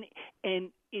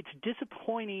 And it's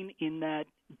disappointing in that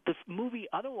the movie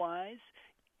otherwise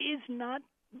is not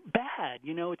bad.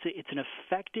 You know, it's an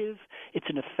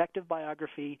effective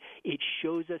biography. It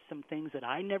shows us some things that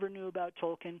I never knew about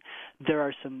Tolkien. There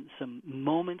are some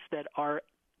moments that are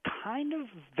kind of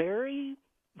very,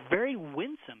 very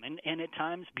winsome and at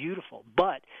times beautiful.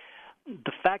 But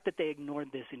the fact that they ignored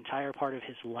this entire part of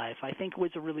his life, I think,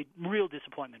 was a really real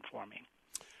disappointment for me.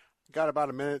 Got about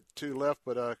a minute or two left,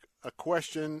 but a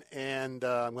question, and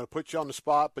I'm going to put you on the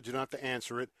spot, but you don't have to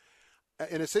answer it.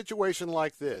 In a situation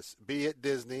like this, be it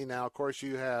Disney, now, of course,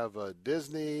 you have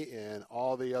Disney and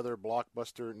all the other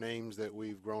blockbuster names that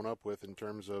we've grown up with in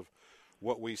terms of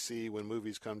what we see when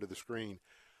movies come to the screen.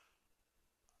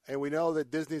 And we know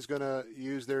that Disney's going to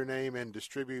use their name and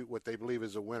distribute what they believe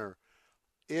is a winner.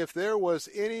 If there was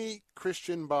any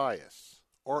Christian bias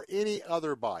or any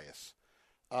other bias,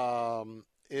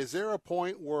 is there a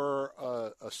point where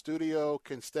a studio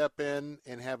can step in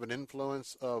and have an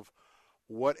influence of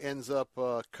what ends up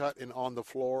cut and on the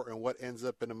floor and what ends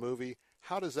up in a movie?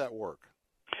 How does that work?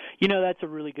 That's a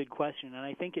really good question, and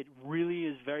I think it really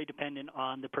is very dependent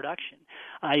on the production.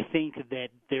 I think that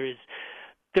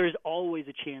there's always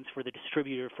a chance for the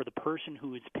distributor, for the person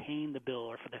who is paying the bill,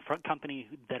 or for the front company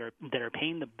that are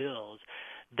paying the bills.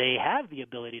 They have the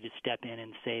ability to step in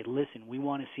and say, listen, we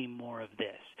want to see more of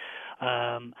this.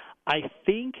 I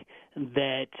think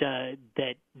that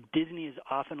Disney is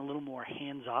often a little more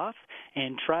hands-off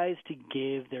and tries to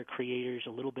give their creators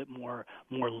a little bit more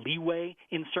leeway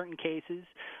in certain cases.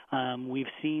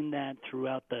 We've seen that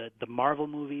throughout the Marvel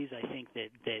movies. I think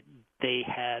that they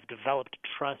have developed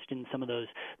trust in some of those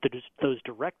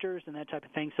directors and that type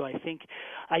of thing. So I think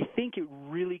it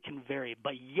really can vary.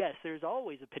 But yes, there's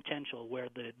always a potential where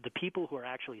the people who are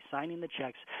actually signing the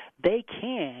checks, they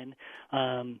can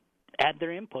add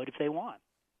their input if they want.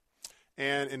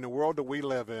 And in the world that we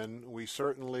live in, we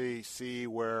certainly see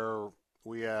where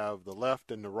we have the left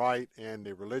and the right and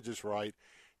the religious right.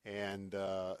 And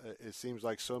it seems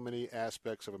like so many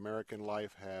aspects of American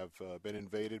life have been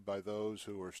invaded by those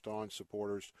who are staunch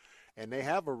supporters. And they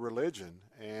have a religion,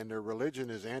 and their religion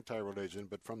is anti-religion,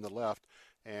 but from the left.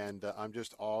 And I'm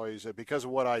just always, because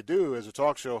of what I do as a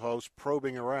talk show host,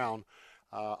 probing around,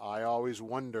 I always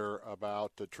wonder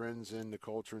about the trends in the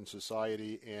culture and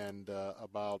society, and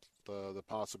about the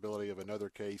possibility of another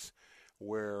case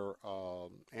where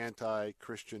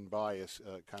anti-Christian bias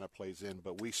kind of plays in.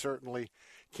 But we certainly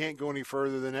can't go any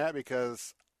further than that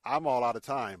because I'm all out of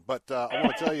time. But I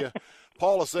want to tell you,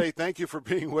 Paul Asay, thank you for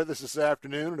being with us this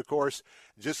afternoon. And, of course,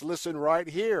 just listen right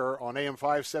here on AM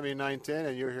 570, 910,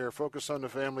 and you'll hear Focus on the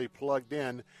Family Plugged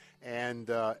In. And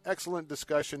excellent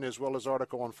discussion, as well as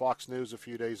article on Fox News a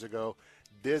few days ago.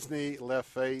 Disney left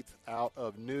faith out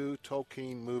of new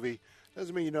Tolkien movie.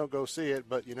 Doesn't mean you don't go see it,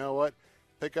 but you know what?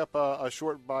 Pick up a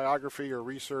short biography or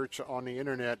research on the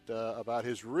Internet about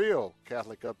his real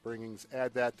Catholic upbringings.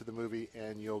 Add that to the movie,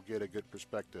 and you'll get a good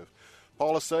perspective.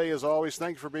 Paul Asay, as always,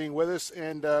 thank you for being with us,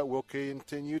 and we'll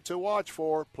continue to watch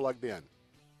for Plugged In.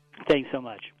 Thanks so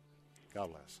much.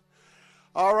 God bless.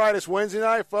 All right, it's Wednesday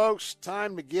night, folks.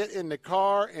 Time to get in the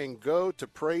car and go to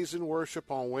praise and worship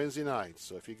on Wednesday nights.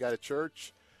 So if you got a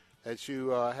church that you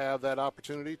have that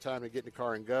opportunity, time to get in the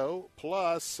car and go.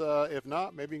 Plus, if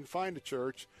not, maybe you can find a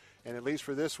church, and at least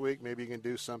for this week, maybe you can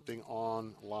do something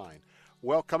online.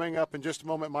 Well, coming up in just a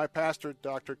moment, my pastor,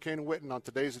 Dr. Ken Whitten, on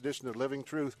today's edition of Living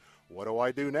Truth. What do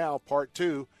I do now? Part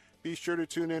 2. Be sure to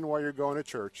tune in while you're going to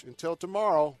church. Until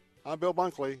tomorrow, I'm Bill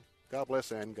Bunkley. God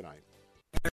bless and good night.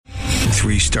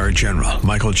 3-star General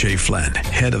Michael J. Flynn,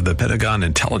 head of the Pentagon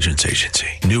Intelligence Agency,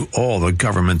 knew all the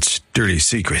government's dirty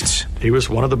secrets. He was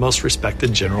one of the most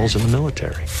respected generals in the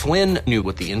military. Flynn knew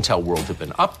what the intel world had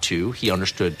been up to. He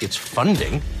understood its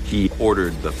funding. He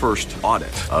ordered the first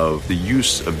audit of the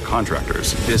use of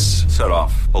contractors. This set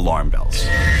off alarm bells.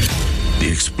 The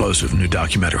explosive new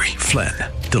documentary, Flynn,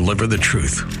 Deliver the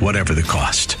Truth, Whatever the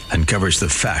Cost, uncovers the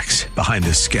facts behind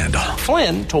this scandal.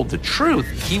 Flynn told the truth.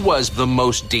 He was the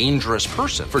most dangerous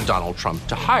person for Donald Trump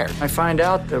to hire. I find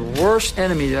out the worst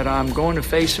enemy that I'm going to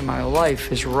face in my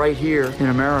life is right here in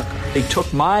America. They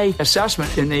took my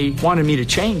assessment and they wanted me to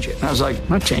change it. And I was like, I'm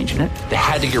not changing it. They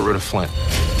had to get rid of Flynn.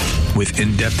 With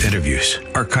in-depth interviews,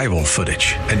 archival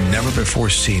footage, and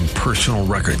never-before-seen personal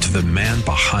records of the man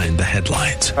behind the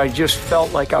headlines. I just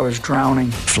felt like I was drowning.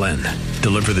 Flynn,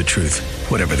 Deliver the Truth,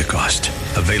 Whatever the Cost.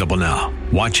 Available now.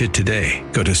 Watch it today.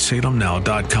 Go to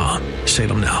salemnow.com.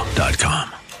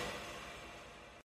 salemnow.com.